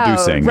headache loud,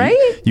 inducing.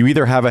 right? You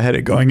either have a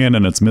headache going in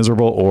and it's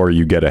miserable, or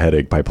you get a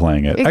headache by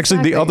playing it. Actually,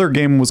 Exactly. the other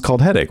game was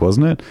called Headache,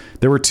 wasn't it?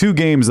 There were 2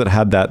 games that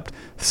had that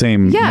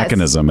same Yes.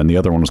 mechanism, and the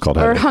other one was called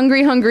Or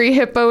Headache. Hungry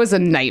Hippo is a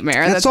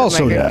nightmare. That's what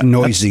also my game-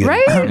 noisy.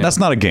 Right? That's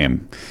not a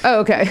game.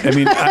 Oh, okay. I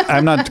mean,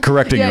 I'm not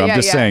correcting Yeah, you. I'm yeah,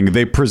 just yeah. saying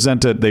they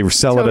present it, they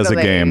sell it as a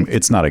Totally. game.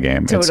 It's not a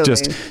game. It's Totally.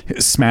 just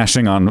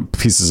smashing on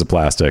pieces of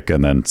plastic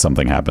and then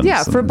something happens.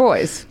 Yeah, for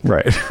boys.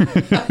 Right.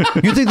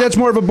 You think that's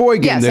more of a boy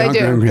game? Yes, than I do.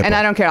 Hungry Hippo? And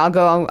I don't care.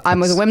 I'm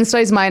with a women's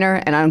studies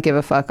minor, and I don't give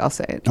a fuck. I'll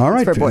say it. All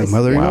right. It's for boys.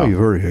 Well, there you Wow. go. You've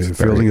heard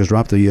Fielding has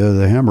dropped the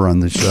hammer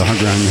on this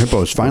Hungry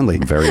Hippos finally.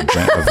 a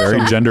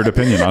very gendered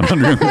opinion on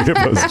Hungry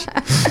Hippos.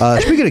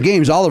 Speaking of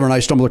games, Oliver and I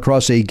stumbled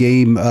across a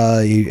game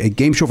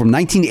show from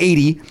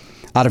 1980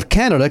 out of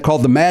Canada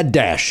called the Mad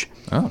Dash.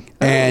 Oh.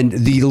 And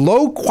the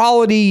low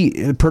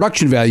quality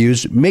production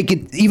values make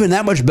it even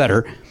that much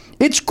better.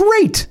 It's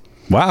great.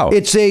 Wow.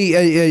 It's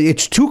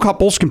it's 2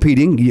 couples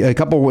competing, a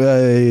couple,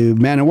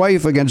 man and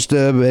wife against,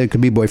 it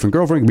could be boyfriend,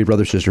 girlfriend, it could be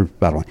brother, sister,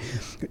 battling.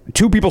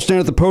 2 people stand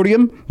at the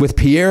podium with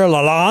Pierre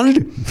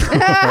Lalonde,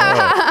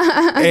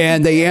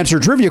 and they answer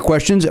trivia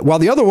questions while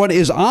the other one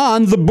is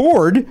on the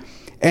board.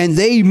 And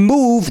they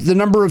move the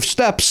number of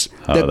steps.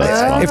 Oh,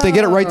 that's fun. If they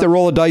get it right, they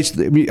roll a dice.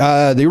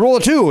 They roll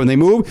a 2 and they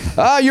move.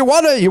 You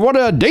want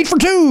a date for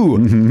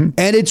 2,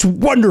 and it's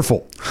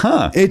wonderful.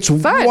 Huh. It's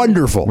Fun.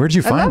 wonderful. Where'd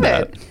you I find love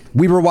that? it.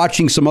 We were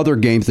watching some other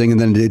game thing,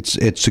 and then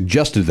it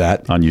suggested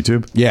that. On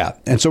YouTube? Yeah,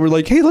 and so we're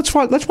like, hey, let's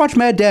watch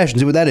Mad Dash and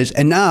see what that is.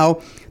 And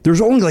now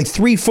there's only like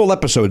 3 full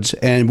episodes,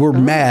 and we're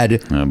mad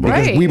boy.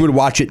 because Right. we would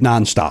watch it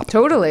nonstop.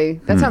 Totally.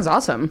 That sounds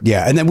awesome.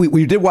 Yeah, and then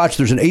we did watch.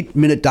 There's an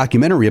 8-minute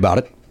documentary about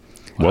it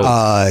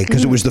Whoa.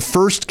 because it was the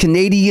first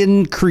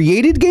Canadian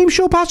created game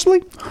show,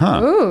 possibly.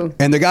 Ooh.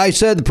 And the guy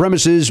said the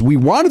premise is we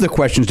wanted the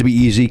questions to be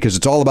easy because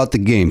it's all about the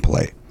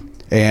gameplay,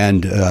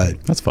 and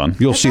That's fun.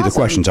 you'll see the awesome.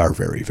 questions are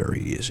very,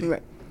 very easy.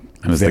 Right.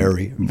 And is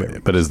very.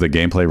 But is the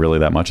gameplay really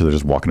that much? Or they're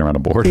just walking around a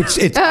board? It's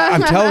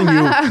I'm telling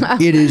you,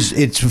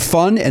 it's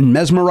fun and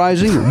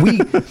mesmerizing.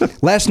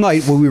 Last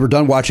night when we were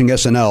done watching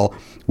SNL,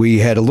 we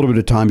had a little bit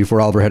of time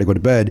before Oliver had to go to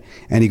bed,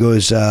 and he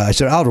goes, I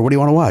said, Oliver, what do you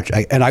want to watch?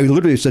 And I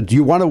literally said, do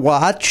you want to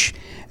watch?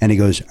 And he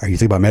goes, are you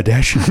thinking about Mad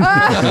Dash? And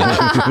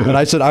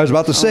I said, I was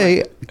about to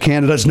say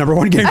Canada's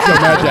 #1 game show,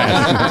 Mad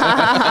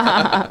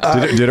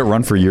Dash. Did it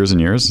run for years and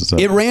years? Is that-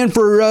 It ran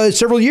for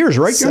several years,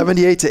 right?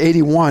 78 to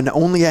 81.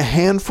 Only a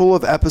handful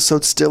of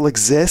episodes still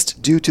exist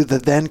due to the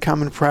then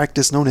common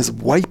practice known as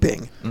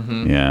wiping.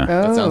 Yeah.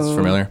 That sounds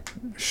familiar.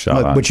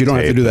 Shot on But you don't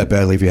have to tape. do that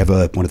badly if you have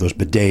one of those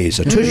bidets.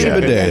 A Tushy Yeah.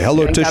 bidet.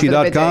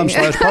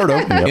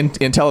 HelloTushy.com/Pardo.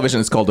 In television,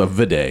 it's called a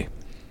vide.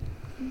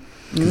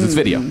 Because it's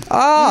video.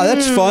 Ah,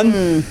 that's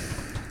fun.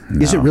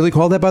 Is it really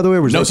called that, by the way?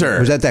 Or was No, that, sir.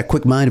 Was that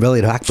quick mind of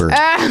Elliot Hochberg?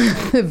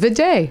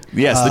 Vijay.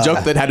 Yes, the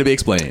joke that had to be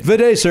explained.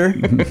 Bidet, sir.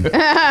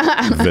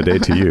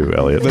 Bidet to you,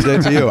 Elliot.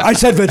 Bidet to you. I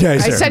said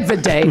bidet, sir. I said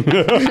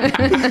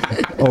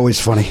Vijay. Always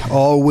funny.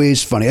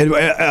 Always funny.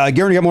 Garen,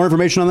 you got more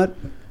information on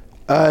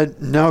that?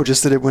 No,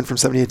 just that it went from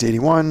 78 to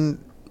 81.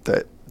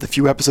 That the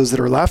few episodes that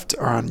are left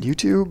are on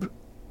YouTube.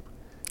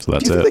 So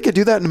that's Do you think they it. could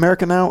do that in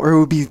America now,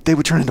 or they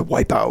would turn into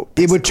Wipeout?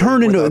 It would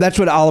turn into, Wipeout. that's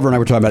what Oliver and I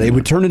were talking about. It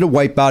would turn into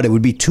Wipeout. It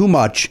would be too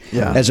much,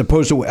 Yeah. as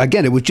opposed to,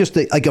 again, it was just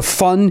like a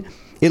fun,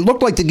 it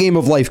looked like the Game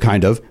of Life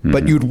kind of,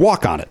 but you'd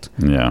walk on it.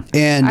 Yeah.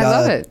 And I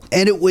love it.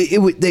 And it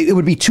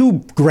would be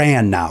too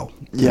grand now.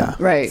 Yeah,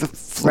 Right, The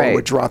flow right.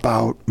 would drop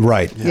out.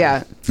 Right.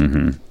 Yeah.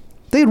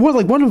 They had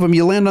one of them,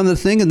 you land on the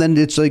thing and then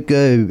it's like,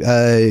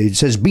 it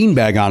says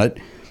beanbag on it.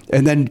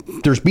 And then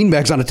there's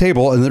beanbags on a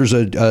table, and there's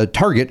a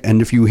target,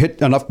 and if you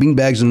hit enough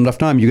beanbags in enough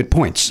time, you get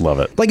points. Love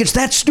it. Like it's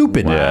that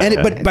stupid. Yeah, and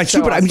yeah. but by So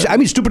stupid, awesome. I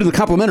mean stupid in the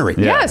complimentary.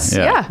 Yeah, Yes.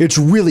 yeah. Yeah. It's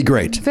really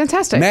great.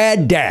 Fantastic.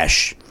 Mad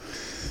Dash.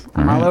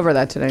 I'm all over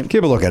that today.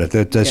 Keep a look at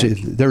it. There's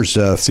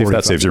See if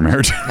that saves your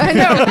marriage. I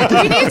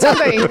know. We need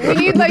something. We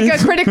need like a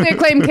critically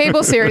acclaimed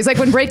cable series, like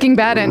when Breaking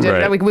Bad ended.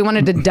 Right. We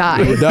wanted to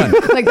die. We're done.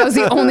 Like that was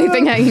the only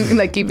thing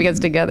like keeping us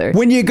together.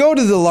 When you go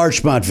to the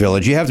Larchmont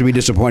Village, you have to be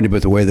disappointed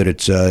with the way that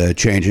it's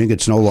changing.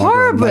 It's no longer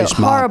Horrible, nice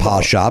mom and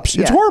pop shops.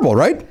 It's Yeah. horrible,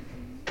 right?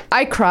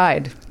 I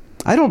cried.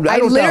 I don't doubt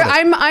it.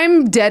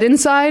 I'm dead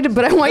inside,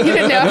 but I want you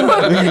to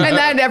know, and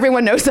that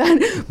everyone knows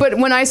that. But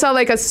when I saw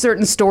like a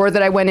certain store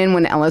that I went in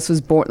when Ellis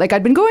was born, like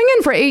I'd been going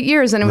in for 8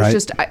 years, and it was Right.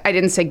 just I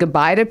didn't say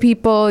goodbye to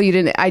people. You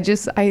didn't. I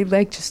just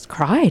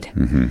cried.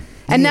 Mm-hmm.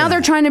 And now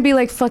they're trying to be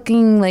like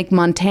fucking like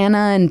Montana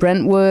and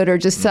Brentwood, or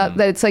just that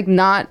it's like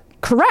not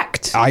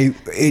correct.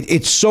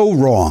 It's so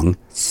wrong.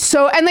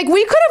 So and like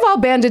we could have all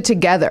banded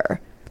together.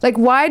 Like,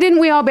 why didn't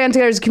we all band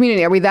together as a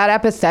community? Are we that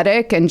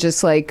apathetic and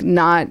just like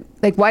not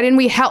like? Why didn't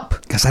we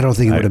help? Because I don't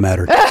think it would have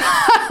mattered.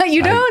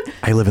 You don't?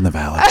 I live in the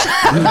valley.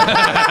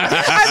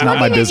 I'm not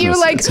my looking at you business.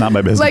 like It's not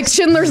my business. Like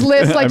Schindler's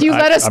List, like you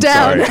let us I'm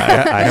down. Sorry.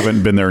 I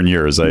haven't been there in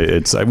years.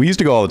 We used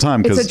to go all the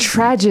time. It's a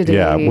tragedy.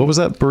 Yeah. What was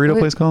that burrito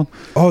place called?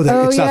 Oh,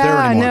 Oh it's not there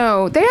yeah, anymore.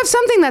 no. They have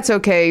something that's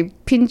okay.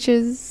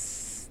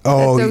 Pinches.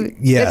 Oh,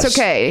 It's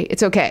okay.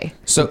 It's okay.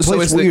 So The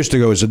place is we the, used to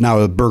go is now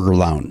a burger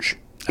lounge.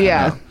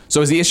 Yeah.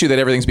 so is the issue that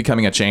everything's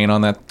becoming a chain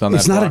on that?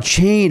 It's not a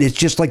chain. It's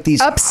just like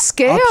these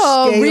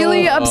Upscale,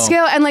 really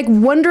upscale, and like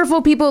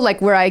wonderful people.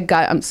 Like where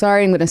I'm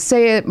sorry, I'm going to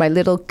say it. My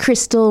little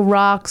crystal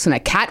rocks, and a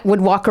cat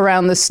would walk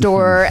around the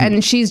store,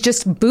 and she's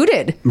just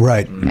booted.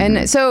 Right.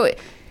 And so,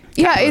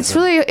 yeah,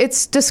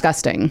 it's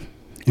disgusting.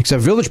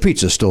 Except Village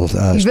Pizza still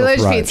Village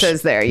thrives.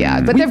 Pizza's there,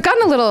 yeah, but they've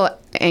gotten a little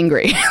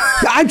angry.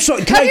 I'm so.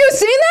 Have you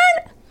seen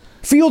that?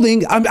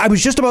 Fielding, I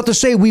was just about to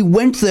say we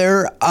went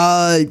there.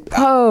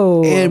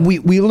 And we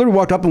literally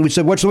walked up and we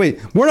said, "What's the wait?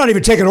 We're not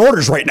even taking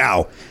orders right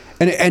now."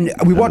 And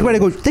we walked away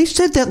and I go, "They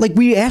said that like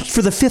we asked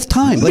for the 5th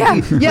time,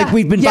 like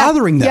we've been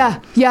bothering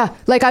them." Yeah.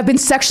 Like I've been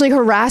sexually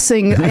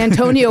harassing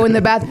Antonio in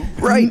the bath.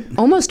 Right.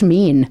 Almost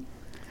mean.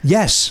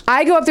 Yes.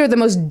 I go up there with the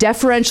most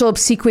deferential,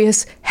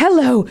 obsequious,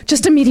 hello,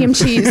 just a medium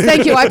cheese.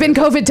 Thank you. I've been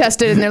COVID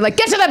tested. And they're like,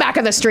 get to the back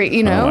of the street,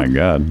 you know? Oh my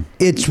God.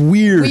 It's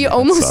weird. We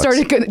almost sucks.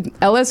 started.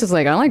 Ellis was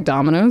like, I like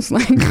Domino's.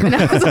 Like, and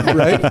I was like,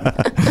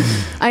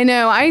 right? I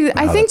know. I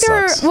think that there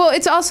are. sucks. Well,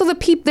 it's also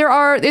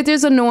it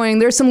is annoying.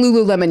 There's some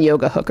Lululemon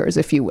yoga hookers,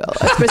 if you will,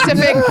 a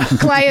specific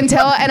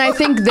clientele, and I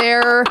think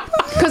they're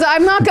because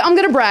I'm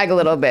going to brag a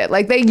little bit.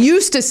 Like they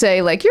used to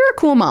say, like you're a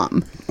cool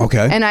mom.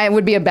 Okay. And I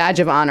would be a badge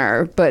of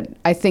honor, but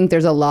I think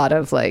there's a lot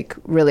of like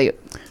really.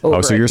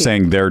 Oh, so you're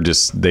saying they're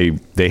just they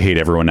hate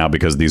everyone now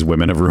because these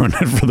women have ruined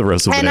it for the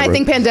rest of the And I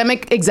think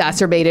pandemic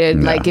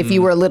exacerbated. Like if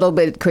you were a little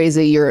bit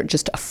crazy, you're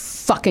just a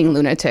fucking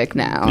lunatic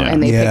now, Yeah.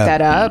 and they pick Yeah.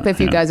 that up. If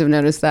you guys have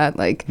noticed that,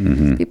 like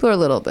people are a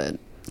little bit.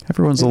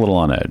 Everyone's a little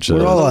on edge.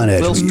 We're all on edge.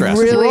 little stressed.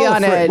 Really We're all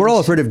on afraid, edge. We're all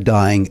afraid of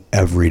dying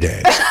every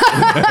day.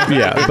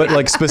 Yeah, but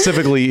like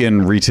specifically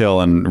in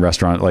retail and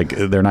restaurant, like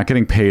they're not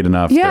getting paid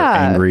enough. Yeah,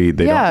 They're angry.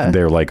 They yeah. don't.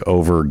 They're like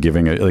over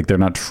giving it. Like they're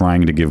not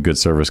trying to give good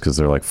service because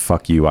they're like,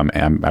 "Fuck you."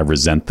 I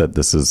resent that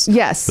this is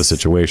Yes. the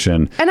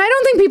situation. And I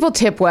don't think people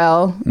tip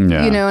well,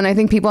 Yeah. you know, and I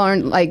think people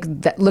aren't like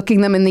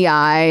looking them in the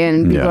eye,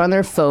 and people Yeah. are on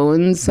their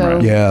phones. So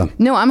Right. Yeah.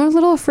 no, I'm a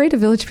little afraid of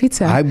Village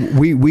Pizza.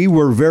 We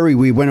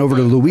went over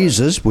to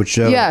Louise's, which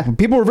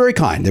people were very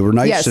kind. They were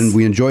nice, Yes. and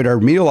we enjoyed our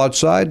meal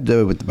outside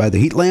by the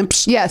heat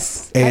lamps.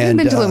 yes, I haven't And,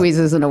 been to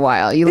Louise's in a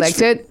while. You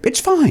liked it? It's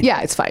fine.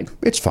 Yeah, it's fine.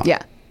 It's fine. Yeah.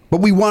 But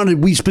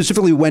we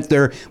specifically went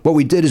there. What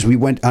we did is we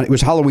went, it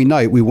was Halloween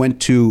night. We went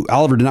to,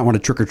 Oliver did not want to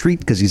trick or treat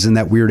because he's in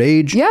that weird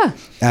age. Yeah.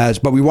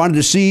 But we wanted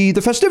to see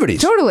the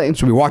festivities. Totally.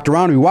 So we walked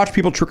around and we watched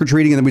people trick or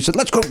treating and then we said,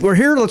 let's go, we're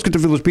here, let's get to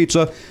Village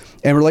Pizza.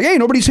 And we're like, hey,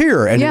 nobody's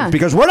here. And Yeah.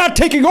 because we're not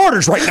taking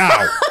orders right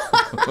now.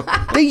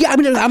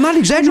 I'm not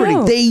exaggerating.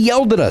 No. They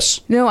yelled at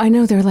us. No, I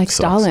know they're like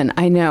Stalin.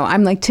 I know.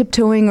 I'm like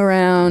tiptoeing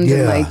around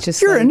and like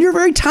just. You're, like, and you're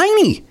very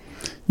tiny.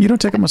 You don't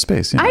take up much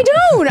space. I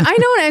don't.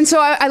 And so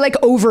I like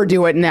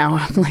overdo it now.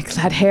 I'm like,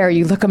 that hair,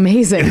 you look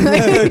amazing.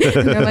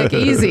 They're like,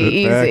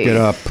 easy. Back it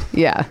up.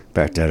 Yeah.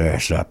 Back that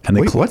ass up. And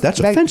they Wait, what? That's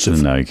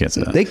offensive. No, you can't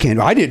say that. They can't.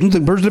 I didn't.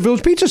 The person at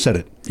Village Pizza said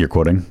it. You're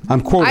quoting.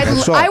 I'm quoting. I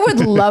saw I it. would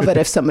love it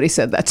if somebody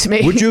said that to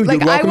me. Would you? Like,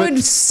 You'd I welcome would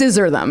it?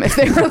 scissor them if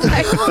they were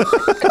like,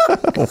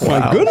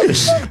 My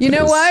goodness. you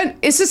know what?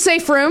 It's a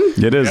safe room.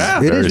 It is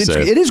It very is.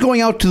 safe. It is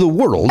going out to the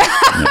world.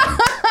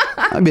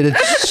 I mean,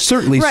 it's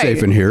certainly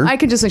safe in here. I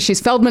could just say she's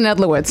Feldman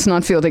Edlowitz,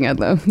 not Fielding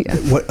Edlow. Yeah.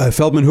 What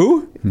Feldman?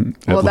 Who?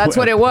 Well, that's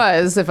what it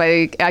was. Cause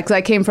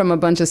I came from a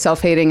bunch of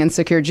self-hating,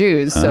 insecure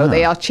Jews, so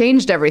they all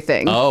changed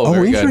everything. Oh,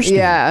 very good. interesting.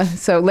 Yeah.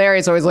 So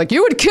Larry's always like,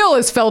 you would kill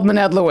as Feldman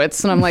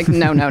Edlowitz. And I'm like,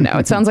 no.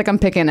 It sounds like I'm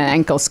picking an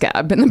ankle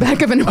scab in the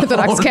back of an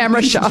Orthodox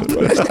camera shop.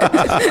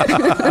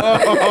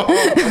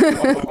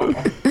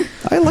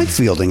 I like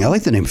Fielding. I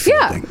like the name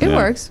Yeah, Fielding. it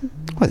works.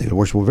 I think it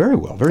works very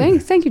well. Very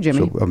nice. Thank you,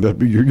 Jimmy. So,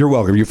 you're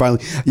welcome. You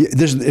finally.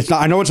 It's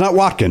not. I know it's not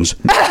Watkins,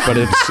 but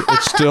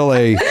it's still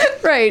a.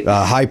 Right.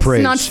 High praise.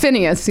 It's not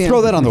Phineas. Yeah.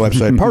 Throw that on the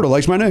website. Pardo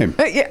likes my name.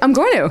 Yeah, I'm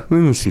going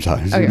to. Seems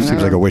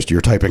like a waste of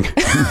your typing.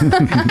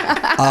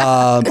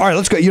 All right,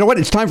 let's go. You know what?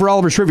 It's time for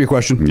Oliver's trivia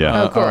question.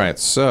 Yeah. Oh, cool. All right,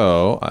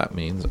 so that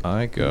means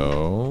I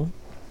go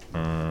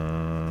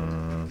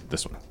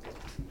this one.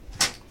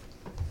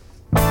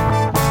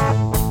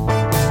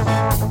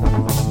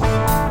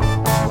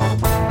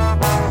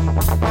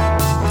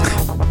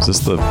 Is this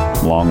the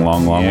long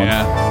one?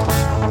 Yeah.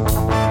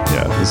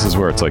 Yeah, this is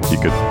where it's like you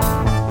could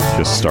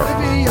just start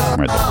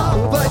right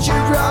there. But you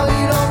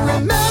probably don't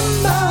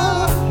remember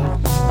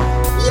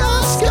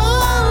your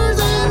scars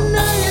and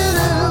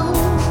negative.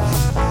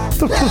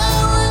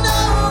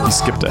 You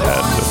skipped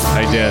ahead.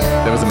 I did.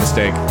 That was a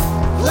mistake.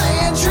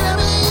 Playing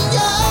trivia.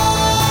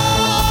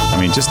 I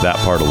mean, just that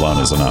part alone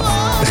is enough.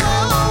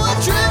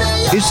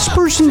 Is this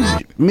person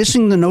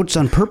missing the notes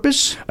on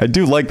purpose? I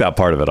do like that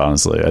part of it,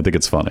 honestly. I think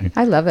it's funny.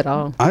 I love it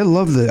all. I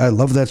love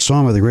that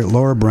song by the great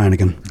Laura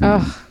Branigan.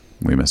 Oh,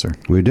 We miss her.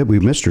 We did. We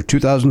missed her.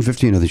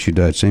 2015, I think she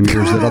died. Same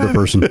year as that other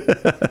person.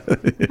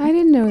 I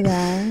didn't know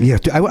that. Yeah,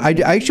 I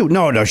actually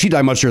no, she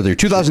died much earlier.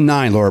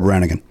 2009, Laura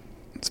Branigan.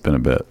 It's been a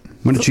bit.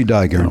 When did she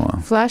die, Garen?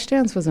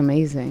 Flashdance was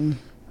amazing.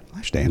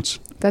 Flashdance.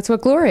 That's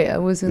what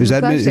Gloria was in. Is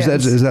that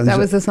Flashdance. That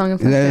was the song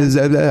of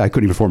Flashdance. I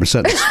couldn't even form a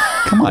sentence.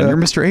 Come on, you're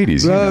Mr.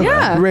 80s. You know.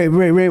 Yeah.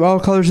 Ray, all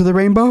colors of the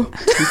rainbow.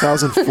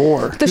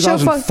 2004. The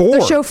shofar, 2004.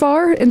 the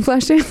shofar in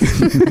Flashdance.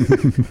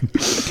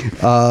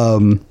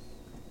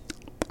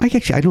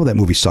 I know that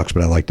movie sucks,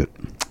 but I liked it.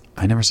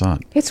 I never saw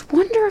it. It's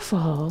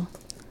wonderful.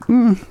 I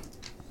mean,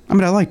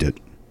 I liked it.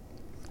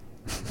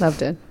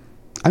 Loved it.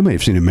 I may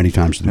have seen it many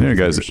times. I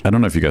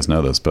don't know if you guys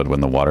know this, but when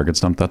the water gets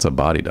dumped, that's a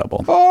body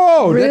double.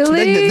 Oh,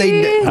 Really?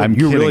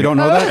 you really don't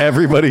know that?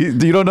 Everybody,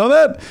 you don't know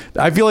that?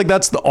 I feel like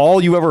that's all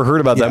you ever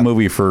heard about that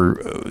movie for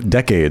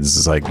decades.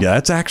 It's like, yeah,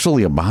 that's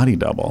actually a body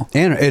double.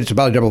 And it's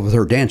about a double with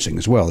her dancing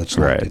as well. It's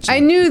not- Right. it's I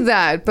not- knew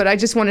that, but I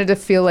just wanted to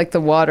feel like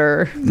the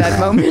water that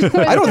moment. Was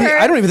I there.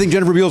 don't even think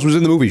Jennifer Beals was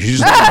in the movie.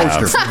 She's just a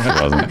poster.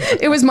 It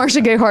wasn't. It was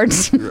Marcia Gay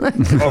Hart's. Oh my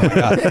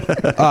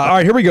God. All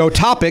right, here we go.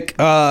 Topic.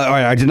 All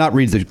right, I did not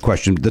read the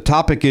question. The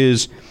topic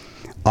is,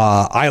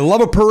 I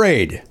love a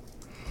parade.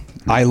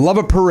 I love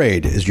a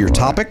parade is your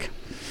topic.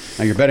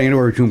 Now you're betting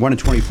anywhere between 1 and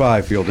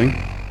 25, Fielding.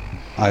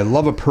 I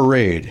love a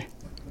parade.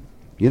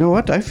 You know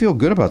what? I feel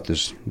good about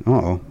this.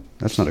 Uh-oh.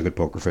 That's not a good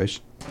poker face.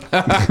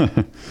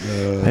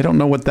 I don't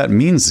know what that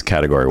means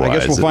category-wise. I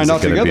guess we'll find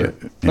out together.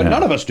 But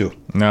none of us do.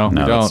 No, we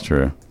No, don't. that's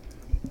true.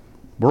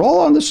 We're all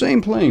on the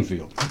same playing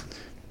field.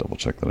 Double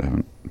check that I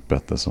haven't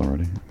bet this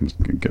already.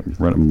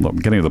 I'm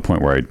getting to the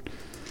point where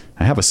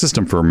I have a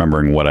system for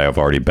remembering what I have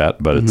already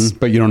bet, but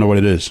But you don't know what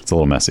it is. it's a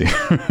little messy.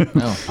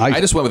 No. I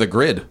just went with a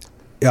grid.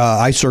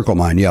 I circle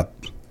mine, yep.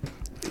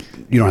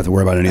 You don't have to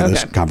worry about any of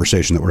this Okay.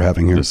 conversation that we're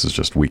having here. This is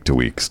just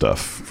week-to-week stuff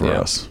for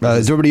us.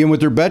 Is everybody in with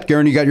their bet?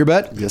 Garen, you got your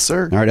bet? Yes,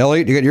 sir. All right,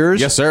 Elliot, you got yours?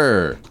 Yes,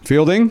 sir.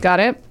 Fielding? Got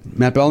it.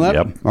 Matt Belknap?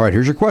 Yep. All right,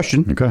 here's your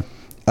question. Okay.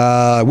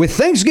 With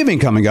Thanksgiving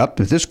coming up,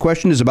 this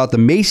question is about the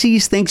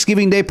Macy's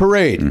Thanksgiving Day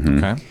Parade.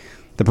 Okay.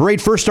 The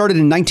parade first started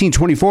in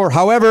 1924.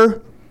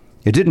 However,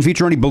 it didn't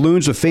feature any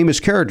balloons of famous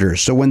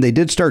characters. So when they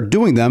did start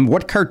doing them,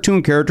 what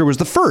cartoon character was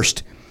the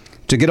first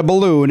to get a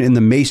balloon in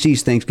the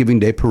Macy's Thanksgiving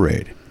Day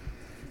Parade?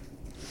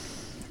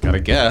 Gotta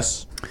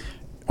guess.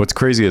 What's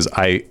crazy is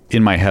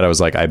in my head, I was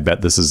like, I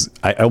bet this is,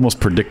 I almost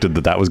predicted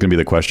that was going to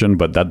be the question,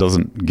 but that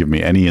doesn't give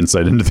me any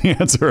insight into the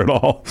answer at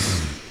all.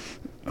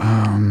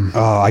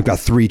 I've got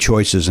three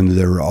choices, and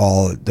they're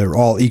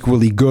all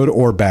equally good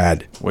or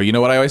bad. Well, you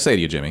know what I always say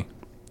to you, Jimmy?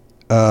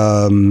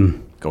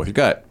 Go with your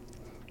gut.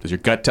 Does your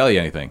gut tell you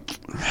anything?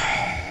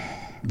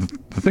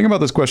 The thing about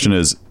this question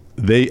is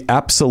they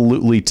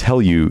absolutely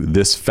tell you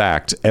this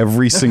fact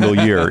every single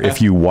year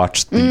if you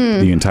watch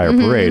the entire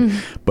parade.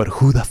 But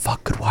who the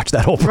fuck could watch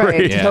that whole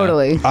parade? Right. Yeah.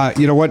 Totally.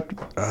 You know what?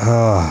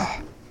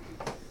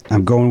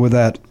 I'm going with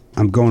that.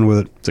 I'm going with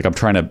it. It's like I'm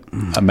trying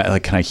to,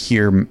 can I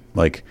hear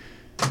like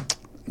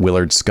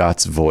Willard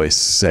Scott's voice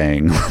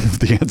saying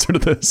the answer to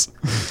this?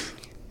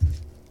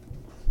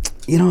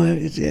 You know,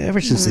 ever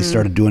since they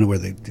started doing it where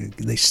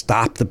they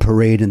stop the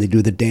parade and they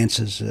do the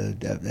dances,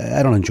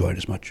 I don't enjoy it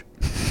as much.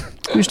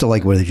 I used to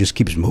like where they just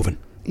keeps moving.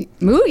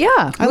 Move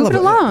it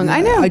along. I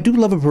know. I do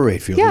love a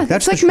parade field. Yeah,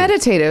 That's it's like for sure.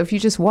 meditative. You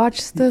just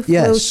watch the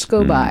Yes. floats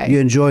go by. You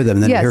enjoy them.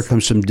 And then Yes. here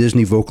comes some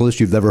Disney vocalist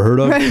you've never heard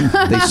of.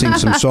 They sing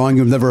some song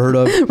you've never heard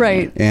of.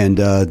 Right. And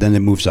then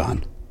it moves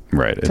on.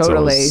 Right. It's Totally.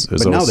 always-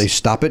 it's But now always- they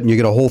stop it and you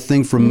get a whole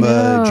thing from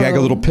Jag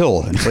a Little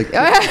Pill. And it's like,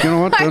 you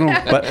know what?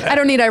 I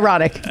don't need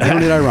ironic. I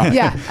don't need ironic.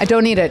 Yeah, I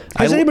don't need it.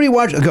 Has anybody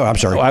watched? Go. I'm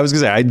sorry. I was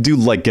gonna say I do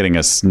like getting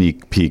a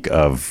sneak peek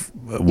of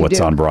what's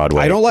do. on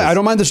Broadway. I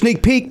don't mind the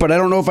sneak peek, but I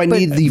don't know if I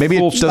need the maybe it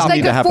full doesn't stop. need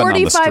Like to a happen on the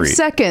 45 street.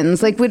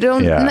 seconds. Like we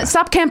don't Yeah.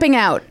 stop camping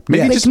out.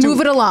 Maybe Like just do-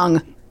 move it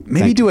along.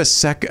 Maybe do a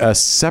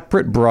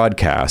separate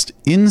broadcast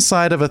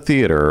inside of a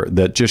theater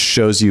that just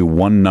shows you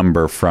one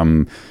number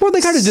from. Well,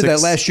 they kind of did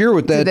that last year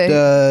with that Did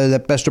they?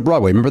 that Best of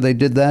Broadway. Remember they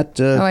did that?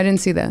 Oh, I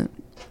didn't see that.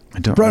 I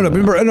don't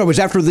Remember, no, it was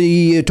after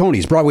the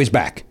Tonys. Broadway's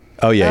back.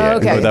 Oh yeah, yeah. Oh,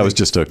 okay. That was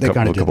just a They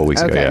kinda couple did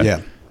weeks that. ago. Okay. Yeah.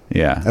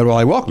 Yeah. Yeah. And, well,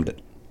 I welcomed it.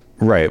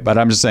 Right, but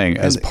I'm just saying,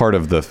 as part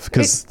of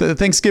because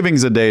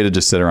Thanksgiving's a day to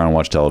just sit around and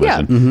watch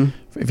television.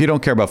 Yeah. If you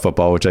don't care about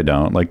football, which I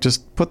don't, like,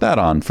 just put that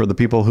on for the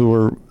people who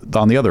are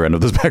on the other end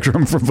of the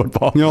spectrum from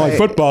football. You know, like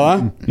football,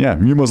 huh? Yeah,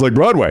 you must like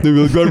Broadway. What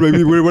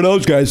are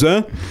those guys,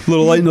 huh? A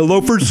little light in the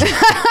loafers.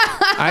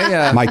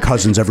 My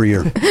cousins every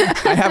year.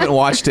 I haven't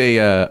watched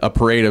a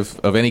parade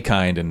of any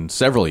kind in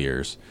several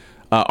years.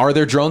 Are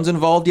there drones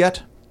involved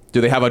yet? Do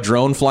they have a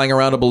drone flying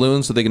around a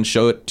balloon so they can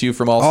show it to you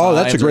from all sides? Oh,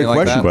 that's a great or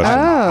anything question. like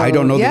that? I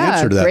don't know the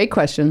answer to that. Great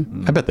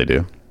question. I bet they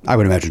do. I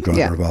would imagine drones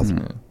Yeah. are involved.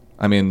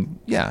 I mean,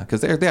 yeah,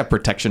 because they have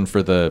protection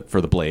for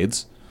the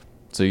blades,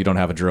 so you don't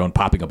have a drone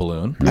popping a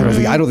balloon. I don't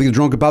think the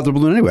drone could pop the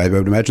balloon anyway. I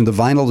would imagine the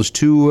vinyl is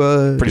too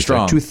Pretty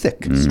strong. too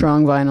thick.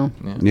 Strong vinyl.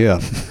 Yeah.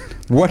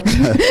 What?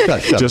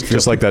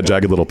 Just like that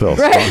jagged little pill.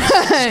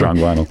 Strong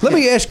vinyl. Let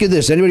me ask you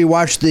this: anybody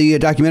watched the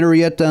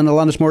documentary yet on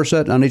Alanis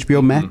Morissette on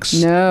HBO Max?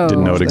 No.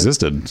 Didn't know it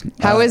existed.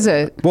 How is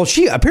it? Well,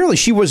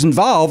 she was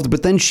involved,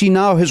 but then she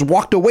now has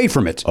walked away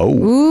from it.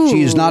 Oh,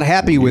 She is not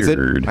happy with it.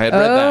 weird. I had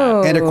read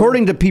that. And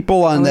according to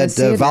people on wanna that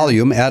see it now.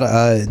 volume,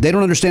 they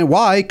don't understand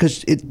why,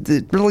 because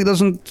it really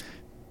doesn't.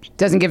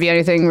 Doesn't give you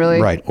anything really.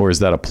 Right. Or is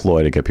that a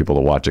ploy to get people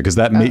to watch it? Because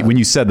when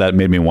you said that, it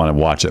made me want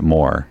to watch it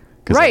more.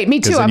 Right, me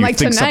too. then I'm you like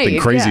think tonight. something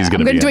crazy is going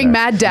to be I'm in doing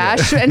there. Mad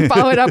Dash and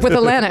follow it up with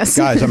Alanis.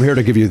 Guys, I'm here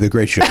to give you the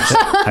great shows.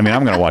 I mean,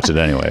 I'm going to watch it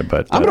anyway,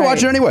 but I'm going to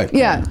watch it anyway.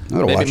 Yeah. I'm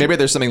going to watch Maybe it.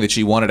 there's something that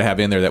she wanted to have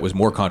in there that was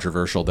more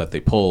controversial that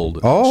they pulled.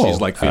 Oh. She's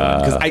like feeling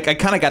because I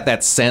kind of got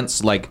that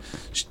sense like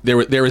there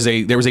was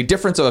a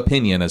difference of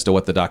opinion as to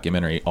what the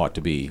documentary ought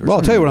to be. Well,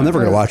 I'll tell you what, I'm never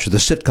going to watch the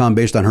sitcom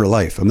based on her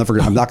life. I'm not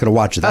going to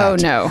watch that. Oh,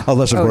 no.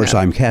 Unless, of Oh, course, no.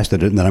 I'm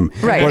casted it, and then I'm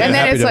Right. more than And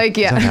then happy it's to- like,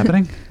 is that yeah.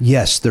 happening?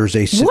 Yes, there's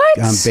a sitcom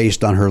What?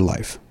 based on her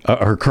life.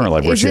 Her current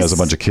life, where Is she has a this-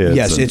 bunch of kids.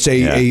 Yes, and- it's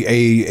yeah.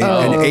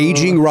 an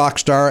aging rock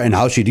star and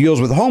how she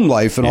deals with home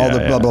life and all Yeah, the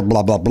blah, yeah. blah,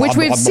 blah, blah, blah. Which blah,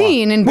 we've blah.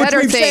 seen in Which better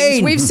we've things.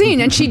 seen. We've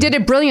seen, and she did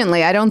it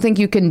brilliantly. I don't think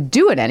you can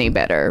do it any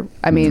better.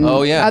 I mean,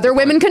 Oh, yeah. other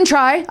women can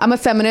try. I'm a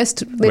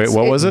feminist. Wait,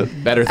 what was it?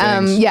 Better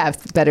things. Yeah,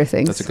 Better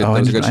Things. That's a good. Oh,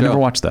 That's a good I show. never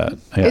watched that.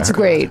 Yeah, It's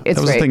great. It's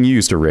that was great. the thing you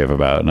used to rave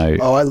about, and I.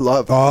 Oh, I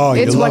love. Oh,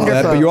 It's you love that,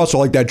 wonderful. but you also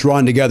like that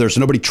drawn together, so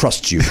nobody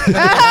trusts you.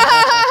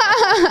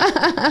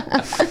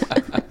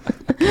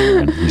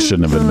 You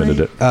shouldn't have admitted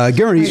it.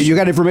 Garen, you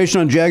got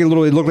information on Jag? It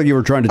looked like you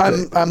were trying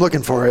to. I'm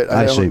looking for it.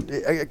 I see.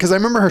 Because I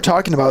remember her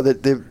talking about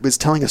that. It was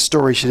telling a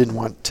story she didn't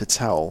want to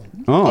tell.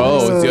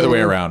 Oh, it's the other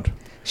way around.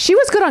 She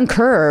was good on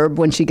Curb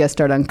when she guest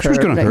starred on Curb. was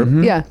good on right? Curb.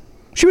 Mm-hmm. Yeah.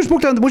 She was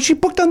booked on. Was she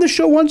booked on this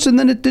show once and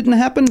then it didn't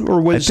happen, or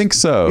was? I think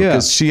so, Yeah.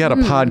 because she had a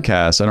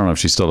podcast. I don't know if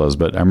she still does,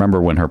 but I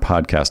remember when her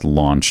podcast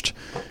launched,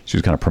 she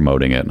was kind of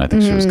promoting it, and I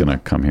think she was going to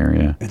come here.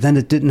 Yeah. And then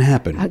it didn't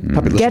happen.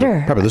 Probably Get listen-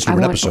 her. Probably listen to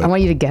an I episode.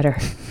 want you to get her.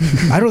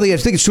 I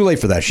think it's too late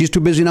for that. She's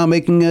too busy now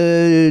making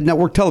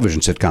network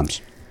television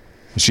sitcoms.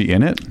 Is she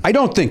in it? I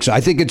don't think so.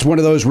 I think it's one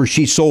of those where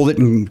she sold it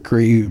and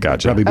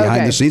Gotcha. probably behind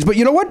Okay. the scenes. But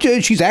you know what?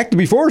 She's acted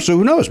before, so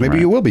who knows? Maybe Right.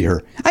 you will be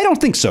her. I don't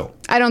think so.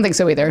 I don't think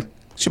so either.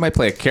 She might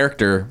play a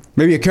character.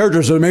 Maybe a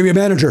character, so maybe a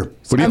manager.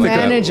 What do you A think?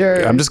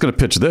 manager. I'm just going to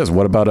pitch this.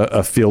 What about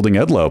a Fielding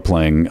Edlow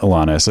playing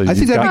Alanis? So I think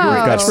you've that'd be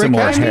great. got Oh,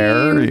 similar I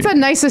hair. mean, it's the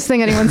nicest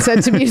thing anyone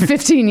said to me in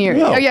 15 years.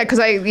 No. Oh yeah, because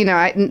a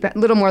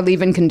little more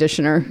leave-in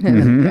conditioner.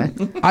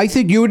 Mm-hmm. Yeah. I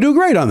think you would do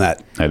great on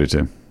that. I do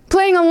too.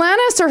 Playing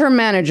Alanis or her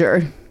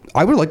manager?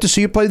 I would like to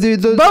see you play the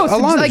Both,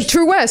 Alanis. like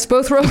True West,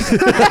 both roles.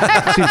 Seems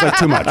like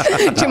too much.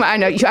 Too much. I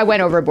know. I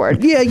went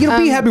overboard. Yeah,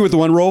 be happy with the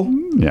one role.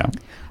 Yeah.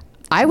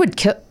 I would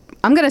kill.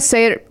 I'm going to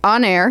say it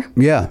on air.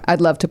 Yeah.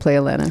 I'd love to play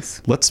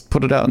Alanis. Let's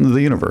put it out into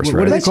the universe, What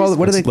right? do they call it?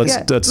 What do they? Let's,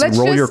 Yeah. let's Let's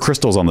roll your just-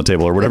 crystals on the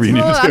table or whatever you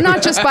need Well, to do. I'm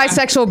not just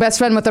bisexual best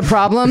friend with a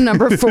problem.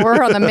 Number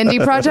 4 on the Mindy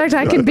Project.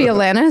 I can be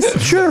Alanis.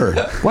 Sure.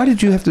 Why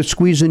did you have to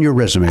squeeze in your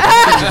resume?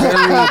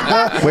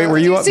 Wait, were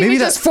you? See me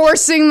just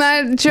forcing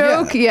that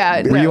joke?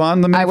 Yeah. Were you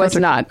on the Mindy I was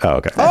Project? not. Oh,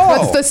 okay.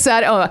 What's the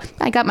sad? Oh,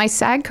 I got my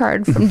SAG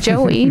card from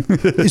Joey.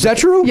 Is that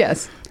true?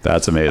 Yes.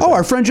 That's amazing. Oh,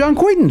 our friend John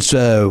Quaintance.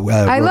 I wrote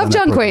love on that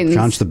John book. Quaintance.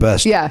 John's the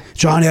best. Yeah.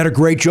 John had a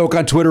great joke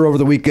on Twitter over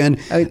the weekend.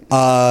 I'm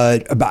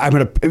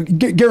going to,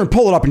 Garen,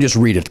 pull it up and just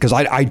read it because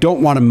I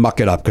don't want to muck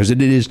it up because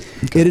it is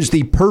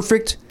the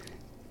perfect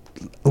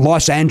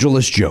Los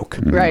Angeles joke.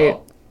 Right.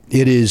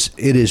 It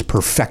is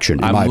perfection.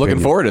 In my I'm looking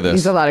opinion. forward to this.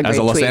 He's a lot of great as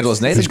a Los tweets. Angeles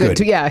He's native.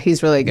 good. Yeah,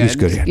 he's really good. He's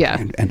good. Yeah.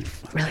 And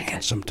Really good.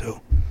 handsome too.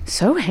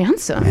 So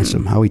handsome.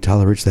 Handsome. How he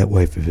tolerates that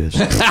wife of his.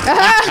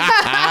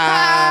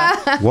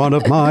 One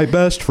of my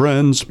best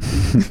friends.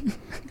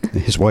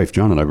 His wife,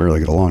 John, and I really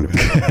get along.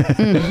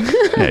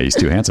 yeah, he's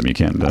too handsome. You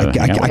can't. I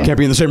hang out with him. can't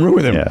be in the same room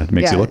with him. Yeah, it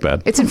makes Yeah. you look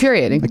bad. It's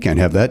infuriating. I can't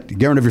have that.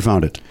 Garen, have you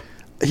found it?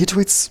 He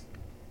tweets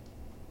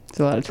It's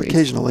a lot of tweets.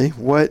 occasionally.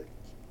 What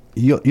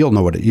You'll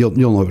know you'll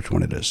know which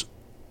one it is.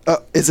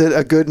 is it?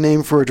 A good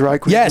name for a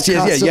drag queen? Yes, who yeah.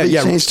 constantly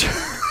changed-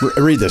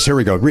 Read this. Here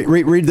we go.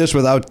 Read this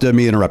without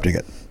me interrupting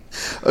it.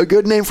 A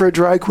good name for a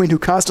drag queen who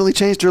constantly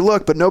changed her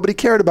look but nobody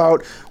cared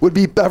about would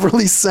be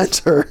Beverly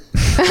Center.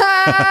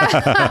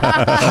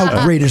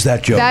 How great is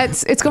that joke?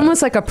 It's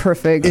almost like a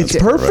perfect. It's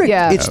perfect.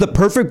 Yeah. It's the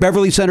perfect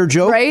Beverly Center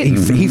joke. Right?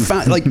 He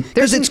found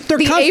because they're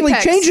the constantly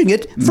apex. changing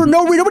it for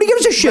no reason. Nobody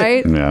gives a shit.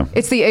 Right? Yeah.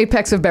 It's the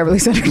apex of Beverly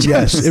Center jokes.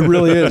 Yes, it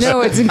really is.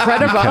 No, it's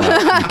incredible.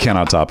 You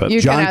cannot top it.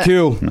 You John cannot-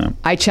 Q. No.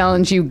 I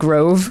challenge you,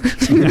 Grove.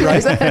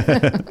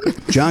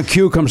 John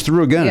Q comes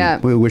through again. Yeah.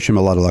 We wish him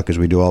a lot of luck, as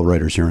we do all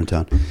writers here in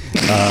town.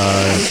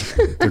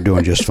 They're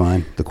doing just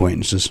fine. The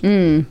acquaintances.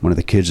 One of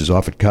the kids is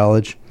off at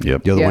college.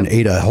 Yep. The other Yep. one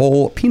ate a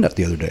whole peanut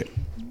the other day.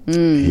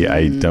 Yeah,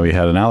 I know he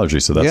had an allergy,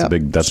 so that's Yeah.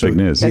 big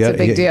news. That's a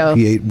big deal.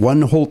 He ate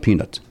one whole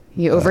peanut.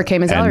 He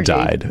overcame his And allergy.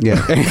 died.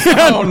 Yeah.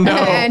 Oh no.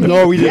 And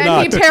No, we did and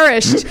not. he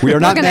perished. We are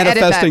not We're gonna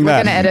manifesting that.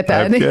 We're going to edit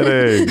that. I'm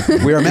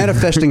kidding. We are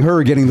manifesting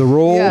her getting the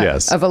role Yeah,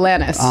 Yes. of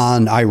Alanis.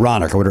 on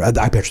Ironic.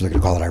 I bet you they're going to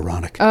call it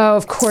Ironic. Oh,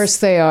 of course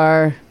they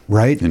are.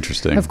 Right?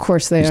 Interesting. Of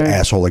course they These are.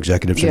 asshole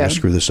executives are Yeah. going to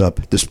screw this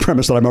up. This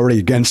premise that I'm already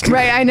against.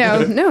 Right, I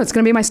know. No, it's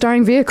going to be my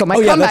starring vehicle. My Oh,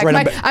 yeah, that's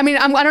comeback. right. I mean,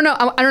 I don't know.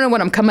 I don't know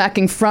what I'm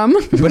comebacking from.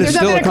 But it's There's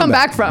still nothing a to come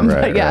comeback. back from.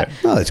 Right, but yeah. right.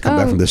 Well, it's come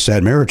back from this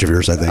sad marriage of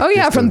yours, I think. Oh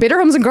yeah, Just, from Bitter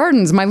Homes and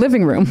Gardens, my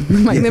living room.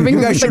 My living You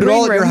room. guys the shoot it green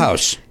all at your room.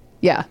 house.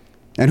 Yeah.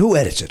 And who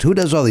edits it? Who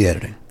does all the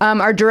editing?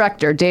 Our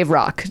director, Dave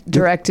Rock,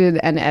 directed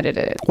and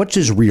edited it. What's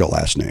his real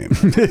last name?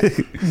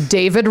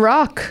 David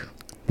Rock.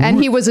 And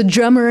he was a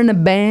drummer in a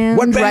band.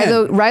 What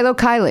band? Rilo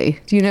Kiley.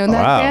 Do you know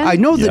that wow. band? I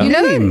know the Yeah. You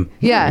know name. that?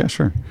 Yeah. Yeah,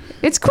 sure.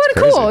 It's kind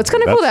of crazy. cool. It's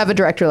kind of cool to That's- have a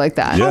director like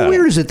that. Yeah. How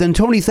weird is it then?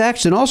 Tony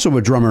Thaxton, also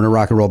a drummer in a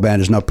rock and roll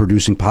band, is now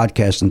producing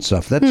podcasts and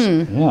stuff. That's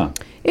Yeah.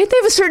 They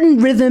have a certain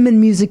rhythm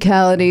and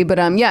musicality, but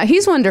yeah,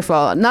 he's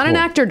wonderful. Not an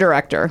actor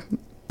director,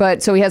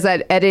 but so he has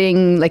that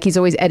editing, like he's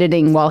always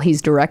editing while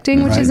he's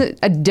directing, which is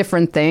a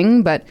different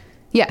thing. But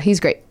yeah,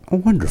 he's great. oh,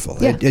 wonderful.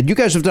 Yeah. And you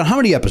guys have done how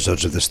many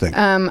episodes of this thing?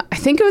 I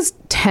think it was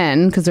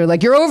 10 because they're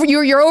like, you're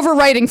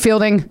overwriting,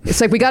 Fielding. It's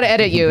like we got to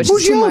edit you. It's Who's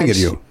just too yelling much.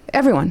 at you?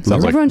 Everyone.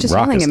 Sounds like Everyone's just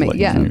Rock yelling is at me. like-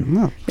 Yeah.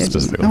 no,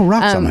 Specifically. no,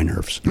 rocks on my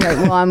nerves. Right.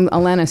 Well, I'm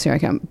Alanis. Here I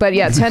come. But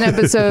yeah, 10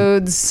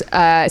 episodes,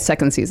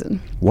 second season.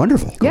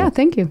 Wonderful. Yeah, Cool.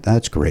 thank you.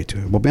 That's great.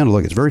 Well, be on the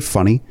look. It's very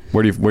funny.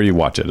 Where do you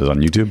watch it? Is it on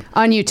YouTube?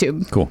 On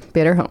YouTube. Cool.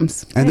 Bitter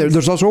Homes. And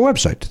there's also a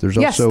website. There's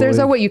Yes, also there's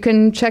what you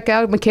can check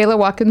out Michaela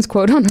Watkins'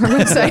 quote on her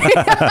website.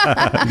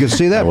 you can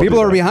see that. will People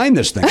do are that. behind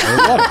this thing.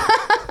 I love it.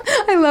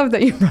 I love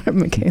that you brought up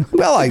Michaela.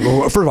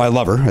 Well, first of all, I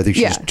love her. I think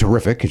she's Yeah.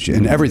 terrific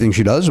in everything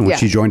she does. And when Yeah.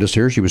 she joined us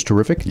here, she was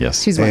terrific.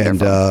 Yes. She's And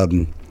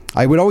wonderful.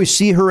 I would always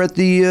see her at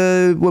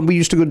the when we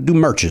used to go do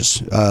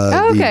marches.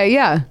 Okay,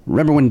 yeah.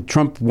 Remember when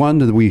Trump won?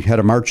 We had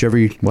a march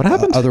every What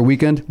happened? other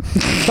weekend.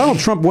 Donald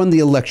Trump won the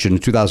election in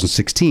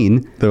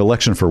 2016. The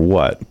election for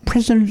what?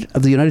 President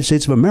of the United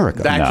States of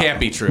America. That No. can't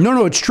be true.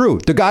 No, it's true.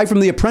 The guy from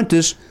The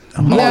Apprentice.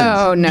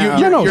 No, no.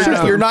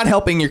 You're not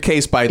helping your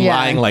case by Yeah.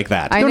 lying like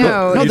that. I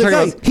know. No, You're the talking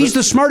guy, about- he's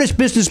the smartest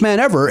businessman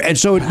ever, and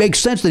so it makes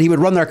sense that he would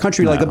run our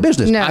country like a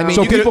business. No. I mean,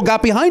 so you could've- people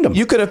got behind him.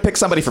 You could have picked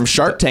somebody from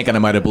Shark Tank, and I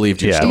might have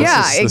believed you. Yeah. still.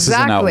 Yeah, This is an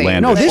exactly.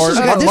 outlandish- No, this Or, is-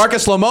 or this-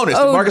 Marcus Lemonis.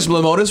 Oh, Did Marcus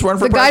Lemonis run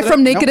for The guy president?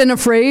 from Naked and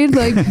Afraid,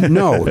 like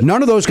No,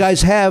 none of those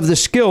guys have the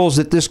skills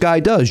that this guy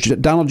does,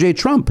 Donald J.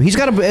 Trump. He's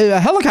got a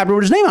helicopter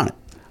with his name on it.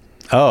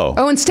 Oh.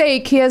 and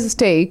steak. He has a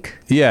steak.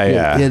 Yeah,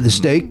 yeah. He had the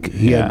steak.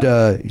 He Yeah.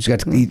 had.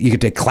 You could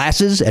take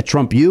classes at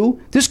Trump U.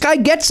 This guy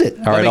gets it.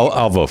 All right,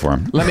 I'll vote for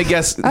him. Let me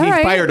guess. He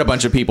right. fired a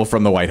bunch of people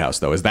from the White House,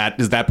 though. Is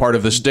that part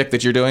of the shtick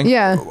that you're doing?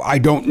 Yeah. I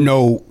don't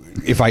know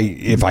if I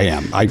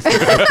am. I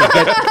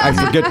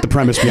forget the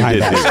premise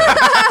behind that.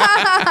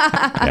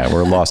 Yeah,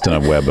 we're lost in a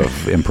web of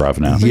improv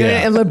now.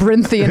 Yeah. A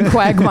labyrinthian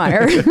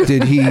quagmire.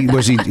 Did he?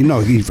 Was he? No.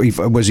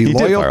 Was he He did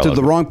fire loyal a to lot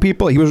the of wrong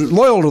people? He was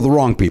loyal to the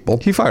wrong people.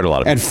 He fired a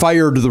lot of and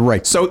fired the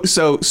right.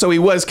 So he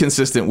was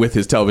consistent with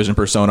his television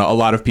persona. A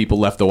lot of people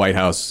left the White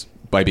House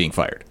by being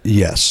fired.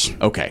 Yes.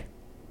 Okay.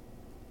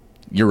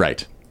 You're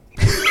right.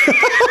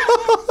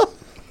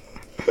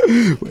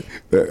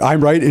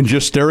 I'm right in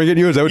just staring at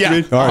you. Is that what Yeah.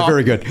 you mean? All right, Uh-huh.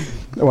 very good.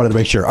 I wanted to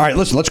make sure. All right,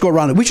 listen, let's go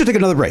around. We should take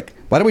another break.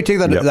 Why don't we take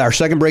Yep. our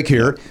second break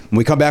here? When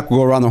we come back, we'll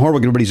go around the horn. We'll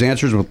get everybody's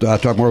answers. We'll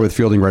talk more with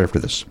Fielding right after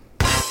this.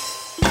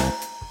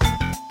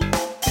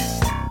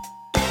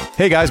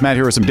 Hey guys, Matt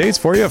here with some dates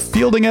for you.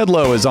 Fielding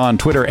Edlow is on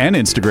Twitter and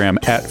Instagram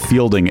at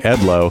Fielding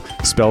Edlow,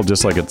 spelled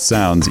just like it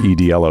sounds,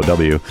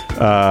 EDLOW.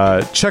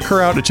 Check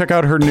her out. Check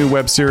out her new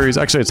web series.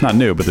 Actually, it's not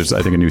new, but there's,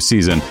 I think, a new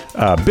season.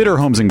 Bitter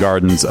Homes and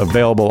Gardens,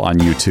 available on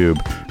YouTube.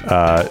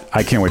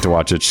 I can't wait to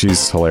watch it.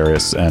 She's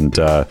hilarious, and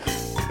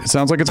it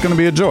sounds like it's going to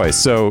be a joy.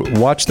 So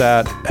watch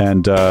that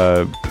and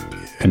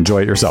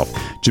enjoy it yourself.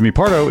 Jimmy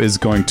Pardo is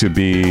going to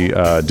be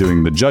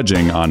doing the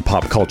judging on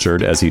Pop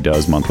Cultured, as he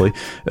does monthly.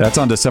 That's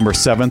on December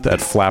 7th at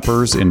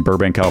Flappers in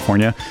Burbank,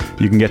 California.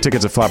 You can get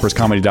tickets at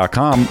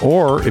flapperscomedy.com,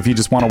 or if you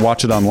just want to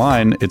watch it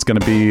online, it's going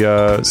to be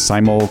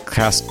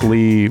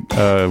simulcastly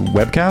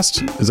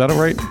webcast. Is that a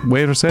right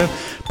way to say it?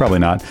 Probably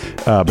not.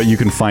 But you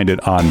can find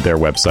it on their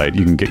website.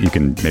 You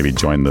can maybe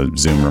join the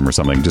Zoom room or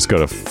something. Just go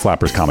to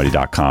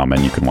flapperscomedy.com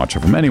and you can watch it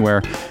from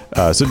anywhere.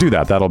 So do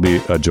that. That'll be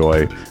a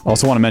joy.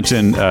 Also want to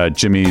mention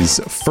Jimmy Jimmy's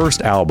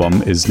first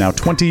album is now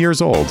 20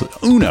 years old.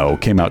 Uno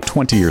came out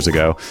 20 years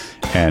ago.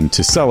 And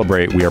to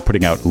celebrate, we are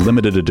putting out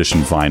limited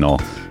edition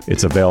vinyl.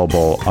 It's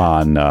available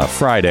on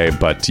Friday,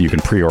 but you can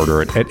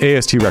pre-order it at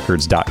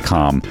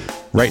astrecords.com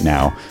right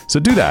now. So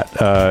do that.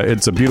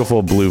 It's a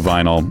beautiful blue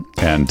vinyl,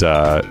 and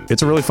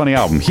it's a really funny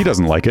album. He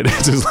doesn't like it.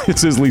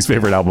 It's his least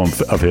favorite album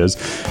of his,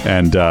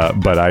 and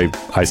but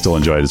I still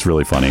enjoy it. It's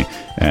really funny,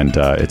 and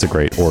it's a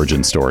great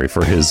origin story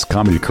for his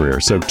comedy career.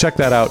 So check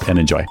that out and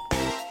enjoy.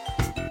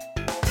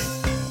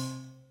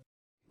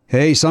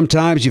 Hey,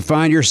 sometimes you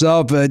find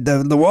yourself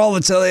the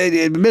wallet's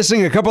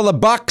missing a couple of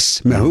bucks.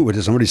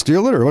 Did somebody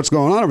steal it or what's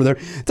going on over there?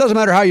 It doesn't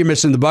matter how you're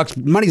missing the bucks.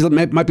 Money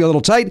might be a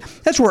little tight.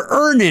 That's where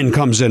Earn-In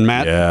comes in,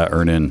 Matt. Yeah,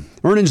 Earn-In.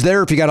 Earn-In's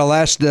there if you got a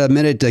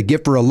last-minute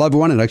gift for a loved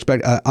one, an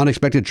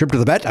unexpected trip to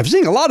the vet. I'm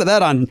seeing a lot of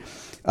that on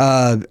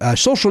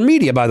social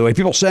media, by the way.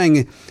 People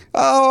saying,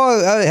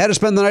 "Oh, I had to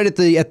spend the night at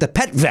the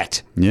pet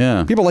vet."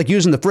 Yeah. People like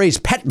using the phrase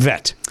 "pet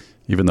vet."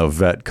 Even though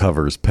vet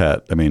covers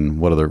pet. I mean,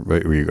 what other?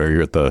 Are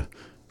you at the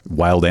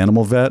wild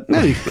animal vet?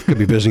 Yeah, you could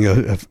be visiting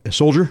a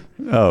soldier.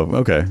 Oh,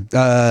 okay.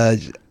 I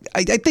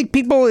think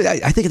people,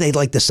 I think they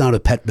like the sound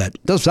of pet vet.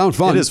 It does sound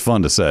fun. It is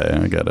fun to say.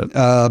 I get it.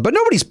 But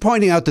nobody's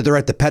pointing out that they're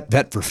at the pet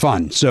vet for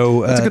fun.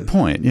 So that's a good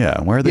point.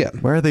 Yeah. Why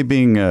are they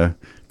being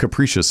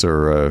capricious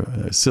or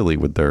silly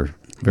with their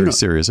very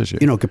serious issue?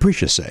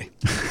 Capricious say.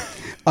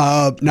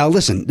 Now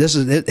listen,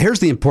 here's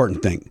the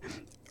important thing.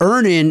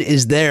 Earn-In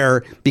is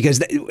there because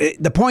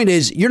the point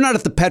is you're not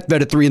at the pet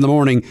vet at 3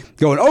 a.m.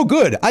 going, oh,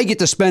 good, I get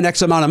to spend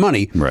X amount of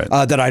money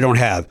that I don't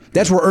have.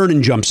 That's where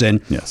Earn-In jumps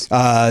in. Yes.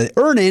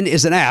 Earn-In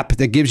is an app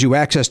that gives you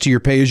access to your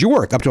pay as you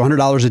work, up to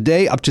 $100 a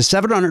day, up to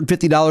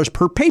 $750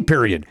 per pay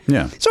period.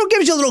 Yeah. So it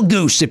gives you a little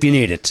goose if you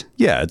need it.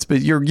 Yeah,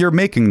 but you're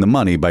making the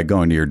money by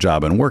going to your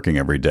job and working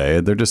every day.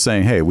 They're just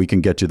saying, hey, we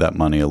can get you that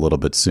money a little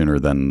bit sooner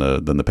than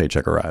the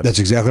paycheck arrives. That's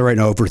exactly right.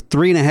 Now, over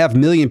 3.5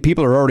 million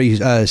people are already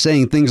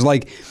saying things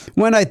like,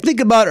 when I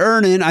think about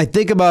Earn-In, I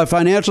think about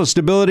financial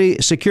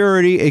stability,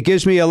 security. It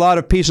gives me a lot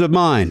of peace of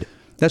mind.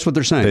 That's what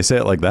they're saying. They say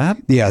it like that?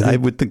 Yeah. I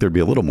would think there'd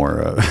be a little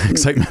more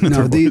excitement in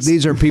their voice.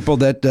 These are people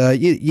that,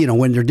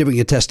 when they're giving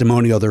a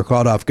testimonial, they're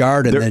caught off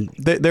guard. And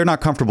they're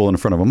not comfortable in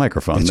front of a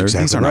microphone.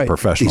 These are not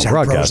professional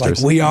broadcasters. Like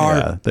we are.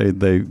 Yeah,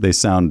 they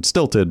sound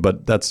stilted,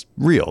 but that's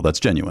real. That's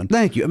genuine.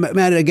 Thank you.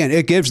 Matt, again,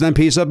 it gives them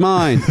peace of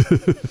mind.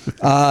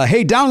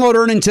 Hey, download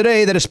Earn-In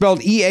today. That is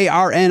spelled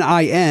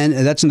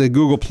EARNIN. That's in the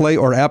Google Play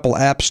or Apple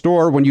App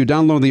Store. When you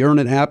download the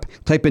Earn-In app,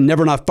 type in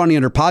Never Not Funny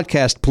under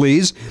podcast,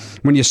 please.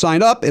 When you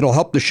sign up, it'll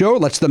help the show.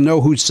 Lets them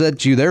know who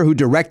sent you there, who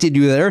directed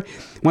you there.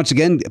 Once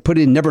again, put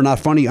in Never Not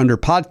Funny under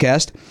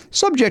podcast.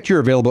 Subject to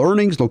your available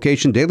earnings,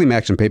 location, daily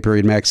max, and pay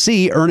period max.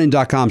 See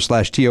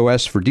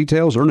earnin.com/TOS for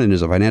details. Earn-In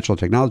is a financial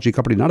technology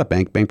company, not a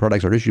bank. Bank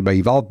products are issued by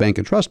Evolve Bank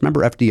and Trust,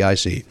 member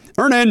FDIC.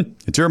 Earn-In.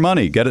 It's your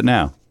money. Get it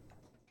now.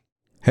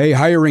 Hey,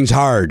 hiring's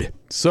hard.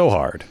 So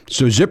hard.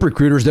 So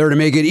ZipRecruiter's there to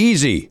make it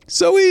easy.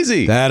 So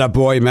easy. That a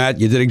boy, Matt.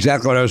 You did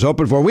exactly what I was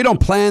hoping for. We don't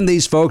plan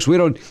these, folks. We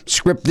don't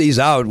script these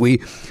out. We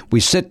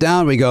sit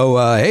down. We go,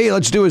 hey,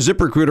 let's do a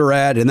ZipRecruiter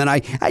ad. And then I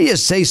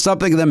just say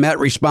something, and then Matt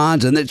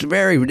responds. And it's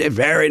very,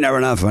 very Never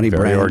Not Funny.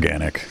 Very brand.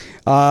 Organic.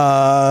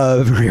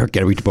 Very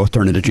organic. We both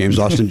turned into James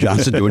Austin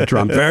Johnson doing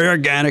Trump. Very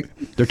organic.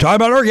 They're talking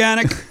about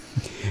organic.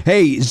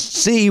 Hey,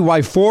 see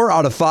why 4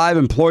 out of 5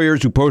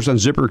 employers who post on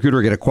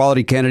ZipRecruiter get a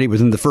quality candidate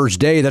within the first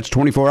day. That's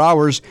 24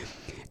 hours.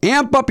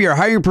 Amp up your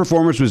hiring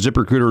performance with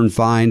ZipRecruiter and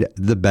find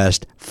the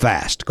best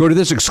fast. Go to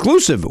this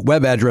exclusive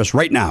web address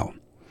right now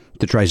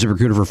to try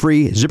ZipRecruiter for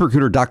free.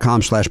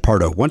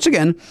 ZipRecruiter.com/Pardo. Once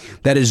again,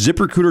 that is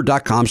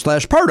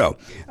ZipRecruiter.com/Pardo.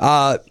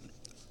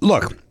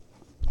 Look,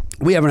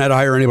 we haven't had to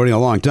hire anybody in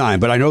a long time,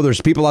 but I know there's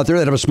people out there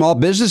that have a small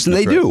business and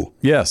That's they do.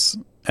 Yes.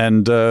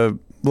 And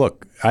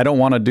look, I don't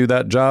want to do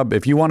that job.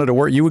 If you wanted to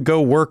work, you would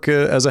go work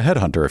as a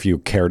headhunter if you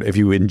cared, if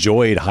you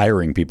enjoyed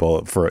hiring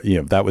people for,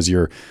 if that was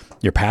your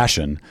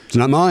passion. It's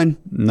not mine.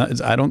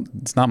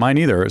 It's not mine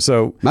either.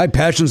 So my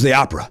passion's the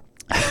opera.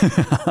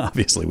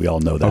 Obviously, we all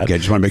know that. Okay,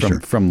 just want to make sure.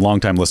 From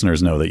longtime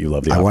listeners know that you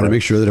love the opera. I want to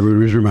make sure that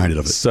everybody's reminded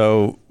of it.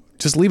 So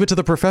just leave it to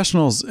the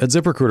professionals at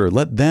ZipRecruiter.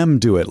 Let them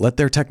do it. Let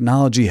their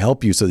technology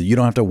help you so that you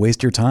don't have to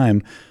waste your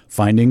time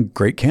finding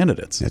great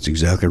candidates. That's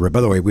exactly right.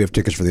 By the way, we have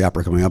tickets for the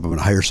opera coming up. I'm going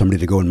to hire somebody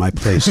to go in my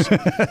place.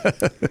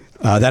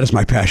 That is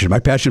my passion. My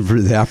passion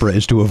for the opera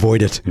is to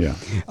avoid it. Yeah.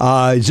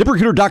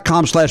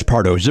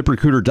 ZipRecruiter.com/Pardo.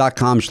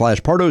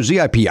 ZipRecruiter.com/Pardo.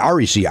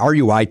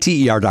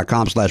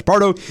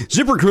 ZipRecruiter.com/Pardo.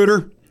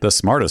 ZipRecruiter. The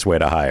smartest way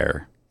to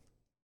hire.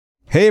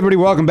 Hey, everybody,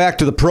 welcome back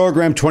to the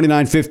program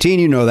 2915.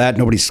 You know that.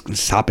 Nobody's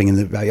hopping in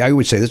the... I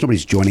would say this.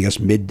 Nobody's joining us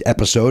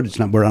mid-episode.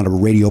 We're not a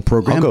radio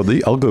program.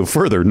 I'll go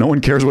further. No one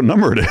cares what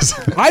number it is.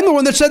 I'm the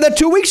one that said that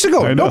 2 weeks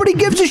ago. Nobody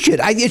gives a shit.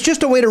 It's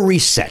just a way to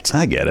reset.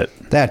 I get it.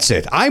 That's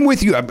it. I'm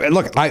with you.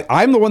 Look,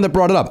 I'm the one that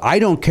brought it up. I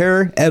don't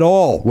care at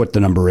all what the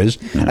number is.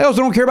 I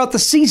also don't care about the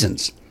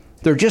seasons.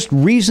 They're just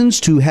reasons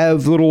to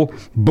have little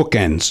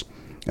bookends.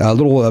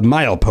 little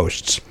mile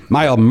posts,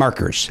 mile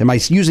markers. Am I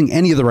using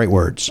any of the right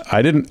words?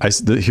 I didn't.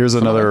 Here's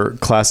another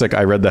classic.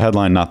 I read the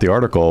headline, not the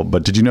article.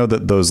 But did you know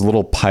that those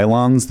little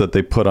pylons that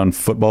they put on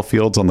football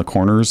fields on the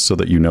corners so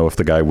that you know if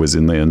the guy was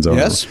in the end zone?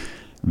 Yes.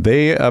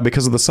 They,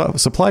 because of the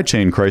supply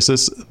chain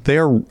crisis, they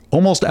are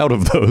almost out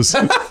of those. They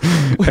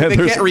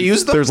can't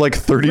reuse them? There's like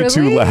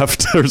 32 Really?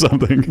 left or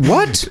something.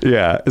 What?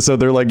 Yeah. So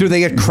they're like. Do they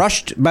get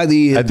crushed by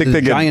the, I think the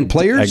they giant get,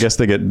 players? I guess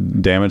they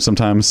get damaged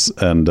sometimes.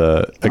 And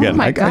again,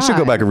 my I should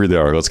go God. back and read the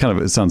article. It's kind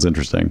of, it sounds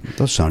interesting.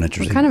 Those sound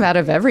interesting. Kind of out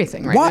of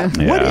everything right What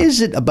now. What Yeah.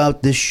 is it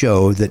about this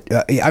show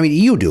that I mean,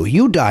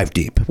 you dive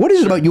deep. What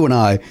is it about you and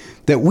I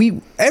that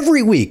we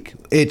every week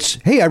it's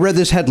hey, I read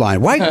this headline.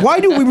 Why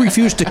do we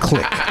refuse to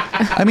click?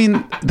 I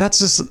mean, that's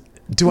just.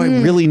 Do I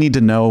really need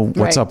to know what's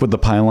Right. up with the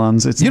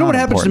pylons? It's You know not what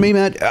happens to me,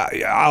 important.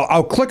 Matt?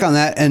 I'll click on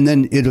that, and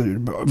then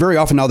very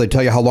often now they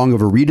tell you how long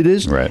of a read it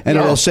is, Right. and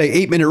Yeah. it'll say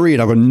 8-minute read.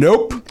 I'll go,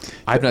 nope,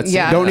 I've not seen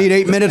Yeah. don't need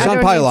 8 minutes I on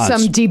don't pylons. need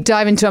some deep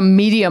dive into a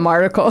Medium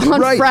article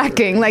on Right.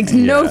 fracking. Like,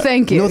 no, Yeah.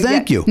 thank you. No,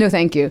 thank you. No,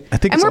 thank you. I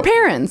think and it's we're all-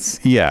 parents.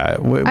 Yeah.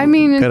 I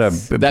mean, got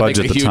it's- a That makes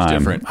budget a at the huge time.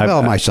 difference.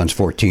 well, my son's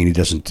 14. He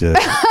doesn't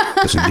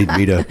need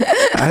me to.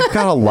 I've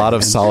got a lot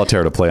of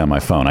solitaire to play on my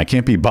phone. I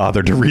can't be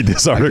bothered to read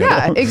this article.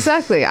 Yeah,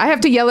 exactly. I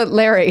have to yell at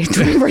Larry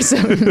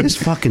 24/7. This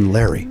fucking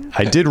Larry.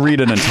 I did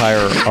read an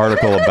entire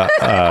article about.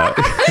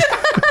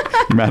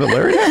 You mad at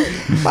Larry?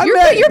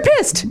 You're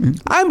pissed.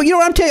 I'm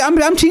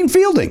Team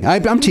Fielding.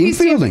 I'm Team He's-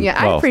 Fielding. Yeah,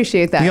 I Well,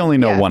 appreciate that. We only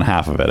know Yeah. one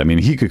half of it. I mean,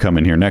 he could come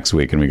in here next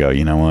week and we go,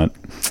 you know what?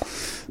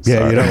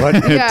 Yeah, you know what?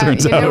 It Yeah,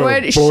 turns you out, know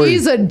what? boy.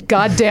 She's a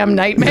goddamn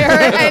nightmare,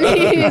 and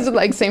he's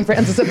like St.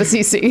 Francis of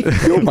Assisi.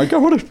 Oh my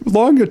God, what a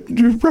long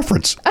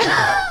reference.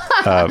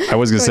 I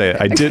was going to say,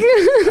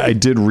 I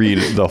did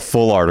read the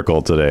full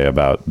article today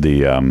about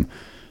the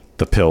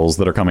pills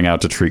that are coming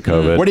out to treat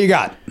COVID. What do you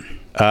got?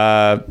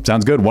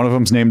 Sounds good. One of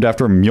them's named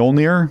after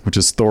Mjolnir, which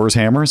is Thor's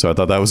hammer. So I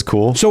thought that was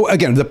cool. So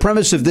again, the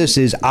premise of this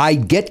is I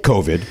get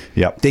COVID.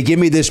 Yep. They give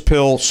me this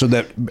pill so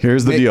that.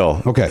 Here's the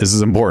deal. Okay. This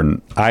is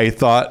important. I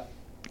thought,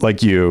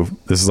 like you,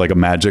 this is like a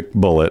magic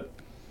bullet.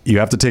 You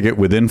have to take it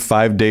within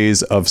 5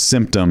 days of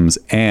symptoms,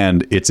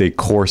 and it's a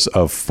course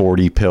of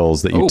 40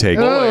 pills that you Oh, take.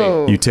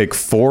 boy. You take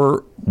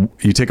 4.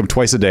 You take them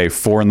twice a day,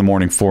 4 in the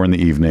morning, 4 in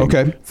the evening.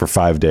 Okay. For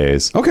 5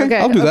 days. Okay,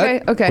 I'll do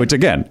that. Okay. Which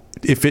again,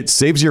 if it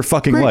saves your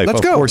fucking Great, life, let's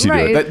of go. course you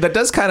Right. do it. That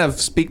does kind of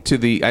speak to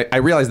the. I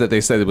realize that they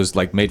said it was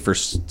like made for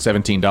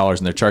 $17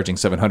 and they're charging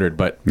 $700,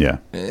 but Yeah.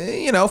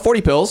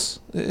 40 pills.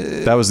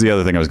 That was the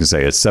other thing I was going to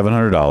say. It's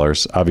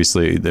 $700.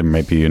 Obviously, there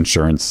might be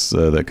insurance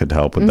that could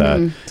help with that.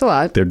 It's a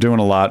lot. They're doing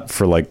a lot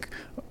for like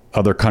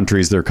other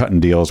countries. They're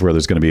cutting deals where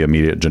there's going to be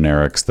immediate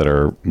generics that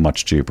are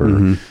much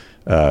cheaper,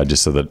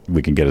 just so that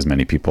we can get as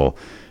many people.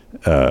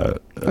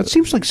 It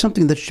seems like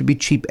something that should be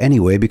cheap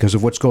anyway because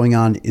of what's going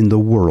on in the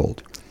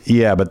world.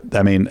 Yeah, but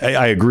I mean,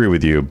 I agree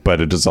with you, but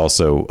it is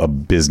also a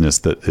business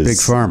that is Big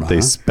pharma, They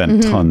huh?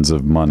 spend tons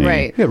of money,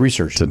 Right. Yeah,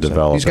 research to and stuff.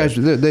 develop These guys,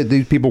 it.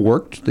 these people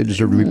worked. They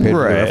deserve to be paid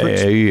for their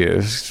efforts.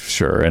 Yeah,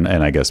 sure, and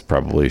I guess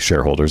probably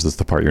shareholders. That's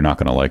the part you're not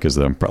going to like. Is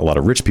that a lot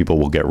of rich people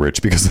will get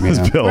rich because of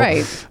this bill.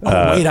 Right.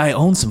 Wait, I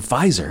own some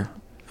Pfizer.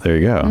 There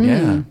you go.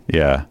 Yeah.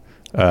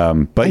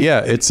 Yeah. But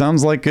yeah, it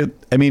sounds like it.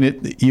 I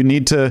mean, you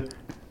need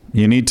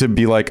to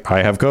be like,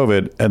 I have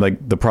COVID. And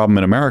like the problem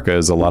in America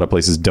is a lot of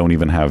places don't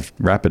even have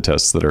rapid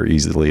tests that are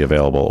easily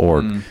available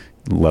or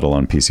let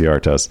alone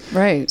PCR tests.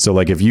 Right. So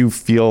like if you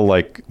feel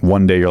like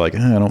one day you're like,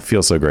 I don't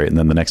feel so great. And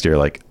then the next day you're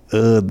like,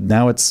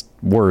 now it's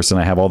worse and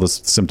I have all the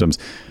symptoms.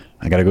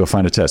 I got to go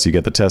find a test. You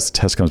get the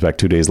test comes back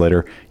 2 days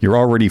later. You're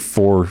already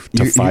 4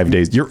 to 5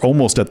 days. You're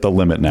almost at the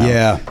limit now.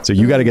 Yeah. So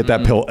you got to get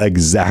that pill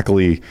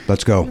exactly.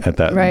 Let's go. At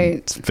that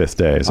Right. 5th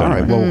day. So All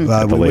right. anyway, Well,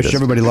 at the we wish latest.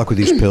 everybody luck with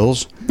these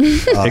pills.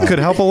 It could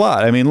help a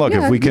lot. I mean, look,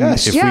 if we can,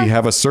 Yes. if Yeah. we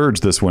have a surge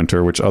this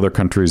winter, which other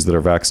countries that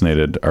are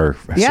vaccinated are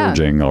Yeah.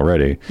 surging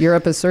already.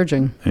 Europe is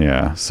surging.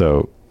 Yeah.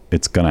 So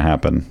it's going to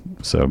happen.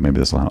 So maybe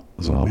this will help.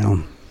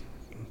 Well,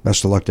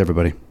 best of luck to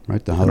everybody.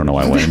 Right? I don't know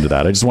why I went into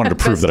that. I just wanted to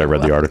prove that I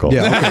read the article.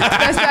 Yeah. Okay.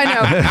 Yes, I know.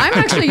 I'm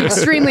actually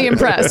extremely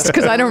impressed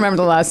because I don't remember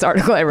the last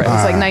article I read.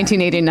 It's like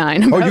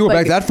 1989. Oh, you go Like-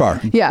 back that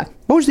far? Yeah.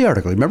 What was the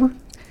article? Remember?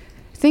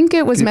 I think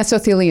it was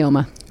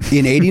mesothelioma.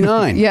 In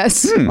 '89.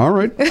 Yes. All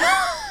right.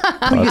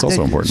 That's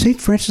also important. St.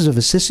 Francis of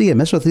Assisi and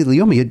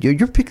mesothelioma.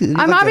 You're picking.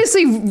 I'm like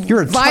obviously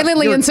you're a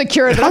violently you're a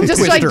insecure that I'm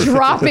just like twister.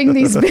 dropping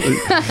these.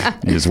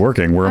 It's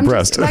working. We're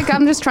impressed.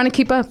 I'm just trying to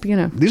keep up, you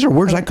know. These are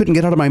words I couldn't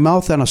get out of my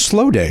mouth on a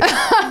slow day.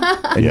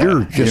 And Yeah.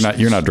 you're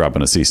You're not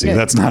dropping a CC.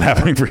 That's not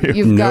happening for you.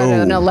 You've got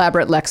No. an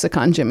elaborate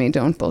lexicon, Jimmy.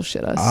 Don't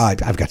bullshit us.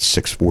 I've got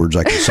 6 words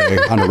I can say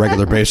on a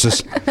regular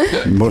basis.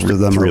 Most of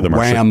them Three are of them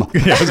wham. are.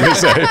 Yeah, I was going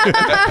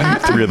to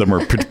say. 3 of them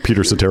are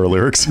Peter Cetera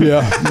lyrics.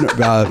 Yeah.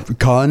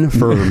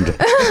 Confirmed.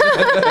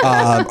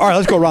 All right,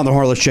 let's go around the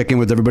horn. Let's check in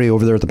with everybody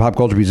over there at the Pop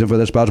Culture Museum for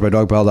that, sponsored by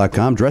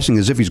dogpile.com, dressing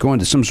as if he's going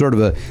to some sort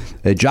of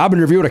a job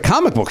interview at a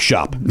comic book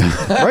shop.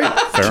 Right?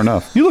 Fair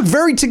enough. You look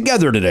very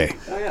together today.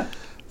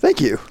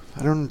 Thank you.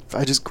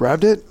 I just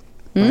grabbed it,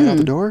 ran out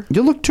the door.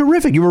 You look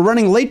terrific. You were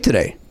running late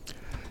today.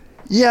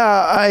 Yeah,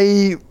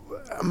 I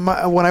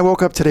when I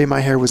woke up today, my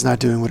hair was not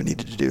doing what it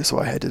needed to do, so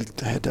I had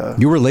to.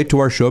 You were late to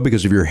our show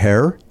because of your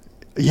hair?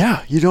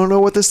 Yeah, you don't know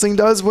what this thing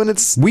does when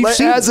it's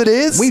as it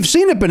is. We've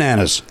seen it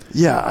bananas.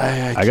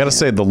 Yeah, I got to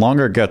say, the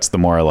longer it gets, the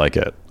more I like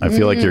it. I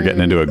feel like you're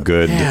getting into a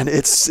good. Man,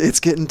 it's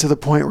getting to the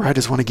point where I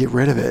just want to get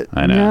rid of it.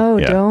 I know. No,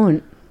 yeah.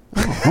 don't.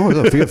 Oh,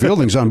 look,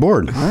 Fielding's on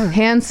board.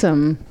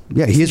 Handsome.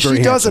 Yeah, he is very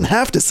She doesn't handsome.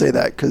 have to say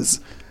that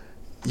because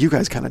you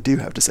guys kind of do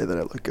have to say that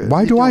I look good.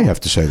 Why You do I don't. have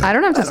to say that? I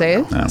don't have to say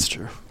it. That's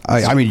true.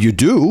 I mean, you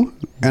do,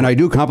 and I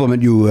do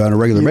compliment you on a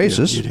regular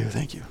basis. You do.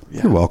 Thank you.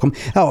 Yeah. You're welcome.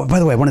 Oh, by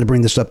the way, I wanted to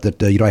bring this up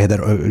that I had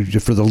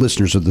that for the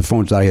listeners of the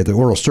phones that I had the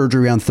oral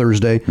surgery on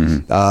Thursday.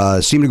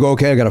 Seemed to go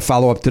okay. I got a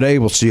follow up today.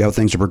 We'll see how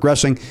things are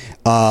progressing.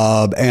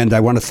 And I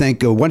want to thank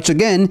once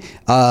again 2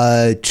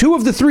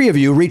 of the 3 of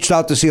you reached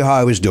out to see how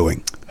I was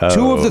doing.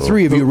 2 of the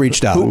 3 of you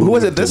reached out. Who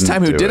was it this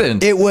time who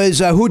didn't? It was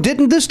who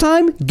didn't this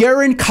time?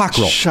 Garen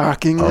Cockrell.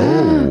 Shocking.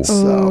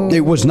 So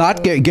it was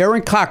not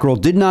Garen Cockrell.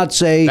 Did not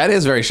say. That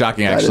is very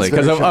shocking, That is actually,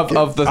 because very of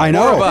shocking. the I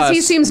know. four of Because us.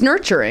 he seems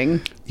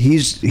nurturing. The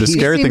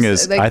scary thing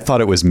seems is, like- I thought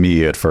it was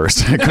me at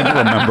first. I couldn't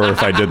remember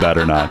if I did that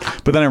or not.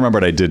 But then I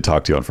remembered I did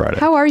talk to you on Friday.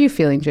 How are you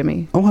feeling,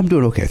 Jimmy? Oh, I'm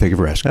doing okay. Thank you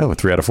for asking. Oh,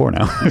 3 out of 4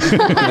 now.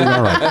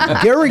 All right.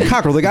 Gary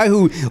Cockrell, the guy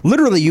who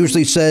literally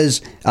usually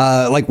says,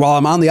 like while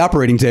I'm on the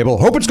operating table,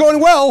 hope it's going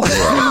well.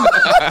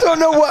 I don't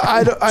know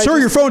what. Sir,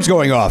 your phone's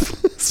going off.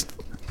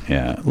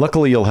 Yeah.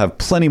 Luckily, you'll have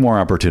plenty more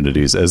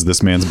opportunities as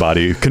this man's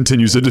body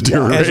continues to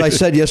deteriorate. As I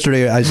said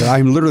yesterday,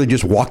 I'm literally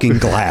just walking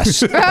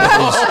glass.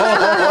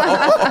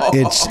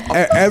 It's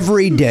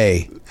every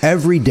day.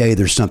 Every day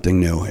there's something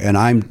new, and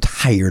I'm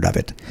tired of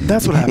it.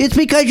 That's what happens. It's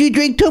because you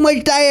drink too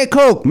much Diet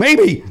Coke.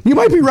 Maybe. You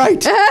might be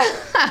right.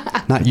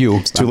 Not you.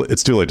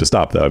 It's too late to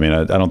stop, though. I mean,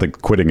 I don't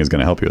think quitting is going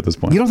to help you at this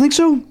point. You don't think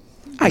so?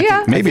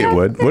 Yeah. Maybe yeah, it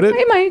would. Would it?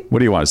 It might. What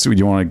do you want? So, do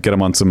you want to get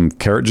him on some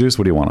carrot juice?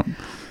 What do you want him?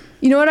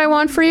 You know what I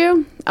want for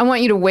you? I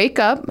want you to wake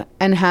up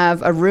and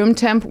have a room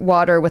temp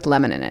water with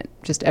lemon in it,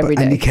 just every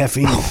day. I need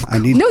caffeine. I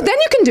need. No, then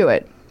you can do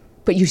it.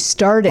 But you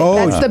start it. Oh,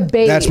 That's the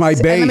base. that's my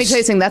And let me base. tell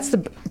you something. That's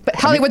the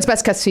Hollywood's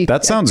best kept secret.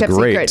 That sounds kept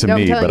great secret. to No,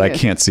 I'm me, telling but I you.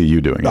 can't see you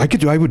doing it. I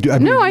could do. I would do.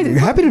 I'm No, I-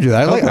 happy to do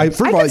that.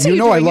 First I of all, could see you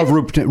you know I doing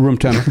love it. room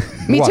temp.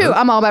 Me water. too.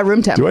 I'm all about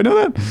room temp. Do I know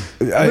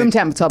that? Room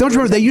temp. It's all Don't you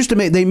room remember they temp. used to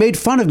they made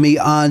fun of me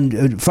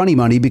on Funny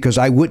Money because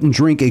I wouldn't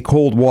drink a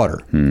cold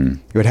water. It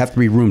would have to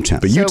be room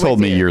temp. But you So told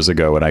with me you. years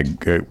ago, and I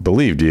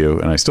believed you,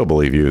 and I still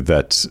believe you,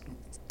 that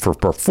for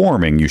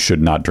performing, you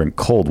should not drink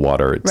cold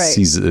water. It Right.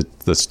 seizes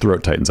the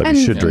throat tightens up. And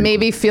You should drink.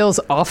 maybe feels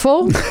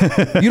awful.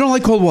 You don't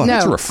like cold water? No.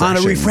 It's refreshing.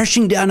 On a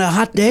refreshing day, on a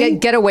hot day?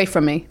 Get away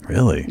from me.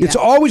 Really? It's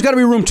always got to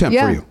be room temp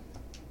Yeah. for you.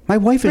 My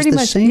wife is Pretty the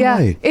much. same Yeah.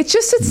 way. It's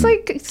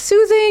like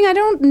soothing. I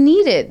don't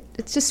need it.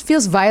 It just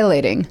feels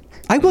violating.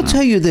 I will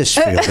tell you this,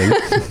 Fielding.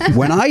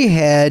 When I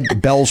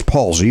had Bell's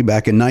palsy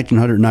back in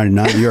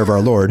 1999, the year of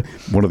our Lord,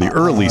 One of the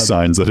early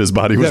signs that his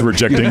body was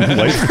rejecting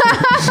life.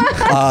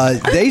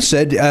 they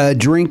said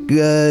drink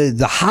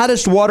the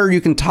hottest water you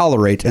can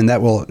tolerate, and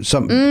that will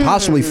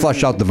possibly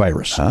flush out the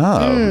virus.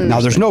 Now,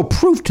 there's no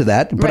proof to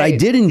that, but I Right.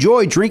 did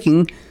enjoy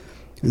drinking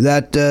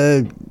that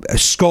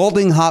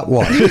scalding hot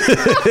water.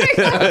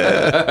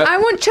 I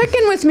want check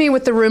in with me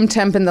with the room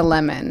temp and the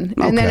lemon,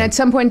 and then Okay. at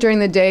some point during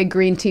the day,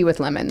 green tea with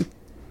lemon.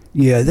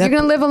 Yeah, You're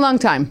gonna live a long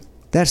time.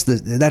 that's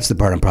the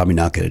part I'm probably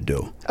not going to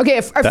do. Okay,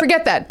 I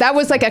forget that. That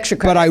was like extra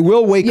credit. But I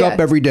will wake Yeah. up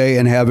every day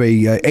and have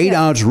a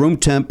 8-ounce room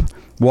temp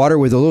water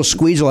with a little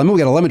squeeze of lemon. We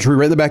got a lemon tree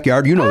right in the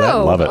backyard. You know that.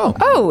 Love it.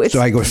 Oh, it's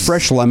So I go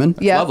fresh lemon.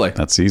 yeah. Lovely.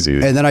 That's easy.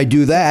 And then I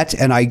do that,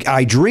 and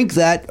I drink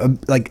that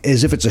like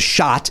as if it's a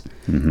shot,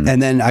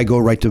 and then I go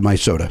right to my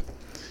soda.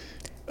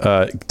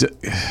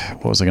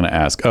 What was I going to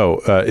ask?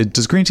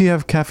 Does green tea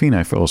have caffeine?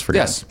 I always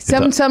forget. Yes. It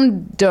does.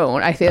 Some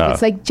don't. I think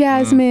it's like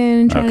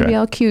jasmine trying to Okay. be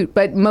all cute,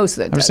 but most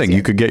of it. I'm just saying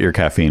you could get your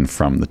caffeine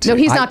from the tea. No,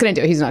 he's not going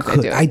to do it. He's not going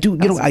to do it. I do.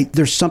 You know,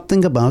 there's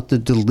something about the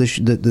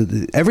delicious,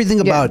 the everything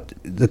about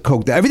the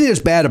Coke. Everything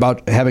that's bad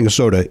about having a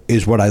soda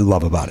is what I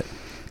love about it.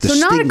 The So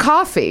not a sting-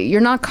 coffee.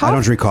 You're not coffee. I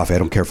don't drink coffee. I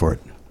don't care for it.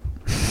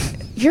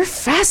 You're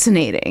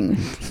fascinating.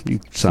 You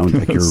sound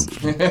like you're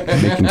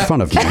making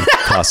fun of me.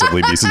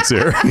 possibly be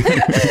sincere. No,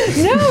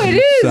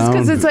 it is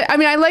because Sound- it's like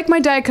I like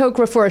my Diet Coke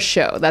before a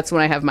show. That's when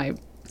I have my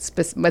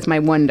that's my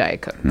one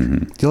Diet Coke.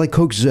 Do you like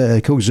Coke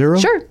Zero?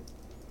 Sure.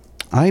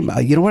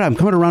 You know what? I'm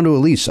coming around to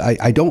Elise.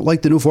 I don't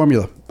like the new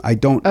formula. I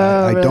don't.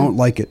 I really? don't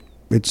like it.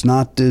 It's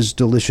not as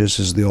delicious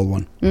as the old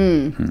one.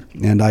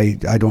 And I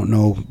don't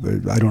know.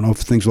 I don't know if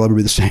things will ever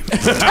be the same.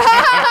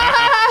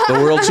 The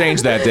world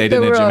changed that day,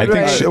 didn't it, world, Jimmy?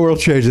 right. The world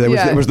changed.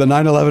 Yeah. It was the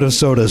 9/11 of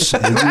sodas.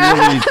 It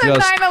really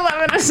just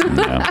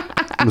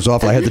 9/11. it was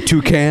awful. I had the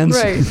 2 cans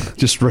Right.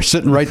 just were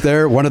sitting right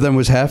there. One of them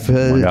was half.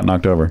 One got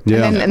knocked over.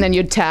 Yeah. And then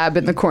you'd tab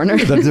in the corner.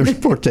 There's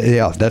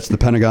yeah, that's the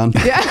Pentagon.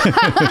 Yeah.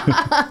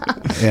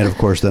 And of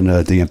course, then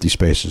the empty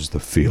space is the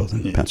field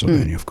in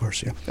Pennsylvania, of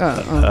course. Yeah.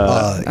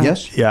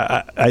 Yes.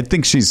 Yeah, I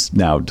think she's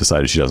now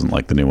decided she doesn't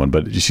like the new one,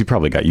 but she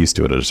probably got used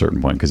to it at a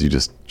certain point because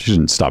she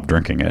didn't stop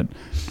drinking it.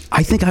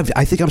 I think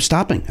I'm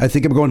stopping. I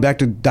think I'm going back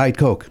to Diet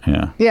Coke.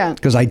 Yeah. Yeah.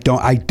 Because I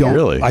don't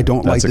Really? like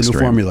That's the extreme. new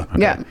formula.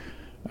 Okay. Yeah.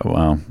 Oh,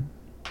 wow.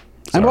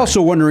 I'm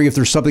also wondering if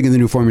there's something in the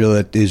new formula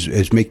that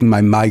is making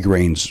my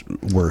migraines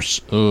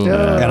worse.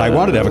 And I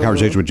wanted to have a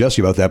conversation with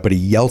Jesse about that, but he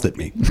yelled at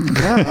me.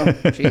 Oh,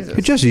 Jesus.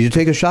 Hey, Jesse, you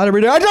take a shot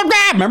every day. I don't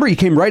remember, he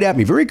came right at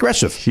me, very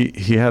aggressive.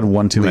 He had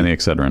one too many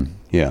Excedrin.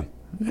 Yeah.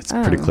 It's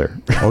pretty clear.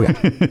 Oh, yeah.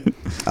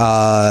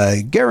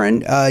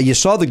 Garen, you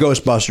saw the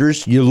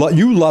Ghostbusters. You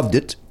loved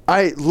it.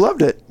 I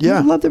loved it.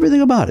 Yeah. You loved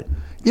everything about it.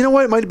 You know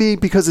what? It might be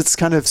because it's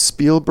kind of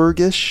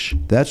Spielberg-ish.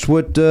 That's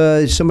what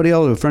somebody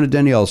else, a friend of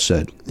Danielle,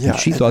 said. Yeah, And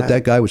she and thought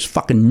that guy was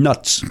fucking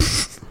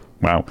nuts.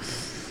 Wow.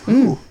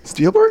 Ooh,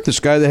 Spielberg?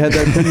 This guy that had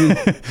that opinion.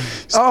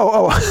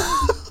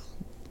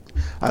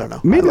 I don't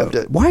know. Maybe, I loved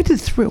it. Why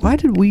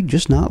did we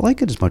just not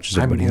like it as much as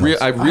everybody else?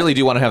 I really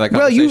do want to have that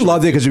Well, conversation. you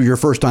loved it because it was your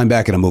first time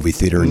back in a movie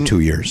theater in 2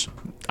 years.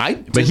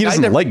 But he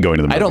doesn't like going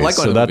to the movies. I don't like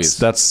going to the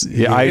movies.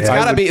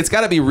 It's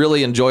gotta be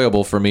really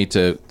enjoyable for me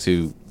to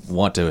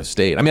want to have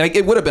stayed. I mean,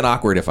 it would have been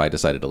awkward if I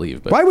decided to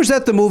leave. But Why was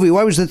that the movie?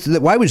 Why was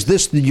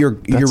this your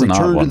That's an odd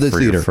return to one the for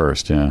theater? your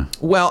first, yeah.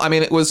 well, I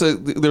mean, there was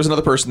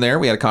another person there.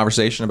 We had a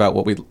conversation about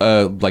what we'd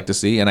like to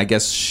see, and I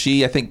guess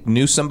she, I think,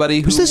 knew somebody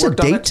who Was this a worked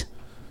on date? it.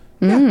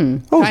 Yeah,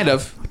 kind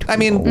of. I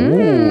mean, Oh,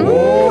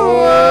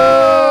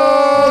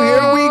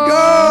 here we go.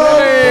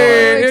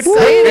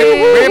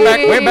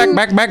 Way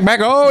back.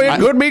 Oh, it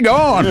could be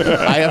gone.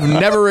 I have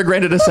never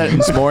regretted a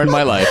sentence more in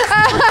my life.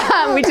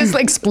 We just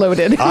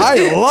exploded.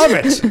 I love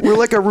it. We're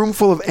like a room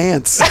full of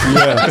ants.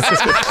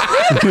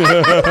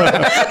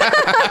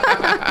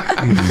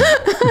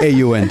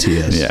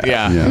 AUNTS.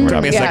 Yeah.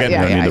 Took me a second.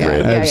 I need the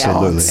raid.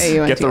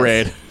 Absolutely. Get the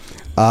raid.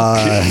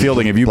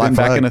 Fielding, have you Black been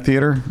back Flag. in a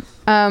theater?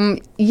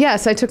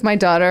 Yes, I took my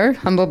daughter,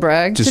 humble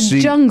brag, to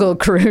see- Jungle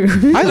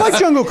Cruise. I like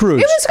Jungle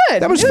Cruise. It was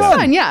good. That was it was fun.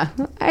 fun. Yeah,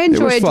 I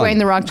enjoyed fun. Dwayne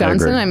the Rock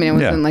Johnson. agree. I mean, I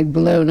wasn't Yeah. like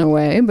blown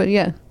away, but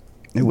yeah.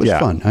 It was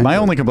fun. I My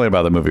enjoyed only complaint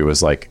about the movie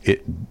was like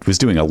it was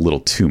doing a little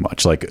too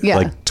much. Like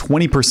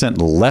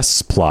 20%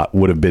 less plot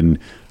would have been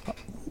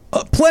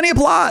plenty of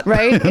plot,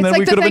 Right? And It's then like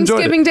we the could have enjoyed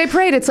Thanksgiving it. Day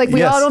parade. It's like we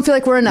Yes. all don't feel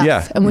like we're enough.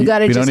 Yeah. And we got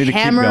to We don't just need to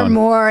keep hammer going.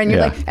 more. And you're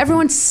Yeah. like,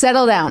 everyone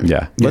settle down.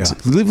 Yeah, let's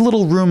leave a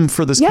little room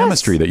for this Yes.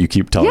 chemistry that you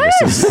keep telling Yes.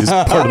 us is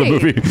part of the Right.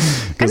 movie.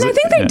 And I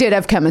think they did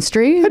have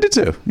chemistry. I did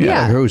too.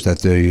 Yeah. Who was that?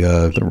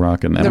 The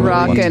Rock and The Emily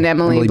Rock Blunt. and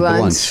Emily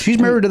Blunt. She's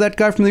married to that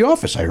guy from The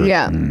Office, I heard.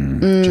 Yeah.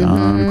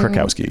 John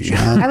Krakowski.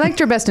 I liked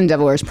her best in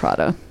Devil Wears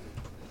Prada.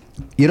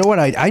 You know what?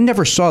 I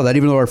never saw that,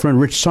 even though our friend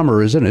Rich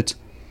Summer is in it.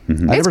 I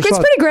It's never saw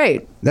pretty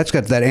great. That's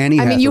got that Annie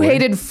I mean, you Hathaway.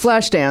 hated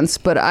Flashdance,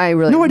 but I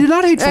really... No, I did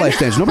not hate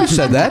Flashdance. Nobody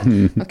said that.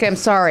 Okay, I'm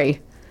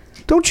sorry.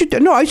 Don't you?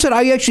 No, I said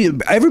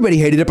everybody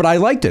hated it, but I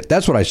liked it.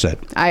 That's what I said.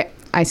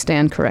 I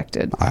stand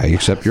corrected. I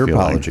accept your feel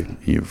like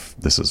apology.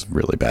 This is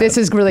really bad. This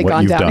has really What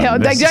gone you've downhill.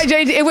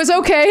 done. It was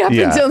okay up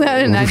Yeah. until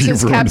then, and I You've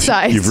just ruined-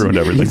 capsized. you've ruined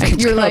everything.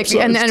 You're like,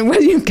 and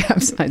when you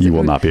capsized, You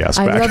will not be asked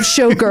I back. love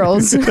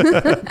Showgirls.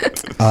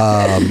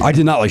 I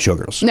did not like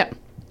Showgirls. No.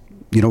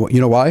 You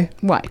know why?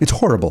 Why? It's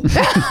horrible.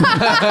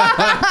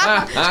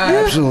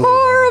 Absolutely.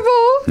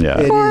 Horrible. Yeah.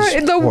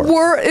 It is The horrible.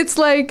 word. It's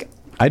like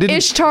I didn't.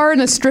 Ishtar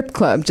in a strip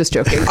club. Just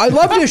joking. I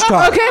loved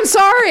Ishtar. Okay, I'm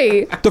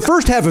sorry. The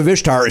first half of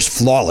Ishtar is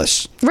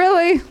flawless.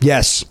 Really?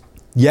 Yes.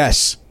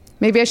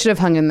 Maybe I should have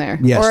hung in there.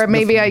 Yes. Or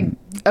maybe I.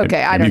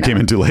 Okay, I And don't you know. came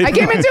in too late. I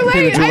came in too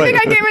late. I think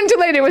I came in too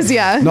late. It was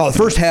No, the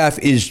first half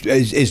is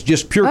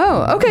just pure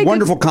Oh, okay, good.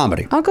 wonderful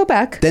comedy. I'll go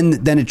back. Then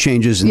it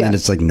changes, and then Yeah.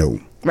 it's like, no.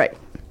 Right.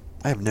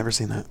 I have never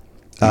seen that.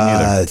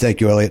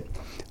 Thank you, Elliot.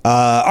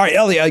 All right,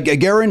 Elliot.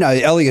 Garen,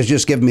 Elliot has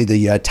just given me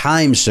the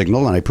time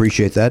signal, and I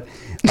appreciate that.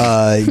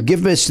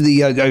 Give us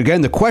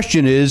again. The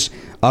question is,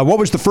 what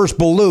was the first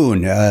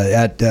balloon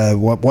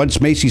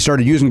once Macy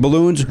started using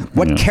balloons?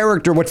 What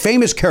character? What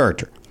famous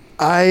character?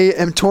 I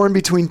am torn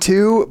between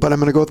two, but I'm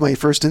going to go with my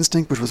first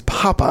instinct, which was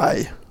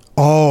Popeye.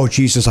 Oh,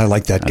 Jesus, I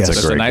like that That's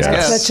guess. a great nice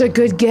guess. guess. Such a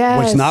good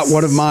guess. Was not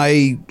one of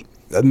my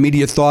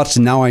immediate thoughts,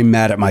 and now I'm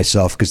mad at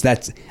myself because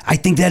I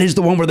think that is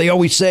the one where they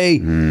always say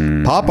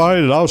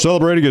Popeye is now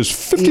celebrating his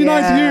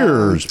 59th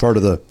year. It's part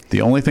of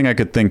The only thing I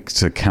could think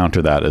to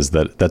counter that is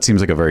that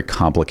seems like a very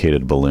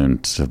complicated balloon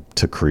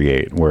to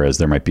create, whereas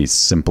there might be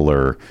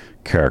simpler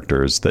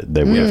characters that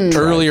we have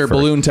tried Earlier for-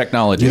 balloon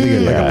technology.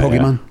 like a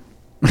Pokemon.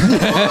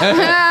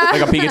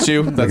 Like a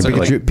Pikachu. That's Like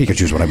like,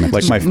 Pikachu's what I meant.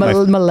 Like my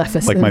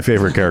Maleficent. like my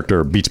favorite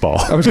character, Beach Ball.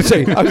 I was going to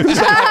say 8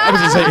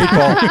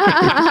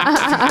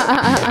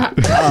 ball.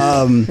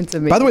 It's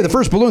amazing. By the way, the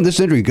first balloon, this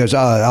is interesting because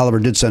Oliver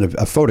did send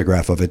a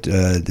photograph of it.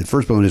 The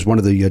first balloon is one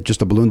of the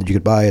just a balloon that you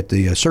could buy at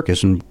the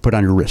circus and put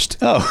on your wrist.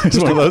 Oh, it's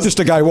one of those. Just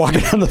a guy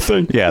walking down the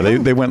thing. Yeah,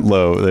 they went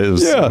low. It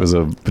was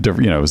a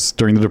different. It was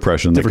during the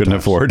Depression. They couldn't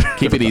times. afford.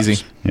 keep it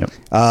easy.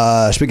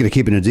 Yep. Speaking of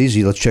keeping it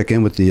easy, let's check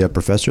in with the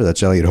professor.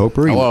 That's Elliot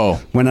Hoper. He Hello.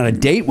 Went on a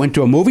date, went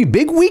to a movie.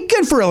 Big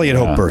weekend for Elliot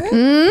Hoper.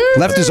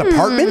 Left his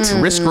apartment.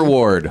 Risk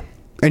reward.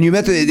 And you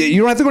met you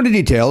don't have to go into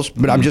details,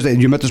 but I'm just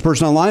saying, you met this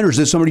person online, or is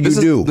this somebody you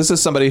do? This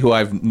is somebody who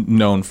I've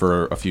known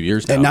for a few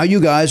years now. And now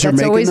you guys are That's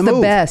making always the the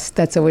move. best.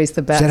 That's always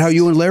the best. Is that how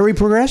you and Larry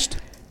progressed?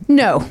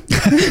 No.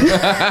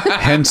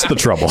 Hence the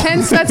trouble.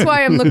 Hence, that's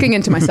why I'm looking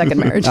into my second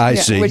marriage. I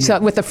see. Which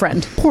with a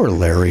friend. Poor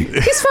Larry.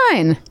 He's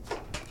fine.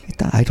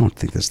 I don't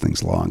think this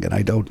thing's long, and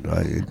I don't.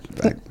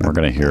 We're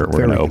going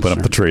to open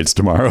up the trades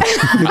tomorrow.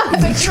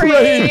 The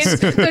trades,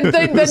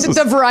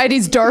 the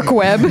varieties dark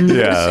web.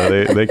 Yeah,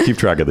 they keep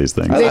track of these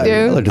things. They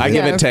do. I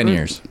give it 10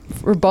 years.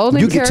 Revolting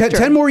You get character.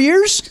 10 more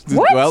years?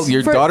 What? Well,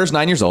 your daughter's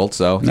 9 years old,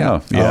 so yeah.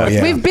 Oh, yeah. Oh,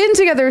 yeah. We've been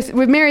together.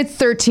 We've married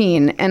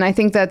 13, and I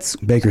think that's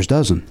Baker's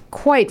dozen.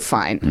 quite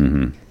fine.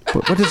 Mm-hmm.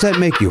 What does that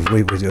make you?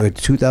 Wait,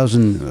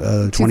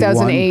 2021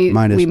 2008,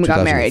 minus we got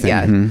 2000, married.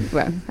 Yeah, Mm-hmm.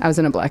 well, I was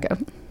in a blackout.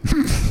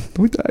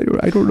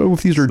 I don't know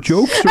if these are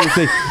jokes or if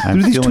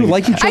do these two feeling-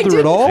 like each I other didn't-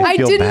 at all. I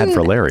feel bad didn't-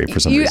 for Larry for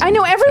some reason. I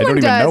know everyone I don't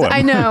even does.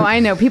 know him. I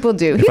know. People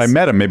do. If I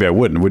met him, maybe I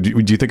wouldn't.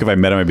 Would you think if I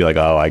met him, I'd be like,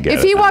 oh, I get it.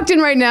 If he now. walked in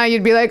right now,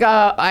 you'd be like,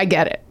 oh, I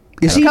get it.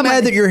 Is he Come mad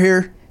on. that you're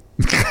here?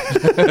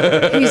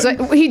 He's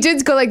like, he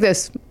did go like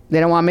this. They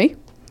don't want me,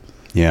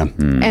 Yeah.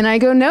 and I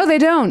go, no, they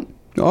don't.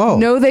 Oh.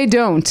 No, they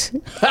don't.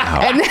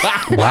 And,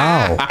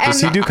 Wow. Does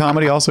he do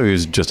comedy also? Or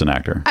he's just an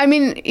actor. I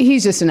mean,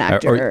 he's just an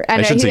actor. Or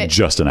I shouldn't say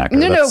just an actor.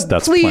 No,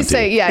 That's please plenty.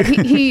 say, yeah,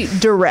 he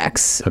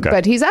directs, Okay.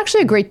 but he's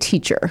actually a great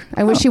teacher.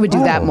 I wish he would do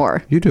that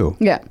more. You do?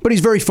 Yeah. But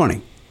he's very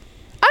funny.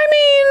 I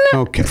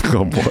mean, Okay.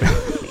 Oh boy.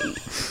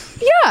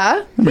 yeah,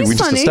 I mean, he's we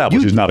just funny.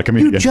 established he's not a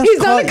comedian. He's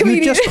not a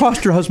comedian. You just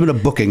cost your husband a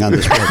booking on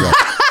this program.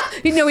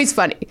 You know, he's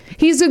funny.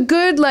 He's a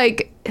good,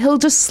 like, he'll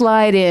just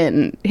slide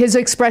in. His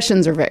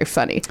expressions are very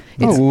funny.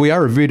 Oh, well, we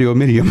are a video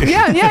medium.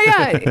 Yeah.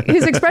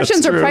 His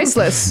expressions are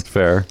priceless.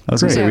 Fair. I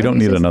was going to say, Yeah, we don't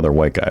he's need just- another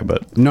white guy,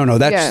 but No,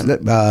 that's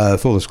Yeah.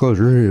 full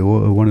disclosure.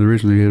 One of the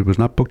reasons he was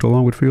not booked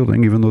along with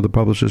Fielding, even though the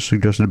publicist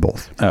suggested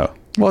both. oh.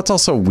 Well, it's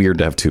also weird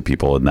to have two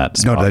people in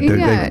that No, spot. they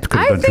Yeah. could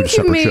have I done two think you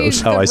separate made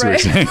shows. Oh, I see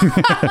what you're saying.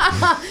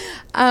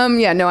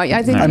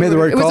 I think I made the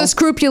right it was call? a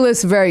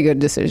scrupulous, very good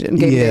decision.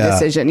 Game day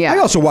decision. Yeah. I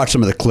also watched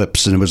some of the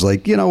clips, and it was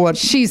like, you know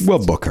what?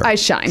 We'll book her. I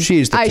shine.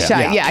 She's the I cat.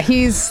 shine. Yeah.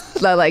 He's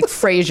like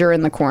Frasier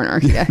in the corner.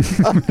 Yeah.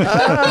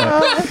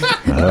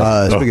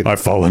 Speaking I've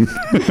fallen.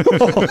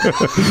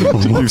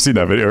 You've seen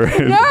that video,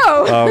 right? No.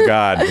 Oh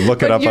God,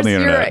 look it But up on the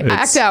your internet.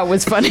 act out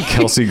was funny.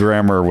 Kelsey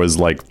Grammer was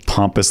like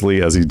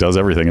pompously, as he does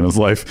everything in his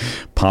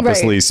life,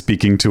 pompously Right.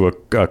 speaking to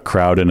a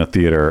crowd in a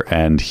theater,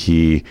 and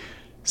he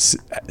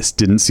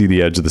didn't see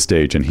the edge of the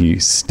stage, and he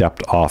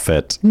stepped off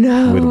it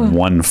with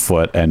 1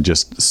 foot and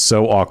just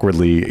so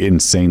awkwardly,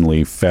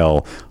 insanely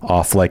fell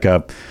off like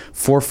a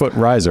 4-foot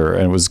riser,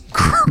 and it was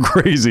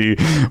crazy.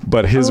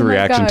 But his Oh my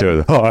reaction God. to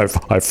it,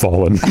 I've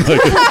fallen.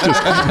 Like,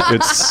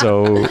 it's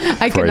so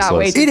I could not priceless.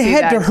 wait to it see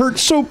had that. to hurt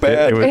so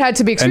bad. It had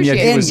to be and yet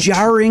he excruciating. was And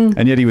jarring.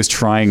 and yet he was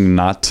trying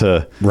not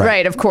to.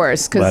 Right, of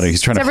course, because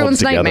He's trying it's to hold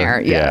everyone's it together.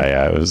 nightmare.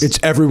 Yeah. It was. It's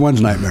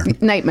everyone's nightmare.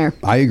 Nightmare.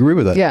 I agree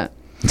with that. Yeah.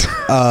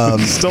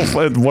 Still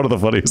one of the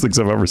funniest things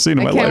I've ever seen in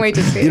I my can't life. wait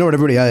to see You know it.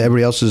 what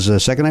everybody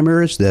else's second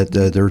nightmare is? That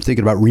they're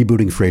thinking about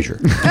rebooting Frasier.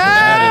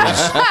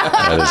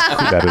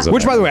 That is a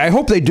Which, by the way, I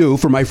hope they do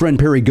for my friend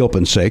Perry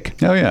Gilpin's sake.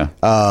 Oh yeah.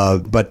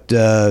 But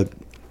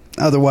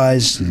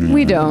otherwise,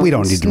 We don't. We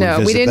don't need to No,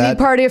 revisit we didn't that. need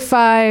Party of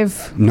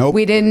Five. Nope.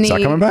 We didn't need. Is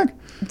that coming back?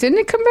 Didn't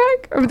it come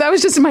back? Or that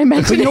was just in my But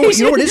imagination.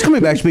 you know what is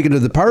coming back? Speaking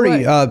of the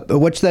party,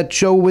 what's that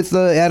show with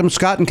Adam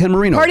Scott and Ken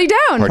Marino? Party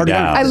Down. Party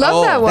Down. I love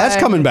Oh, that one. That's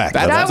coming back.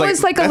 That sounds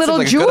was like a that little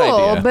sounds like a good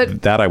jewel, idea.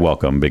 but That I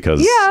welcome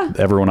because yeah,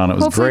 everyone on it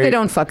was hopefully great. they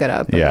don't fuck it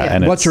up. Yeah,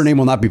 and What's her name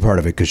will not be part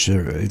of it because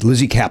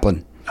Lizzie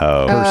Kaplan.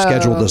 Her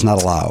schedule does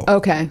not allow.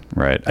 Okay.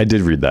 Right. I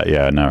did read that.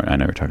 Yeah. Now I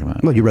know you're talking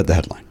about. Well, you read the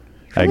headline.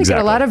 We get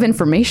a lot of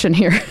information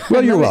here.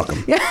 Well, you're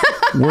welcome.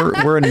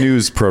 We're a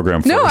news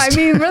program. First. No, I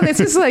mean, really, this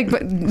is like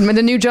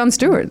the new Jon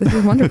Stewart. This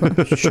is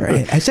wonderful. Sure.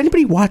 Has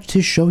anybody watched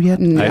his show yet?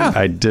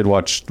 I did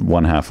watch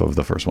one half of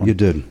the first one. You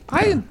did.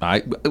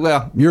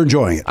 Well, You're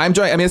enjoying it. I'm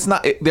enjoying. I mean, it's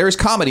not. There's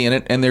comedy in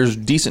it, and there's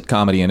decent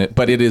comedy in it,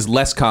 but it is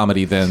less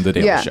comedy than the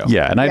Daily Yeah. Show.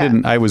 Yeah,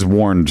 and I was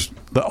warned.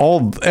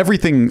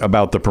 Everything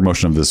about the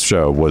promotion of this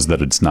show was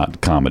that it's not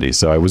comedy.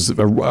 So I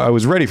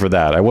was ready for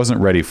that. I wasn't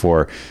ready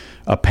for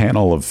a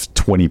panel of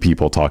 20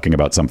 people talking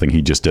about something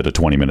he just did a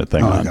 20-minute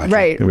thing on, gotcha.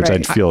 Right, which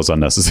right. I feel is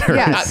unnecessary.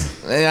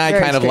 Yes. I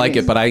Very kind of like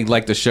extreme. it, but I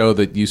liked a show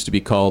that used to be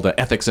called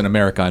Ethics in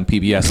America on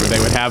PBS, where they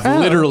would have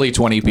literally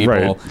 20 people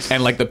Right.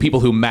 and like the people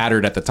who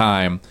mattered at the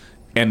time,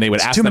 and they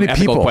would ask too them many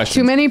ethical people. questions.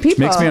 Too many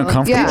people. Makes me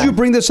uncomfortable. Yeah. Did you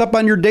bring this up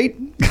on your date?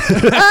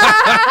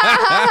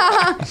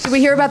 Did we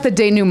hear about the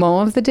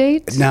denouement of the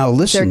date? Now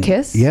listen. Their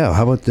kiss? Yeah.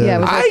 How about Yeah,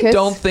 was I kiss?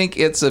 don't think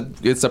it's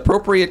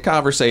appropriate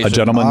conversation. A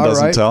gentleman All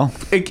doesn't right. tell.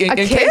 In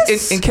kiss?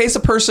 case, in case a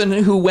person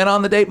who went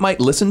on the date might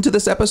listen to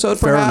this episode,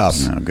 Fair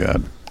perhaps. enough. Oh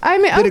God. I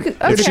mean, okay.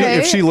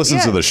 If she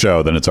listens to yeah. the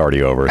show, then it's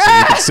already over. So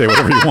you can say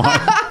whatever you want.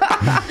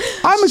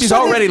 I'm excited. She's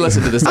already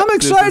listened to this. I'm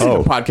this excited.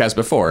 podcast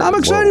before. I'm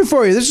excited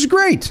for you. This is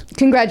great.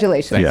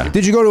 Congratulations. Yeah.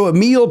 Did you go to a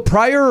meal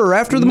prior or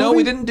after the No, movie?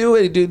 we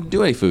didn't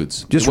do any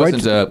foods. Just it right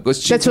wasn't,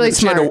 to- That's really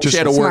she had smart. to, she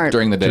had to Just work smart.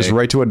 during the day. Just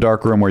right to a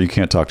dark room where you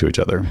can't talk to each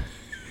other.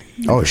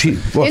 Oh,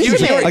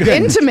 Intimate.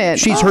 Intimate.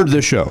 She's heard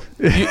this show.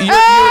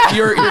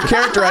 You're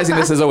characterizing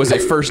this as always a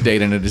first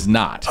date, and it is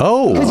not.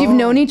 Oh. Because you've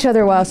known each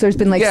other a while, so there's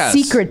been like Yes.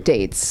 secret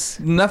dates.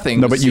 Nothing.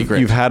 No, was but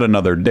secret. you've had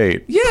another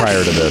date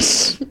prior to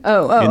this.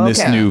 Oh, in this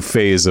okay. new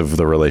phase of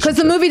the relationship.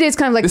 Because the movie date's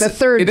kind of like This the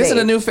third It date. isn't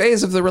a new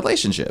phase of the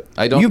relationship.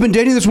 I don't. You've been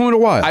dating this woman a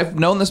while. I've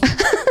known this.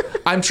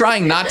 I'm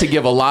trying not to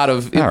give a lot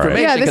of right.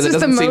 information Yeah, this because it is the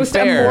doesn't seem most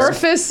fair.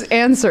 amorphous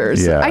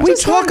answers. Yeah. I We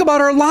just talk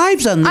about our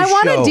lives on this I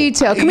want show. a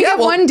detail. Can we get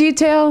one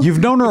detail? You've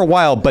known her a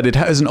while, but it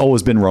hasn't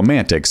always been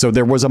romantic. So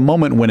there was a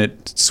moment when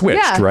it switched,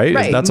 Yeah, right?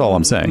 right. That's all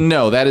I'm saying.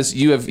 No, that is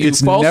you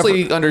It's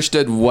falsely never-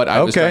 understood what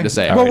I was Okay. trying to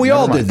say. Well, we never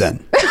all mind. did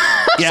then.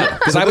 Yeah,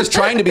 because I was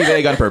trying to be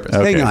vague on purpose.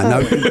 Okay. Hang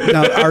on.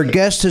 Now, our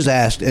guest has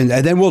asked, and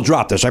then we'll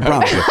drop this, I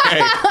promise you.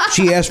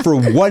 She asked for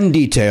one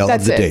detail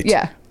That's of the it. date.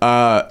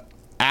 Yeah.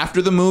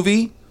 After the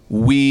movie,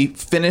 we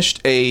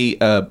finished a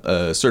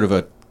sort of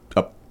a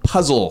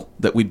puzzle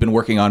that we'd been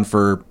working on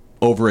for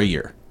over a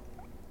year.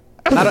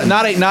 Not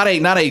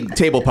a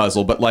table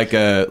puzzle, but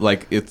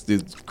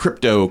it's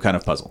crypto kind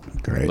of puzzle.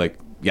 Great. Like,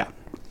 yeah.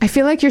 I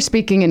feel like you're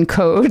speaking in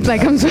code.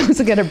 Like I'm supposed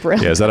to get a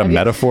braille. Yeah, is that a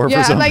metaphor for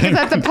yeah, something? like is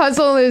that the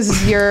puzzle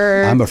is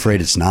your. I'm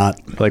afraid it's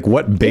not. Like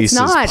what base It's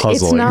not. is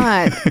puzzling?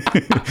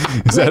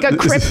 It's not. Like a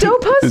crypto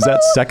puzzle? Is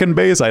that second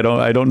base? I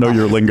don't know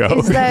your lingo.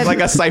 Is that Like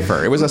a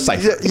cipher. It was a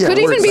cipher. Yeah, could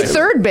word even be cipher.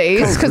 third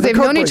base because The they've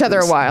code known each other a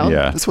breakers. while.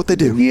 Yeah. That's what they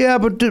do. Yeah,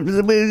 but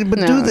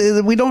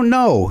No. we don't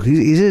know.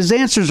 His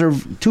answers are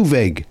too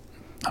vague.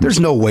 There's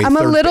no way. I'm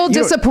a third- little you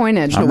know,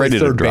 disappointed. there's no I'm way ready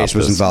to third drop base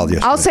was this. involved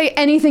yesterday. I'll say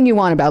anything you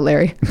want about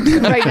Larry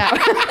right now.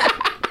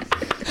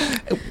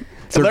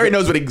 So Larry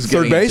knows what he's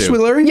third getting base into.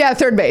 with Larry. Yeah,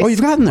 third base. Oh,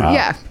 you've gotten there.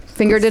 Yeah,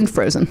 fingered and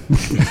frozen.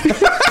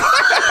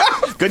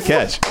 Good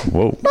catch.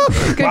 Whoa.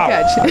 Good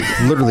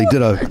catch. Literally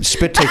did a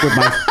spit take with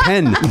my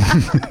pen.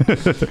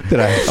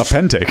 A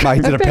pen take. I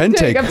did a pen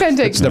take. A pen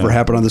take. It's never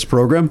happened on this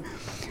program.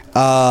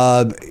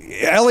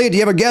 Elliot, do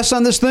you have a guess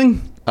on this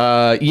thing?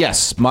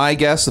 Yes, my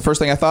guess. The first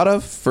thing I thought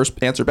of,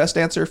 first answer, best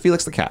answer,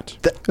 Felix the cat.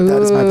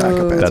 That is my backup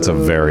answer. That's a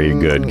very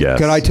good guess.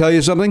 Can I tell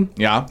you something?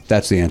 Yeah.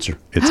 That's the answer.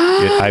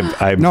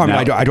 I'm No, now,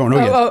 I don't know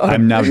yet.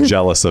 I'm now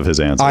jealous of his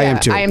answer. I Yeah, am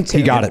too. I am too.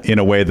 He got it. In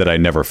a way that I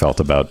never felt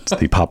about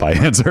the Popeye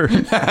answer.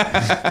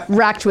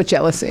 Racked with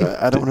jealousy.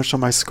 I don't want to show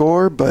my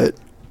score, but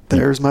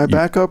there's my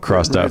backup.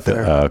 Crossed right out.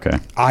 there. Okay.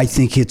 I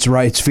think it's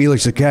right. It's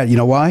Felix the cat. You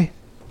know why?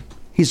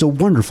 He's a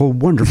wonderful,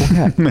 wonderful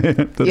cat.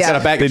 Yeah.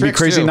 Got a bag of They'd be tricks,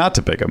 crazy too. not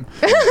to pick him.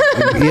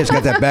 He has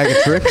got that bag of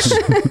tricks.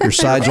 Your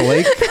sides will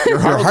ache. Your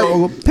heart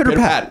will go pitter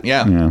pat.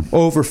 Yeah.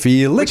 Over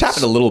Felix. Which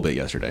happened a little bit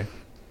yesterday.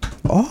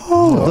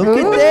 Oh, look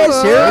at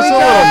this. Here There's we a go.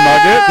 little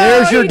nugget.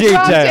 There's your He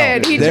dropped detail.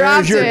 it. He There's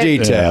dropped your it.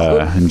 detail.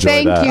 Yeah, enjoy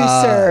Thank that. you,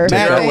 sir.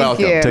 Matt, Thank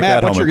welcome. you. Take Matt,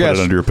 that what's home your and put guess?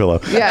 it under your pillow.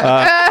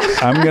 Yeah.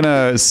 I'm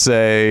gonna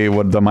say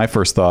my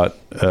first thought.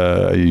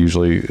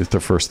 Usually, the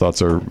first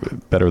thoughts are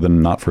better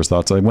than not first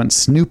thoughts. I went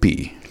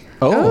Snoopy.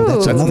 Oh,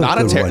 that's another not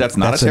a good ter- one. that's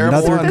not a That's terrible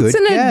another one. good It's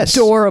an guess.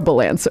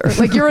 adorable answer.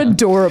 Like you're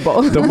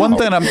adorable.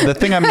 The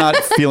thing I'm not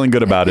feeling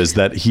good about is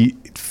that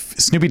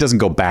Snoopy doesn't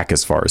go back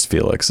as far as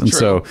Felix, and True.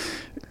 so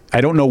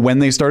I don't know when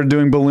they started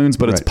doing balloons,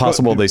 but it's Right.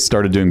 possible they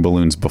started doing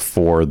balloons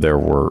before there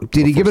were.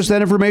 Did he give us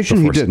that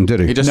information? He didn't,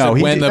 did he? He just No, said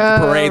he when did- the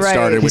parade right.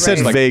 started. He which said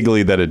is like,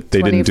 vaguely that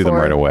they didn't do them 24.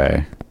 right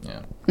away.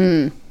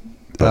 yeah.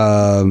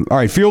 All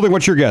right, Fielding,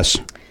 what's your guess?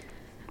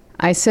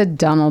 I said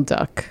Donald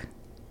Duck.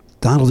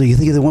 Donald, do you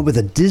think of the one with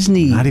the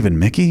Disney? Not even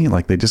Mickey.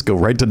 Like they just go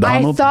right to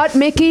Donald. I thought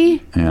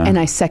Mickey, Yeah. and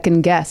I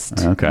second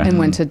guessed. Okay. And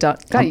went to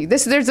Duck. God,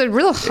 there's a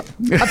real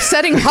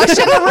upsetting hush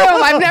in the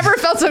room. I've never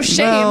felt so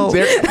shamed.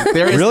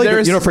 There is, Really?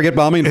 there's- You don't forget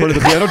bombing in front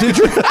of the piano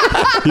teacher?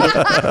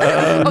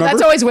 Oh,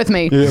 that's always with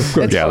me. Yeah, of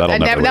course. Yeah,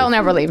 that'll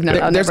never leave. No,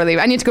 I'll never leave.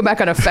 I need to go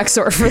back on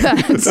Effexor for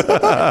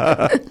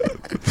that.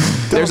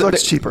 Donald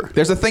Duck's cheaper.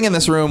 There's a thing in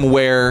this room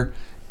where,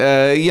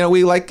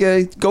 we like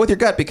go with your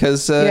gut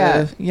because,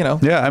 Yeah.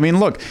 Yeah, I mean,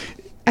 look.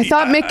 I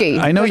thought Mickey.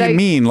 I know but you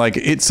mean like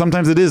it.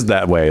 Sometimes it is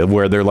that way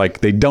where they're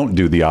like they don't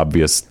do the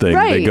obvious thing. They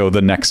Right. go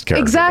the next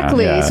character.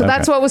 Exactly. Yeah, So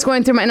that's okay. what was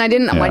going through my. And I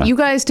didn't want you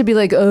guys to be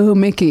like, oh,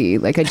 Mickey.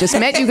 Like I just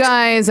met you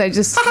guys. I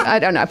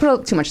don't know. I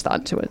put too much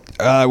thought to it.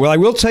 Well, I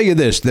will tell you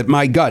this, that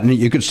my gut, and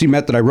you can see,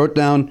 Matt, that I wrote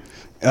down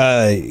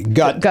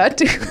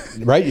gut.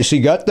 Right? You see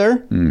gut there?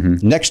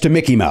 Mm-hmm. Next to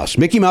Mickey Mouse.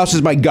 Mickey Mouse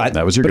is my gut.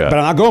 That was your gut. But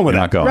I'm not going with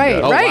You're that. not going.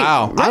 Right. gut. Oh, right.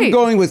 wow. Right. I'm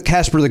going with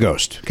Casper the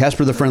Ghost.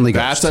 Casper the Friendly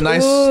Ghost. That's a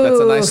nice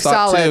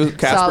thought solid, too.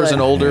 Casper's solid.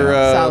 an older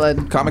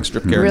Solid. comic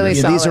strip character. Really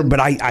Yeah, these are, solid. but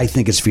I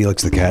think it's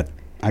Felix the cat.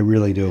 I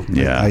really do.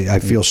 Yeah. I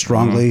feel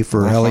strongly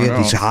for Elliot.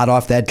 He's hot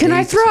off that Can date.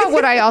 I throw out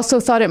what I also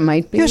thought it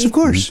might be? Yes, of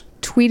course.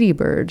 Tweety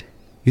Bird.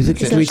 You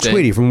think it's Interesting.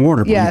 Tweety from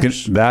Warner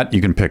Bros. Yeah.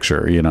 You can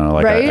picture.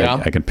 Like Right?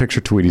 I can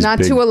picture Tweety's Not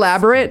big too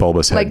elaborate,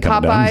 bulbous head like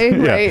coming Popeye,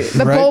 down. right?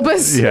 The Right.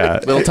 bulbous. Yeah,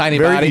 Little tiny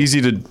very body.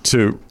 easy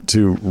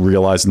to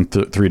realize in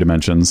 3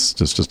 dimensions.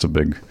 Just a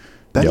big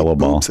Betty yellow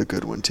ball. Boop's a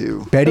good one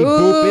too. Betty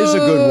Boop is a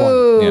good one.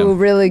 Ooh, Yeah.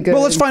 really good.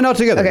 Well, let's find out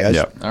together, Okay. guys.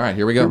 Yeah. All right,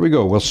 here we go. Here we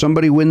go. Will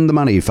somebody win the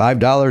money?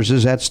 $5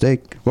 is at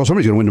stake. Well,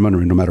 somebody's going to win the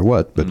money no matter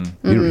what, but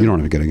you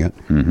don't have getting it.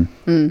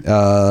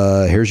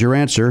 Here's your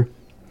answer.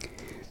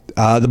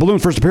 The balloon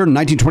first appeared in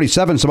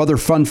 1927. Some other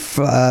fun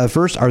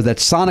first are that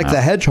Sonic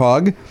the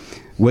Hedgehog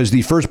was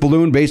the first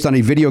balloon based on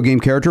a video game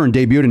character and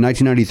debuted in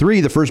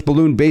 1993. The first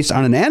balloon based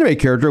on an anime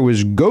character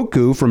was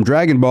Goku from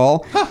Dragon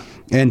Ball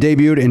and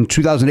debuted in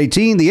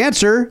 2018. The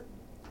answer,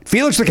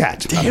 Felix the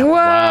Cat.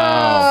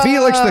 Wow.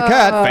 Felix the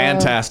Cat.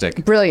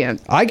 Fantastic.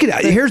 Brilliant.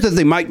 Here's the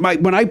thing. My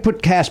when I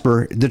put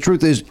Casper, the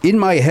truth is, in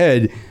my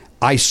head,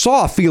 I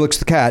saw Felix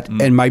the cat,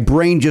 and my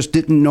brain just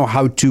didn't know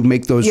how to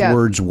make those Yeah.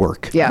 words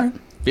work. Yeah.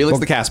 Felix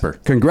the Casper.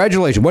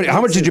 Congratulations.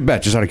 How much did you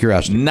bet, just out of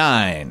curiosity?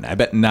 9. I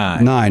bet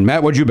 9. 9.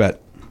 Matt, what'd you bet?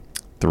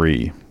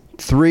 3.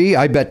 3.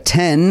 I bet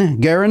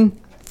 10. Garen?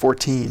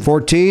 14.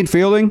 14.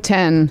 Fielding?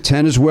 10.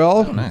 10 as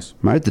well. Oh, nice.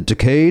 Right, the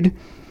decade.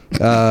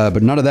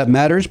 But none of that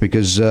matters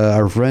because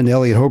our friend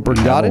Elliot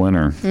Hochberg got it.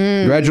 Winner.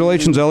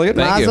 Congratulations, Elliot.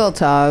 Thank you. Mazel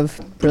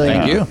tov.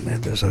 Brilliant. Thank you.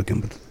 Man, there's a- With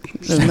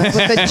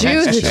the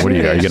Jews. What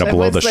are you gonna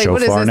blow the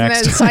shofar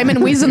next? Simon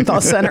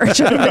Wiesenthal Center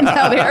should have been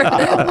out here.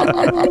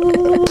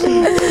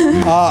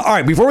 All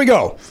right, before we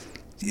go,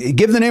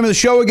 give the name of the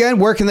show again.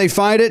 Where can they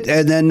find it?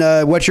 And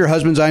then what's your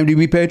husband's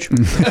IMDb page?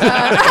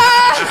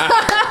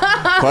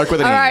 Clark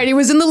with an All E. right, he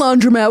was in the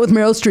laundromat with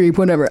Meryl Streep,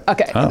 whatever.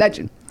 Okay, that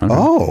should.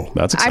 Oh.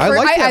 That's I, exciting.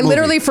 like that I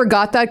literally movie.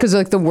 forgot that because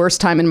like the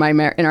worst time in my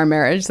in our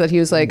marriage that he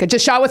was like, I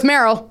just shot with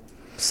Meryl.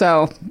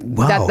 So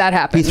Wow. that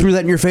happened. He threw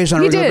that in your face on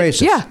a He regular did.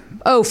 basis. Yeah.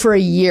 Oh, for a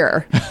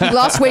year. He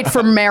lost weight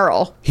for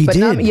Meryl. He but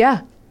did?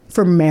 Yeah,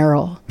 for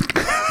Meryl.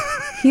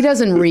 He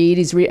doesn't read.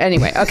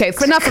 Anyway. Okay.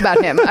 Enough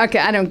about him. Okay.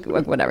 I don't.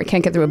 Whatever.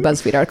 Can't get through a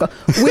BuzzFeed article.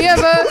 We have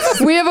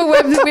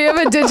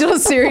a digital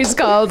series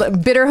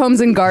called Bitter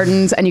Homes and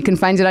Gardens, and you can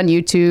find it on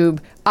YouTube.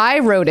 I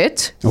wrote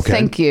it. Okay.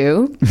 Thank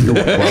you. That's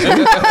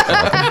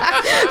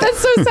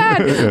so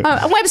sad.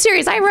 A web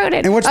series. I wrote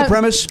it. And what's the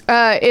premise?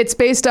 It's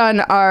based on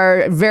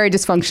our very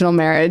dysfunctional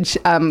marriage,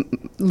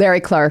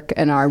 Larry Clark,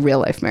 and our real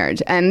life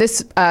marriage. And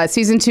this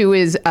season 2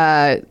 is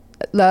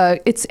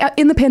it's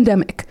in the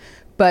pandemic.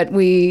 But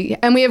we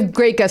have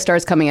great guest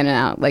stars coming in and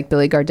out, like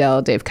Billy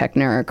Gardell, Dave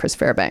Koechner, Chris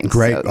Fairbanks.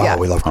 Great. So, yeah. Oh,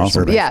 we love Chris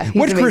Awesome. Fairbanks. Yeah, he's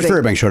Which Chris amazing.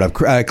 Fairbanks showed up?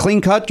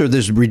 Clean cut or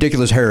this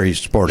ridiculous hair he's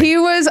sporting? He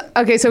was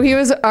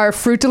our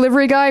fruit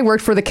delivery guy,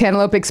 worked for the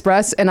Cantaloupe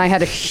Express, and I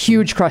had a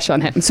huge crush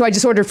on him. So I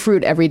just ordered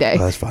fruit every day.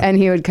 Oh, that's fine. And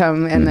he would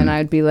come, and then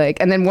I'd be like,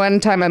 and then one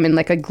time I'm in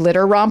like a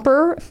glitter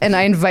romper, and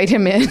I invite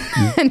him in,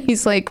 and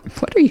he's like,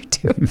 "What are you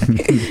doing?"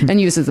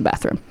 and uses the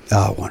bathroom.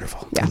 Oh,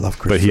 wonderful. Yeah. I love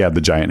Chris. But he had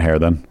the giant hair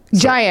then.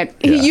 Giant.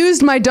 He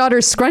used my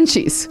daughter's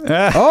scrunchies.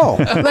 Oh.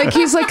 Like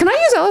he's like, "Can I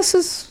use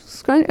Ellis's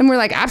scrunchie?" And we're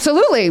like,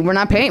 "Absolutely. We're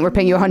not paying. We're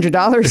paying you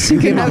 $100."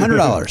 Give him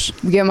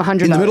 $100. We give him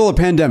 $100 In the middle of a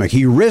pandemic,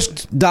 he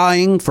risked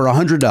dying for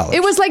 $100.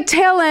 It was like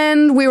tail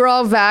end. We were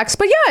all vaxxed,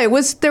 but yeah,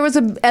 there was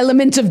an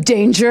element of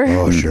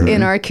danger sure.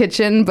 in our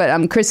kitchen.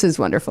 But Chris is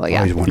wonderful.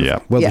 Yeah, Oh, he's wonderful. Yeah.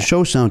 Well, Yeah. the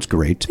show sounds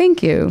great.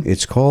 thank you.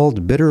 It's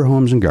called Bitter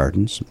Homes and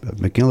Gardens.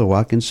 Michaela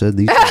Watkins said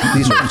these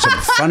are some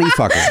funny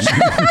fuckers.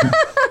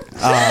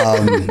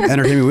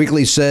 Entertainment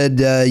Weekly said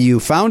you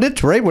found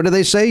it, right? What did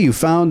they say? You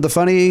found the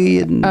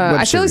funny web I feel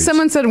like series.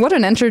 someone said, "What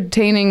an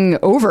entertaining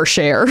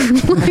overshare." I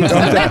think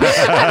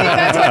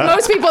that's what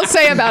most people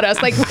say about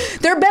us. Like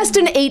they're best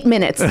in 8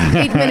 minutes,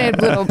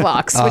 8-minute little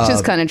blocks, which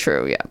is kind of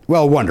true. Yeah.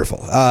 Well, wonderful.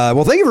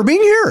 Well, thank you for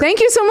being here. Thank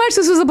you so much.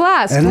 This was a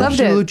blast. An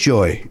Loved absolute it.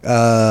 joy.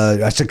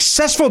 A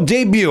successful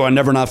debut on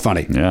Never Not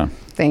Funny. Yeah.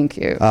 Thank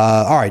you.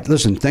 All right,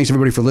 listen, thanks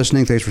everybody for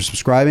listening. Thanks for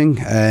subscribing.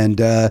 And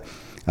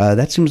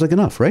that seems like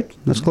enough, right?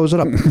 Let's close it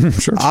up.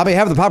 Sure. On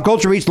behalf of the Pop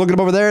Culture Beats, look at him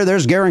over there.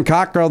 There's Garen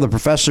Cockrell, the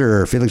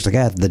professor, Felix the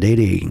Cat, the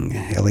dating,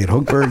 Elliot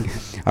Hochberg,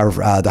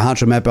 the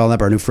honcho Matt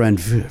Belknap, our new friend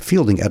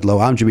Fielding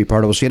Edlow. I'm Jimmy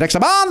Pardo. We'll see you next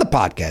time on the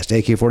podcast.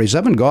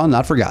 AK-47, Gone,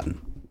 Not Forgotten.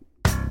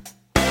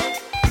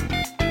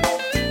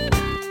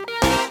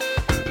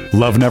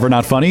 Love Never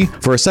Not Funny?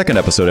 For a second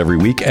episode every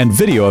week and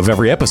video of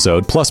every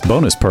episode, plus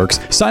bonus perks,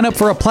 sign up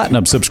for a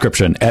platinum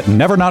subscription at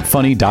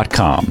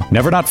nevernotfunny.com.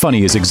 Never Not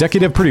Funny is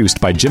executive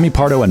produced by Jimmy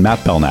Pardo and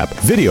Matt Belknap.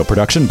 Video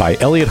production by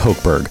Elliot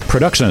Hochberg.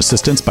 Production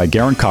assistance by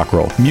Garen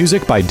Cockrell.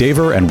 Music by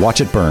Daver and Watch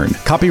It Burn.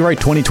 Copyright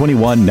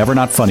 2021 Never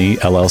Not Funny,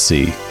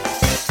 LLC.